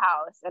my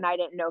house and I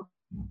didn't know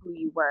who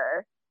you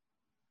were,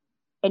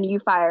 and you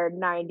fired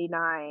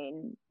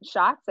 99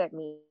 shots at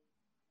me,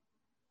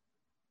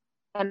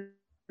 and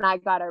I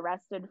got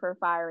arrested for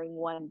firing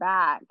one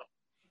back,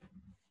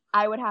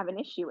 I would have an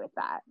issue with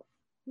that.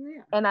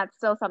 Yeah. And that's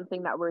still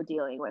something that we're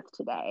dealing with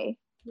today.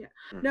 Yeah.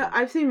 No,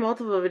 I've seen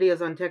multiple videos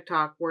on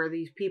TikTok where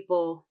these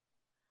people,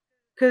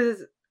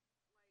 because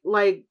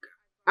like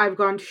I've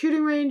gone to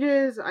shooting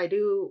ranges, I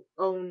do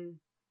own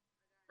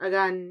a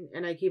gun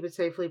and I keep it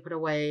safely put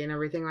away and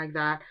everything like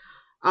that.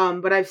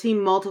 But I've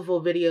seen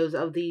multiple videos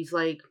of these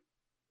like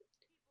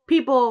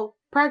people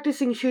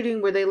practicing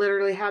shooting where they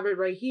literally have it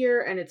right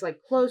here and it's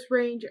like close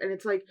range, and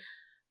it's like,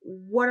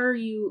 what are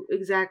you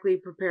exactly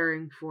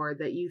preparing for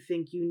that you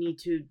think you need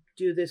to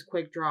do this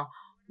quick draw?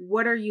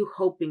 What are you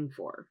hoping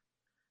for?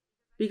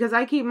 Because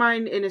I keep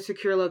mine in a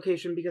secure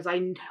location because I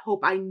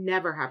hope I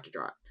never have to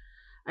draw it.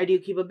 I do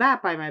keep a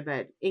bat by my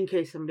bed in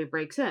case somebody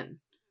breaks in,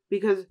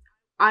 because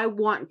I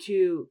want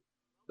to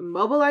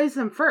immobilize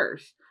them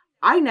first.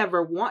 I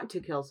never want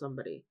to kill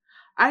somebody.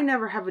 I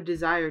never have a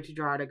desire to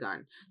draw out a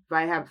gun. If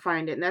I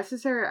find it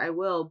necessary, I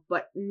will,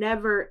 but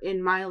never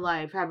in my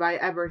life have I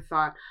ever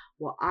thought,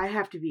 well, I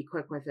have to be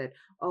quick with it.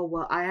 Oh,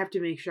 well, I have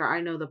to make sure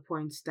I know the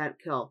points that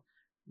kill.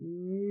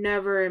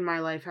 Never in my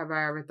life have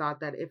I ever thought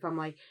that. If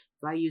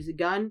I use a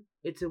gun,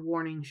 it's a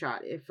warning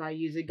shot. If I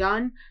use a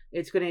gun,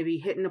 it's going to be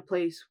hit in a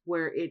place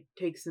where it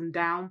takes them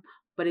down,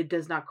 but it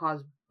does not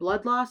cause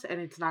blood loss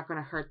and it's not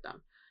going to hurt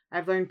them.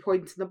 I've learned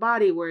points in the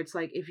body where it's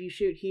like, if you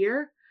shoot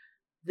here,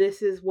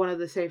 this is one of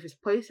the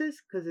safest places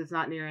because it's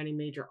not near any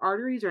major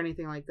arteries or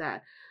anything like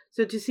that.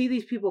 So to see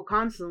these people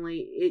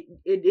constantly,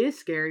 it is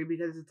scary,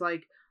 because it's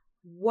like,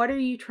 what are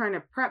you trying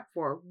to prep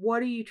for?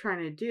 What are you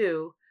trying to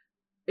do?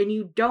 And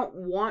you don't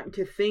want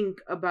to think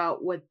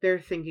about what they're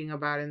thinking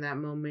about in that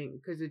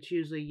moment, because it's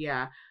usually,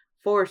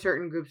 for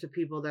certain groups of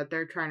people that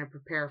they're trying to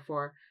prepare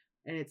for.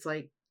 And it's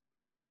like,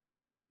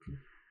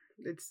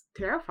 it's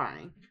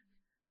terrifying.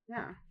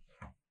 Yeah.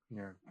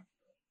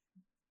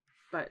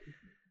 But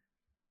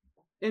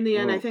in the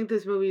end, I think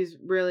this movie is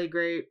really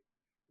great,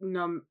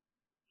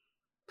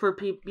 for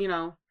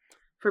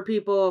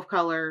people of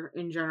color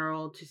in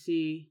general to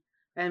see,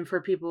 and for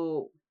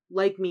people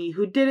like me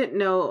who didn't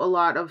know a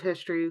lot of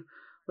history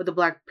with the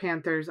Black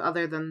Panthers,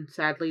 other than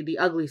sadly the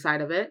ugly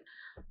side of it.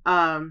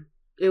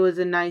 It was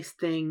a nice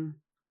thing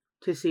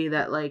to see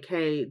that, like,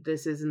 hey,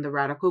 this isn't the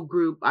radical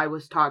group I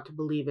was taught to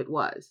believe it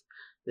was.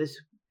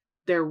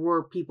 There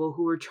were people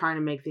who were trying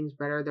to make things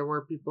better. There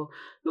were people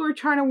who were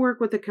trying to work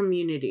with the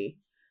community.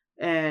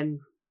 And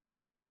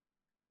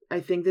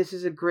I think this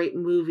is a great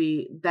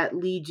movie that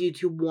leads you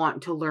to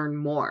want to learn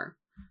more.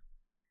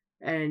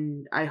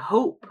 And I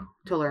hope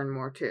to learn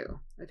more too.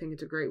 I think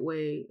it's a great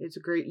way.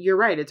 You're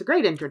right. It's a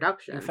great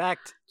introduction. In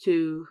fact,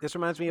 this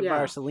reminds me of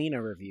our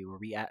Selena review,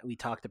 where we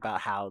talked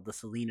about how the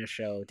Selena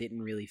show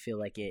didn't really feel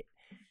like it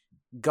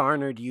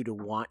garnered you to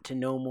want to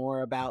know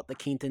more about the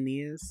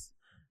Quintanillas.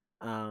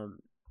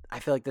 I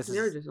feel like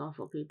they're just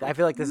awful people. I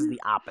feel like this is the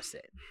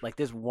opposite. Like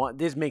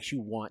this makes you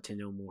want to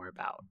know more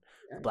about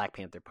the Black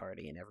Panther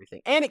Party and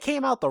everything. And it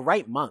came out the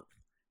right month.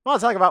 I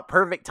want to talk about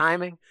perfect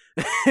timing.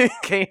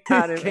 came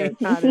out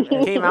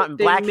in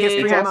Black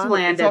History Month. They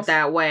planned it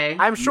that way.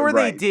 I'm sure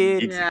they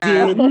did,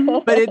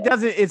 but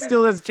it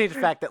still doesn't change the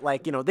fact that,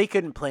 like, they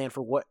couldn't plan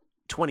for what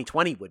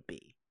 2020 would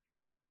be.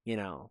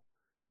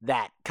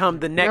 That come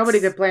the next. Nobody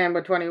could plan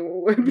what 20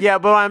 would be. Yeah,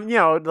 but I'm,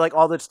 like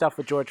all the stuff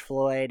with George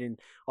Floyd and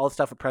all the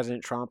stuff with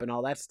President Trump and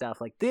all that stuff.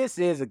 Like, this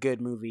is a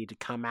good movie to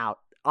come out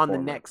on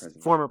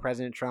former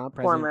President Trump.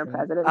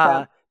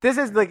 This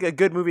is like a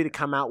good movie to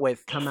come out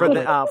with for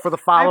the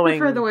following I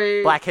prefer the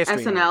way Black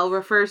History SNL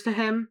refers to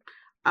him.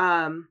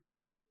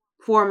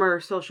 former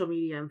social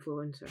media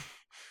influencer.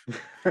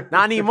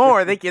 Not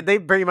anymore. They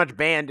pretty much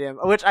banned him,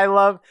 which I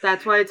love.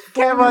 That's why it's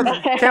Kev former. on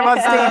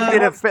stage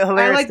did a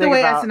hilarious I like the thing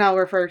way about... SNL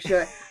refers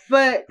to it,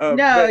 but Oh,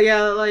 no, but-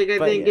 yeah, like I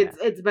but think yeah.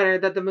 it's better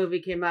that the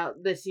movie came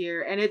out this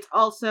year, and it's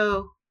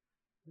also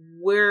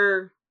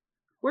we're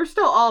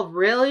still all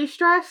really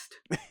stressed.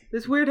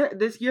 This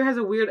year has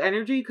a weird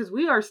energy because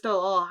we are still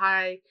all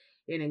high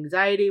in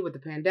anxiety with the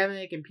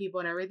pandemic and people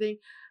and everything.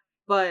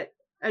 But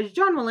as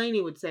John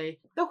Mulaney would say,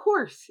 the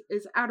horse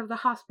is out of the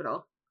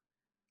hospital.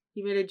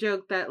 He made a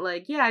joke that,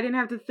 like, yeah, I didn't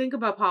have to think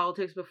about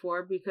politics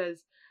before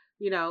because,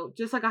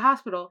 just like a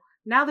hospital,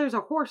 now there's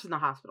a horse in the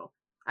hospital.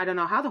 I don't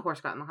know how the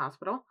horse got in the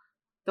hospital.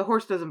 The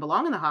horse doesn't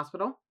belong in the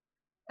hospital.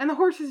 And the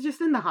horse is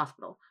just in the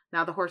hospital.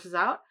 Now the horse is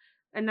out,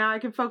 and now I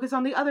can focus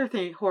on the other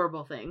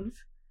horrible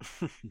things.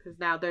 Because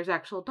now there's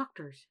actual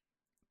doctors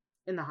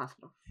in the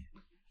hospital.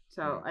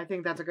 So I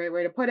think that's a great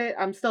way to put it.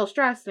 I'm still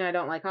stressed and I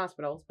don't like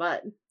hospitals,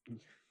 but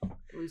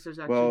at least there's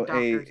actually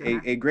doctors in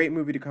there. A great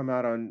movie to come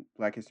out on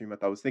Black History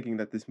Month. I was thinking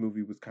that this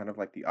movie was kind of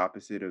like the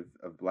opposite of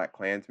Black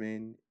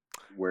Klansman,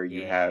 where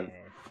you have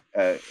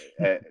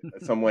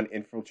someone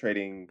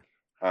infiltrating,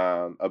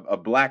 a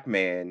black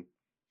man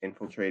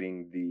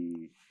infiltrating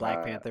the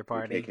Black Panther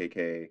Party. the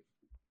KKK.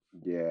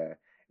 Yeah,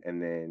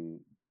 and then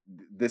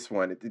this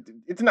one,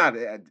 it's not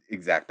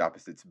exact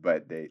opposites,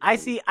 but I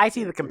see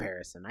the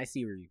comparison. I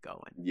see where you're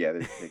going. Yeah,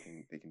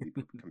 they can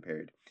be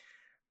compared.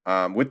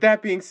 With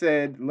that being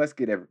said, let's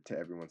get to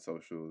everyone's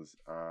socials.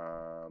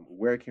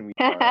 Where can we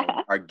find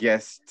our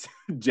guest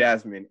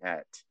Jazmine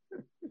at?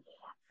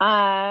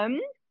 I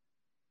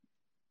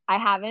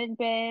haven't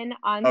been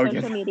on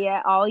social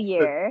media all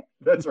year.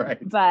 That's right.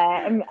 But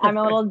I'm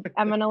on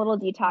a little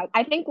detox.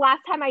 I think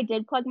last time I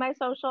did plug my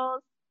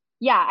socials.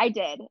 Yeah, I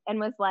did, and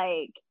was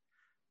like,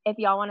 if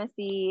y'all want to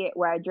see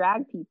where I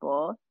drag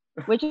people,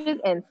 which is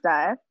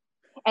Insta,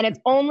 and it's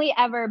only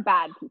ever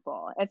bad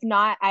people. It's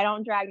not, I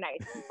don't drag nice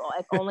people.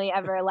 It's only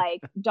ever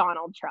like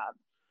Donald Trump.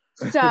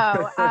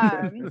 So,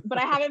 but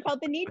I haven't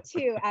felt the need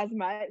to as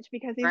much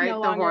because he's no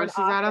longer the horse is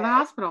out of the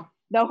hospital.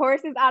 The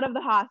horse is out of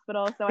the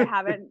hospital, so I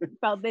haven't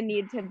felt the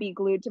need to be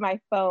glued to my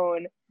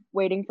phone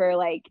waiting for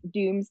like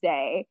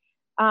doomsday.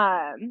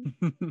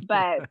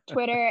 But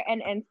Twitter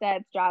and Insta,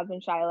 it's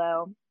Jazmine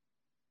Chilo.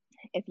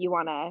 If you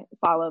want to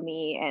follow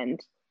me, and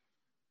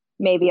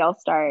maybe I'll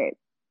start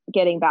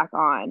getting back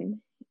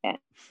on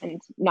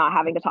and not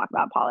having to talk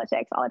about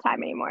politics all the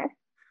time anymore.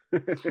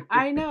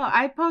 I know.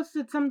 I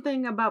posted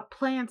something about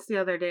plants the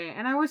other day,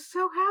 and I was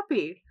so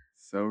happy.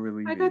 So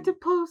relieving. I got to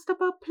post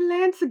about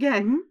plants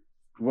again.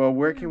 Well,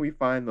 where can we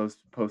find those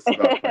posts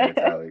about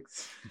plants,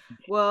 Alex?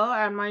 Well,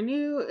 on my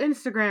new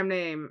Instagram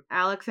name,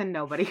 Alex and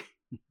Nobody.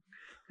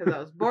 Because I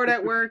was bored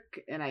at work,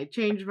 and I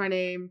changed my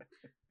name.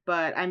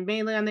 But I'm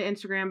mainly on the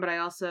Instagram, but I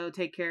also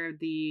take care of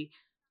the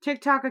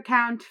TikTok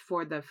account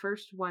for the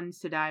First Ones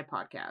to Die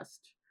podcast.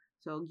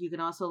 So you can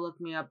also look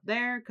me up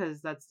there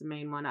because that's the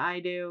main one I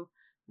do.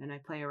 And I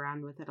play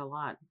around with it a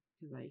lot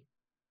because I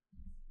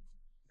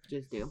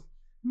just do.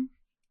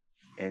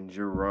 And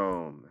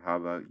Jerome, how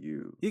about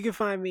you? You can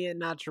find me at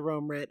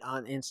NotJeromeRed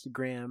on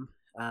Instagram.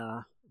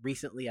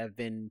 Recently, I've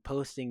been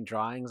posting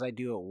drawings I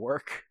do at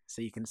work,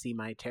 so you can see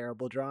my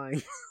terrible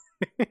drawings.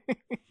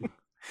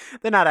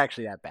 They're not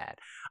actually that bad.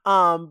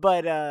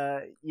 But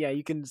yeah,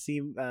 you can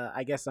see,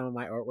 I guess, some of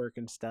my artwork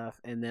and stuff.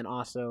 And then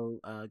also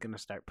going to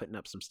start putting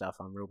up some stuff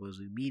on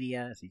RoboZoo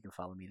Media, so you can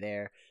follow me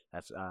there.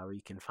 That's where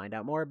you can find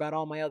out more about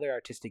all my other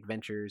artistic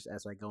ventures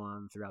as I go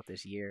on throughout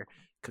this year,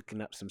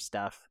 cooking up some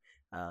stuff,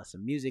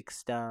 some music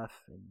stuff,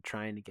 and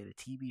trying to get a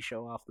TV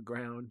show off the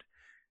ground.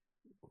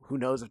 Who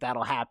knows if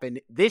that'll happen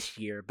this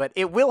year, but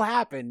it will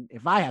happen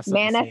if I have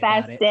something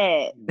Manifest to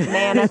say about it.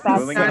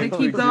 Manifest it. Gotta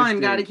keep going.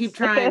 Gotta keep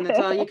trying. That's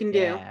all you can do.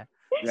 Yeah.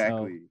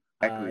 Exactly.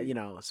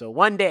 So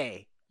one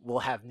day we'll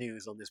have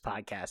news on this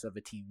podcast of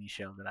a TV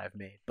show that I've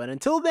made. But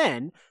until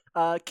then,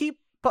 keep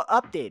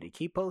updated.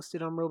 Keep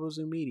posted on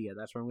RoboZoo Media.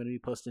 That's where I'm going to be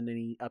posting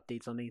any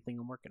updates on anything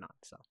I'm working on.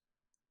 So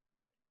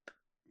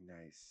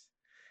nice.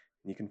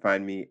 You can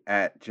find me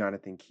at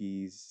Jonathan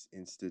Keys,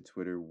 Insta,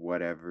 Twitter,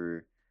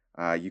 whatever.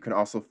 You can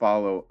also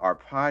follow our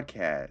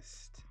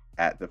podcast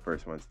at The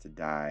First Ones to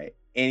Die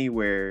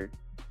anywhere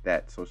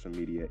that social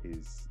media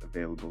is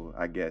available.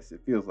 I guess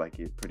it feels like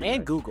it pretty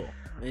much. Google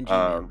and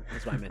Gmail.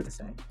 That's what I meant to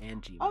say.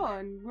 And Gmail.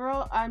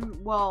 Oh,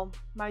 and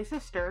my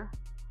sister,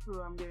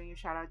 who I'm giving a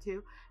shout out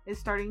to, is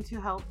starting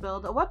to help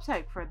build a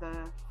website for the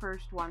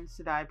First Ones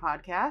to Die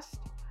podcast,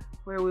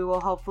 where we will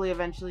hopefully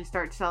eventually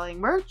start selling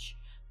merch,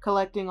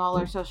 collecting all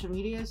our social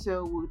media,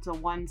 so it's a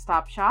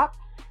one-stop shop.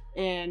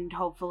 And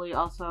hopefully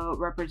also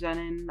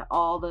representing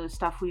all the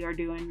stuff we are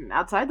doing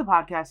outside the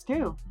podcast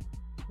too,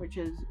 which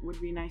would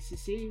be nice to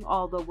see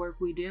all the work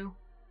we do.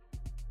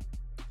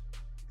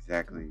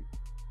 Exactly.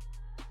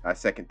 I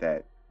second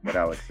that, what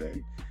Alex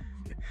said.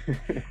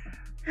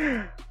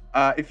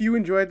 If you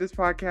enjoyed this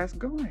podcast,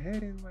 go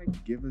ahead and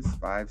like give us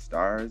 5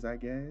 stars, I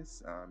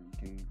guess. You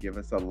can give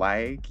us a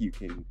like, you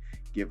can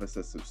give us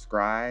a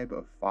subscribe,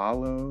 a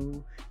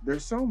follow.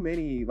 There's so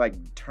many like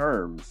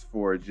terms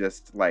for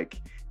just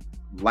like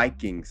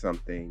liking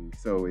something.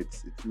 So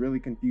it's really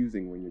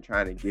confusing when you're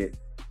trying to get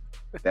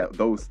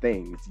those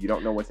things. You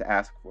don't know what to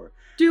ask for.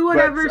 Do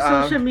whatever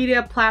social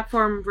media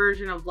platform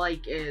version of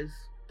like is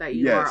that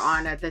you are Yes.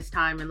 on at this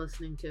time and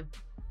listening to.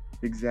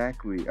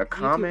 Exactly. A has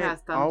comment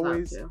thumbs up,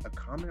 always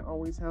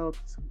too.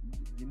 helps.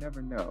 You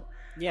never know.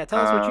 Yeah, tell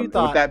us what you with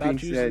thought that about being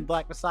Judas said- and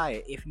Black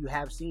Messiah if you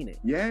have seen it.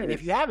 Yeah. And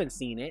if you haven't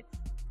seen it,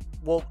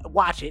 well,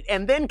 watch it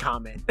and then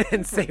comment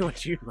and say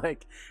what you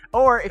like.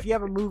 Or if you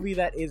have a movie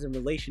that is in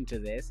relation to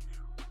this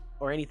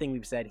or anything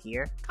we've said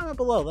here, comment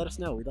below. Let us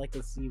know. We'd like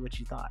to see what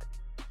you thought.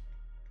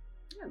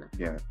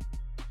 Yeah.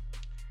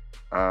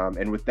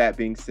 And with that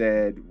being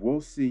said,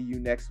 we'll see you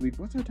next week.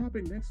 What's our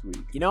topic next week?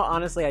 You know,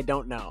 honestly, I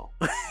don't know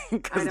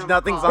because don't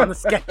nothing's recall. on the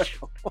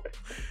schedule.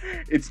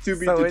 It's to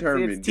be So it's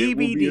determined. It will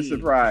be a TBD.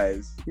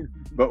 surprise.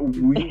 But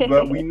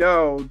we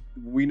know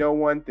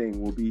one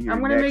thing. We'll be here.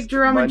 I'm gonna next make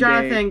Jerome Monday.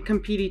 and Jonathan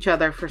compete each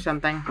other for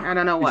something. I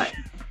don't know what.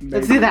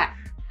 Let's Maybe. do that.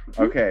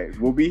 Okay,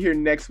 we'll be here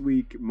next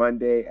week,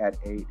 Monday at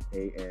 8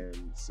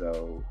 a.m.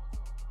 So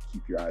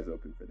keep your eyes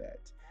open for that.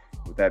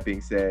 With that being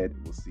said,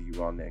 we'll see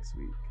you all next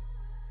week.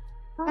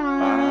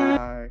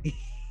 Bye.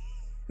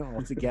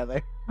 All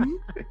together.